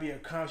 it gotta be a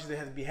conversation that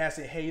has to be had.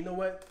 Saying, hey, you know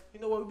what?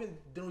 We've been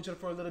dealing with each other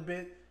for a little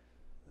bit.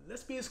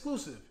 Let's be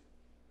exclusive.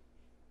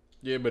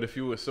 Yeah, but if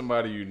you with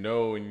somebody you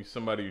know and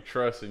somebody you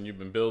trust and you've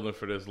been building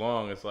for this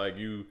long, it's like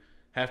you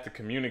have to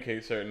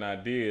communicate certain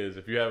ideas.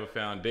 If you have a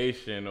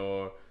foundation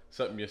or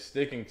something you're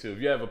sticking to, if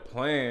you have a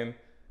plan,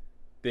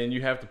 then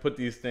you have to put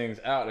these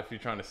things out if you're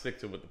trying to stick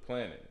to what the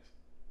plan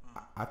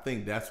is. I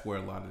think that's where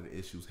a lot of the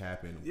issues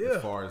happen,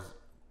 as far as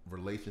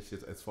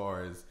relationships, as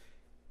far as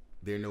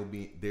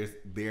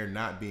there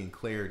not being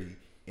clarity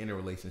in a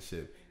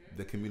relationship,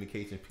 the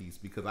communication piece.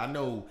 Because I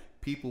know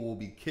people will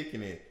be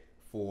kicking it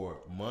for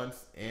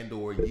months and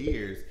or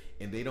years,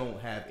 and they don't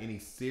have any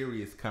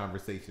serious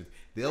conversations.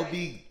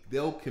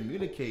 They'll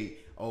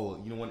communicate,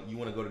 oh, you want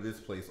to go to this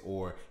place,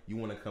 or you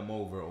want to come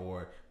over,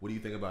 or what do you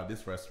think about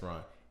this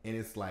restaurant? And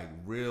it's like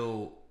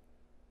real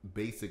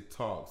basic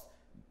talks,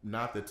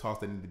 not the talks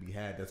that need to be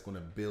had that's going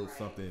to build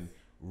something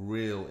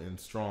real and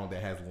strong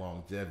that has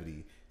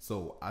longevity.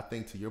 So I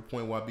think, to your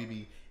point,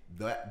 YBB,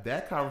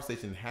 that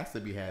conversation has to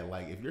be had.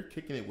 Like, if you're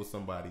kicking it with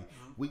somebody,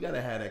 we got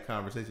to have that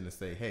conversation to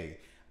say, hey,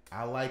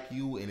 I like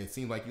you, and it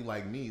seems like you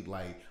like me.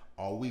 Like,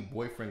 are we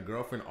boyfriend,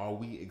 girlfriend? Are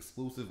we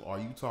exclusive? Are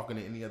you talking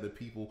to any other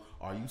people?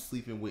 Are you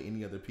sleeping with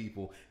any other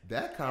people?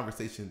 That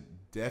conversation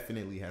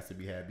definitely has to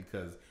be had,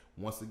 because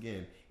once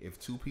again, if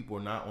two people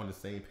are not on the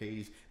same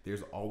page,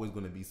 there's always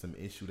going to be some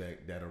issue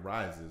that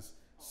arises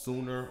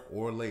sooner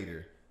or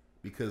later.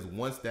 Because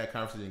once that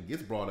conversation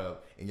gets brought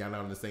up and y'all not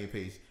on the same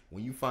page,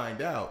 when you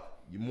find out,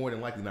 you're more than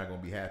likely not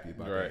going to be happy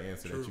about that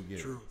answer that you get.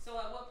 True. So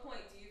at what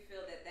point do you feel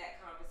that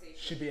conversation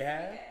should be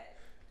had?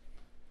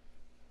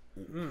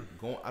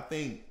 I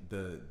think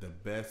the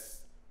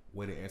best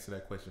way to answer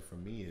that question for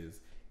me is,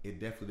 it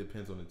definitely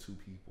depends on the two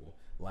people.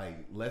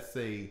 Like, let's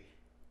say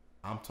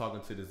I'm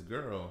talking to this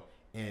girl,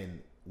 and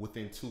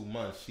within 2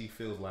 months she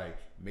feels like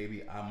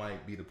maybe I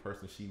might be the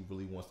person she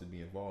really wants to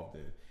be involved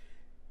in.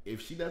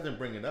 If she doesn't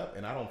bring it up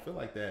and I don't feel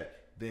like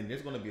that, then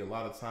there's going to be a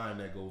lot of time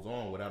that goes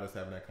on without us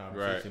having that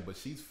conversation. But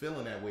she's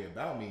feeling that way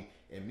about me,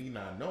 and me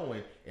not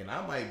knowing, and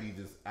I might be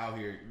just out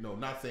here,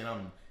 not saying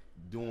I'm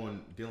dealing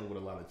with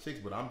a lot of chicks,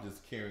 but I'm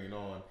just carrying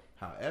on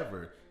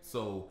however.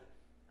 So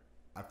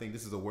I think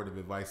this is a word of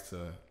advice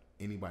to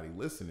anybody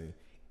listening.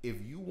 If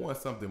you want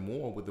something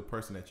more with the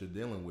person that you're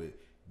dealing with,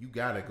 you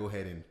gotta go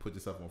ahead and put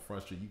yourself on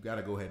Front Street. You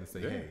gotta go ahead and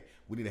say, hey,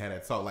 we need to have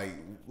that talk.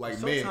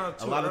 Like men,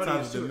 a lot of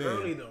times with the men.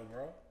 Early though,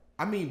 bro.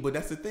 I mean, but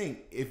that's the thing.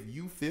 If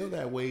you feel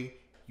that way,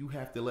 you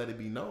have to let it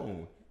be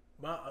known.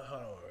 Hold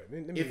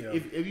on.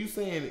 If you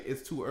saying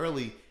it's too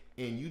early,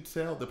 and you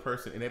tell the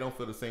person and they don't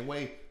feel the same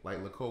way,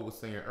 like Lacole was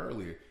saying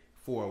earlier,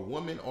 for a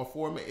woman or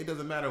for a man, it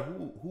doesn't matter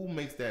who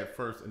makes that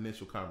first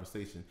initial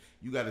conversation.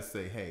 You got to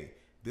say, hey,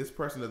 this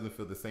person doesn't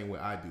feel the same way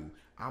I do.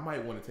 I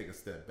might want to take a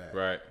step back.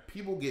 Right.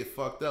 People get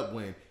fucked up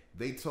when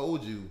they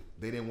told you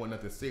they didn't want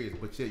nothing serious,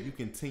 but yet you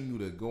continue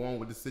to go on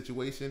with the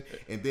situation,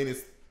 and then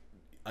it's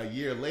a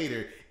year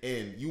later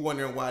and you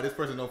wondering why this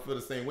person don't feel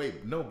the same way.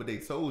 No, but they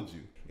told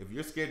you. If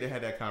you're scared to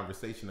have that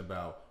conversation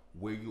about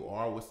where you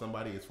are with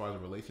somebody as far as a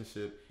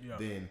relationship,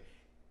 then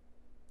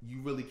you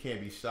really can't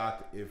be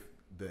shocked if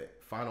the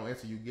final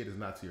answer you get is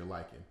not to your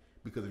liking.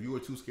 Because if you were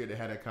too scared to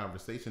have that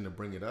conversation to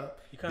bring it up,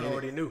 you kind of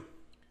already knew.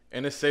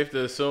 And it's safe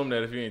to assume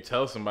that if you ain't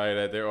tell somebody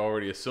that, they're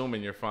already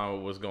assuming you're fine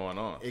with what's going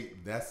on.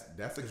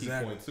 That's a key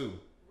point too.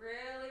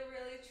 Really,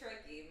 really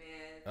tricky,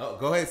 man. Oh,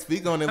 go ahead,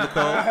 speak on it,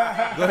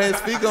 Lacole. Go ahead,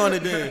 speak on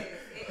it then.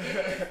 It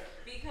is.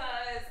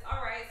 Because,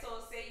 all right,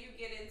 so say you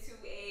get into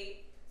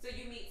so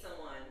you meet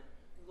someone,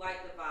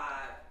 like the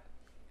vibe,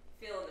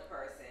 feeling the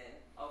person.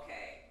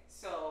 Okay,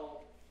 so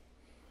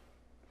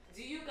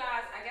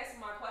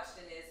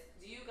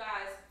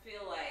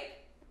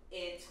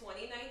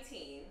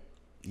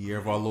Year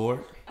of our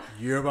Lord.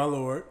 Year of our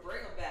Lord.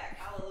 Bring them back.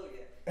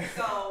 Hallelujah.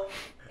 So,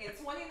 in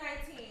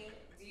 2019,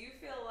 do you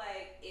feel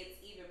like it's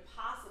even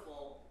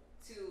possible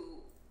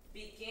to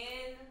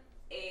begin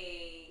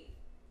a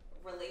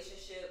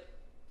relationship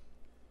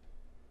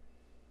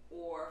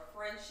or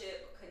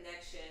friendship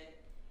connection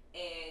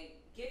and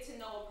get to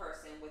know a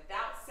person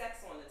without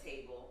sex on the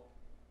table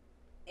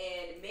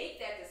and make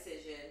that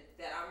decision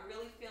that I'm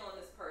really feeling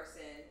this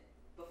person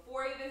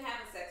before even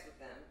having sex with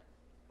them,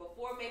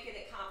 before making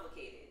it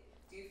complicated?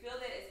 Do you feel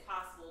that it's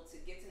possible to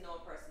get to know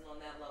a person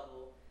on that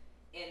level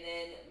and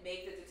then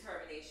make the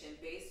determination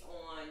based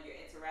on your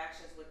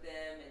interactions with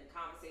them and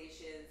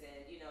conversations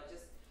and, you know,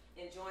 just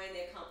enjoying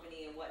their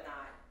company and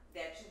whatnot,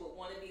 that you would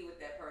want to be with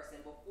that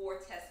person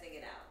before testing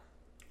it out?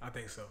 I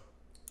think so.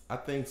 I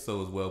think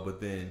so as well, but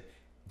then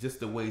just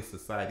the way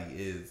society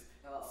is,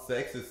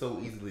 sex is so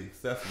easily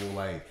accessible.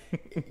 Like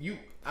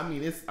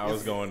I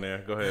was going there.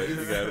 Go ahead. You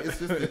got it. It's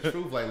just the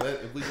truth. Like,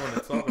 if we're going to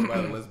talk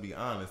about it, let's be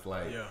honest.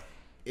 Like,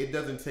 it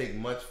doesn't take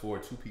much for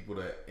two people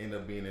to end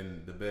up being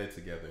in the bed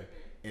together,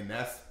 and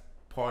that's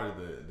part of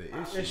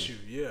the issue.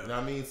 Yeah. You know what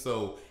I mean?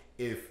 So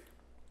and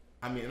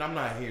I'm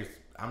not here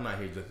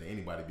judging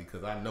anybody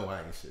because I know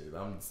I ain't shit.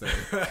 I'm just saying.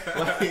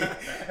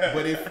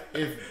 But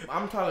if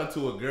I'm talking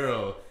to a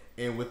girl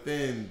and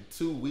within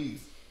 2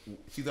 weeks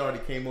she's already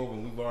came over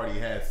and we've already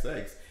had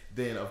sex,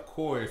 then of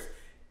course,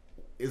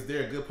 is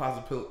there a good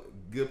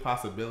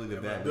possibility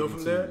that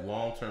leads to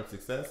long-term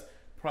success?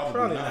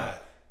 Probably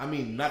not. I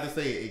mean, not to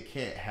say it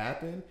can't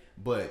happen,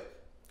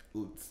 but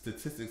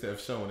statistics have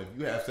shown if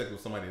you have sex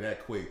with somebody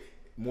that quick,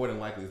 more than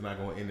likely it's not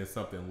going to end in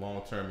something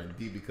long-term and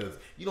deep because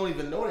you don't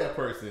even know that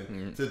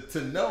person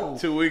to know.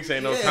 2 weeks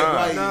ain't no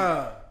time.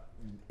 Like,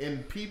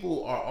 and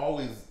people are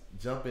always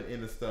jumping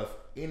into stuff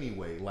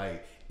anyway.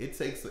 Like, it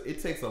takes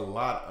a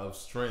lot of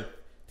strength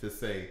to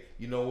say,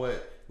 you know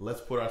what,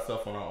 let's put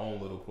ourselves on our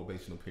own little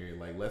probational period.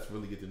 Like, let's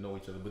really get to know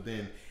each other. But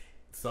then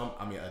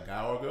a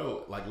guy or a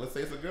girl, like, let's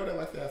say it's a girl that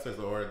likes to have sex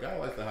or a guy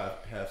likes to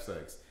have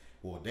sex.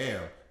 Well,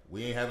 damn,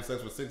 we ain't having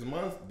sex for 6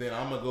 months. Then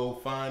I'm going to go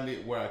find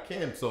it where I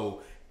can.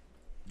 So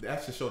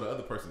that should show the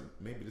other person,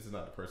 maybe this is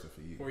not the person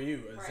for you. For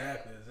you,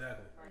 exactly.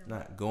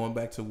 Not going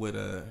back to what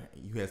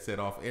you had said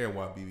off air,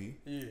 YBB.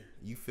 Yeah.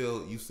 You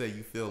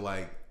feel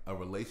like a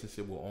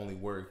relationship will only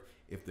work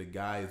if the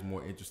guy is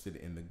more interested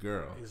in the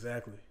girl.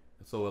 Exactly.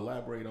 So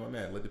elaborate on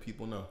that. Let the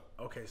people know.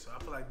 Okay, so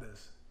I feel like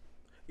this.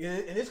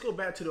 And this goes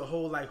back to the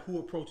whole, like, who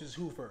approaches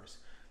who first.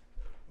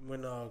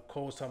 When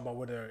Cole's talking about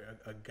whether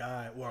a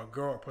guy or a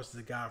girl approaches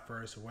a guy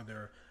first or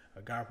whether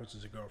a guy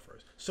approaches a girl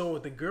first. So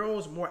if the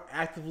girl's more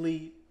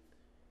actively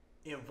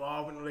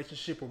involved in the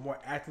relationship or more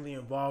actively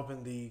involved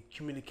in the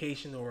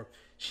communication or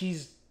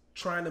she's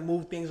trying to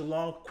move things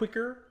along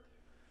quicker,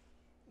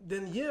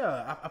 then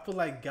yeah, I feel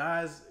like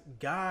guys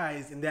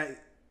in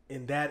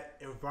that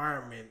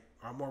environment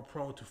are more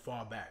prone to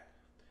fall back.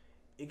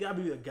 It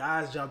gotta be a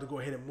guy's job to go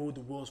ahead and move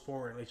the wheels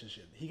forward in a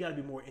relationship. He gotta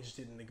be more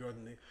interested in the girl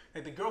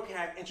than the girl can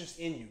have interest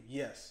in you,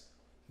 yes,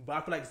 but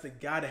I feel like it's the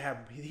guy to have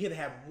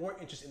more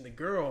interest in the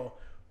girl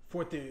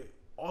for it to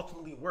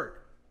ultimately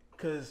work.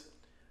 Because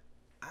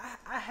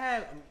I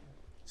had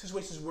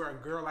situations where a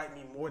girl liked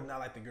me more than I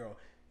liked the girl.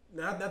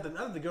 Not that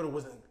the girl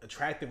wasn't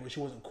attractive or she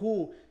wasn't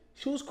cool.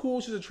 She was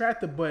cool, she was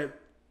attractive, but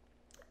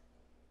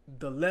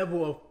the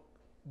level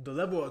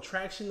of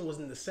attraction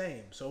wasn't the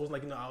same. So it was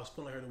like, I was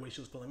feeling her the way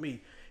she was feeling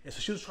me. And so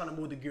she was trying to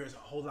move the gears a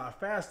whole lot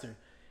faster.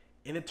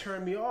 And it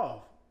turned me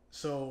off.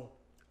 So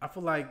I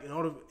feel like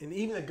and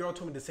even the girl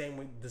told me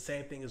the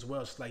same thing as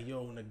well. She's like,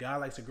 yo, when a guy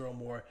likes a girl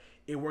more,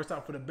 it works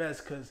out for the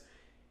best because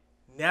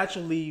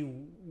naturally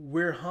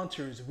we're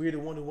hunters. We're the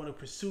one who want to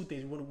pursue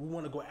things. We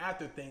want to go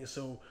after things.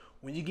 So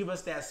when you give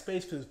us that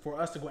space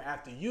for us to go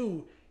after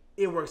you,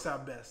 it works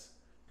out best.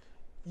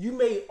 You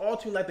may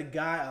ultimately like the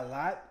guy a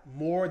lot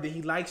more than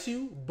he likes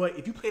you, but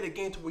if you play the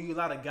game to where you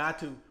allow the guy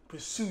to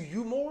pursue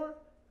you more,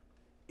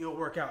 it'll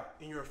work out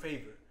in your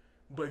favor.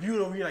 But if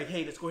you're like,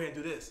 hey, let's go ahead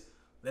and do this,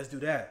 let's do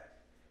that.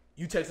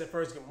 You texting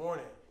first, good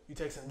morning. You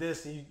texting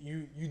this, and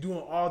you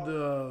doing all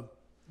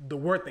the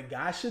work the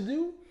guy should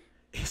do,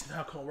 it's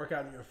not gonna work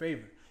out in your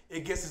favor.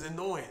 It gets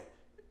annoying.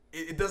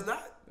 It does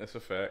not. That's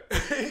a fact.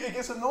 It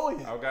gets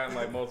annoying. I've gotten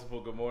like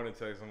multiple good morning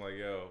texts. I'm like,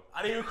 yo.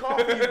 I didn't even call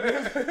for you,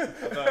 man. I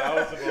thought I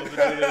was supposed to do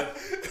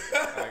this.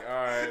 Like,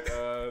 all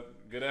right,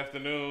 good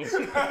afternoon.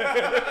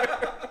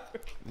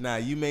 Nah,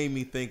 you made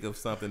me think of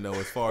something though,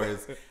 as far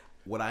as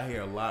what I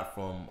hear a lot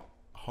from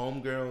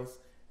homegirls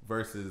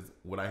versus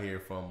what I hear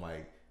from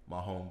like my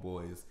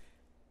homeboys.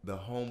 The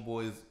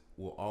homeboys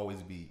will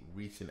always be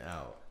reaching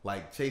out,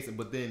 like chasing.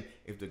 But then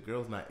if the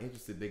girl's not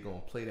interested, they gonna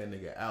play that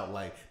nigga out.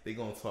 Like they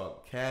gonna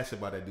talk cash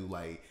about that dude.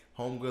 Like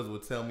homegirls will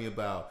tell me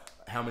about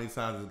how many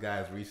times this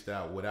guy's reached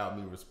out without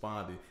me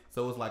responding.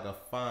 So it's like a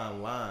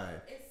fine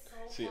line. It's so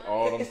See funny.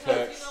 all them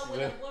texts. You know,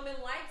 when a woman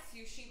likes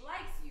you, she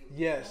likes you.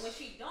 Yes. And when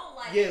she don't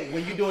like Yeah, you,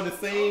 when you doing the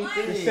same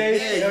thing. The same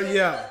thing.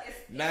 Yeah.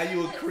 Now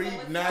you a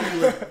creep. Now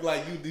you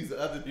like you these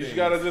other things. You just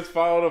gotta just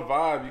follow the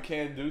vibe. You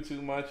can't do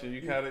too much, and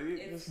you gotta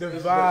the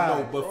vibe.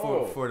 No,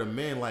 but for the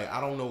men, like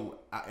I don't know,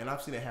 and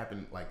I've seen it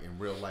happen like in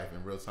real life,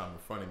 in real time in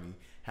front of me.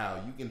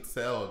 How you can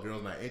tell a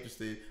girl's not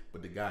interested,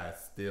 but the guy is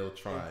still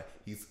trying.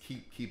 He's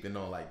keeping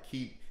on, like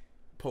keep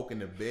poking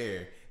the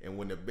bear, and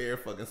when the bear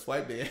fucking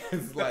swipe their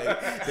ass,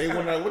 like they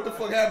wonder what the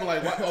fuck happened.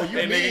 Like, why, oh you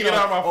hey, mean? get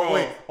out my phone. Oh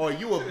wait, or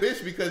you a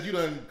bitch because you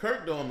done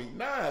kirked on me?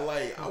 Nah,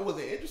 like I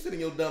wasn't interested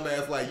in your dumb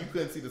ass. Like you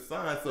couldn't see the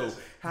signs. So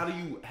how do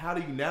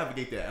you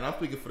navigate that? And I'm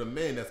speaking for the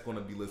men that's gonna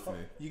be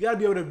listening. You gotta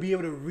be able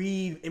to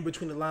read in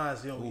between the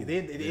lines, yo. Ooh,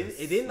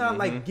 If they're not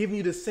like giving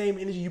you the same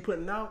energy you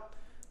putting out,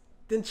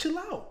 then chill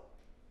out.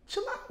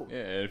 Chill out. Yeah,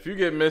 if you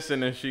get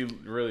missing and she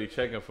really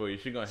checking for you,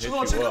 she gonna hit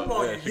you check up.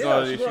 on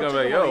Yeah, you. she gonna be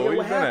like, yo, where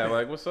you been at? happened?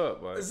 Like, what's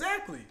up? Like,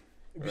 Exactly.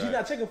 If Right. she's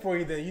not checking for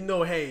you, then you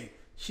know, hey,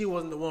 she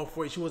wasn't the one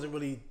for you. She wasn't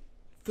really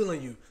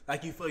feeling you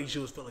like you felt like she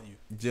was feeling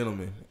you.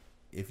 Gentlemen,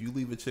 if you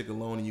leave a chick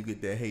alone and you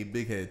get that hey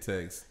big head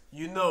text,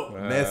 You know.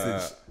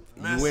 message,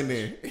 you in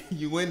there,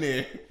 you in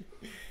there.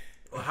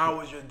 Or how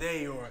was your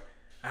day? Or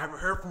I haven't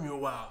heard from you in a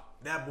while.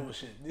 That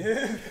bullshit.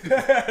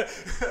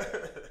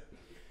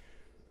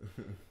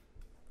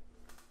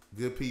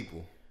 Good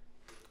people,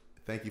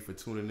 thank you for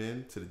tuning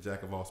in to the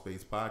Jack of All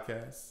Spades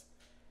podcast.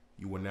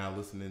 You are now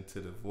listening to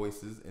the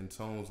voices and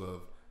tones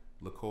of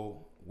Lacole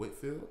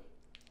Whitfield,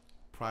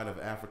 Pride of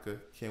Africa,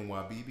 Ken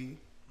Wabibi,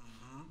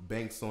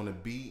 Banks on the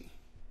Beat,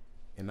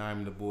 and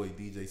I'm the boy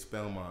DJ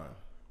Spellman.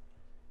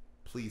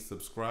 Please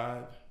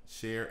subscribe,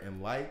 share,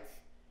 and like.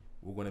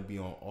 We're going to be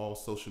on all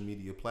social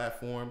media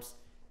platforms,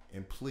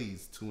 and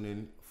please tune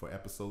in for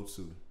episode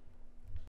 2.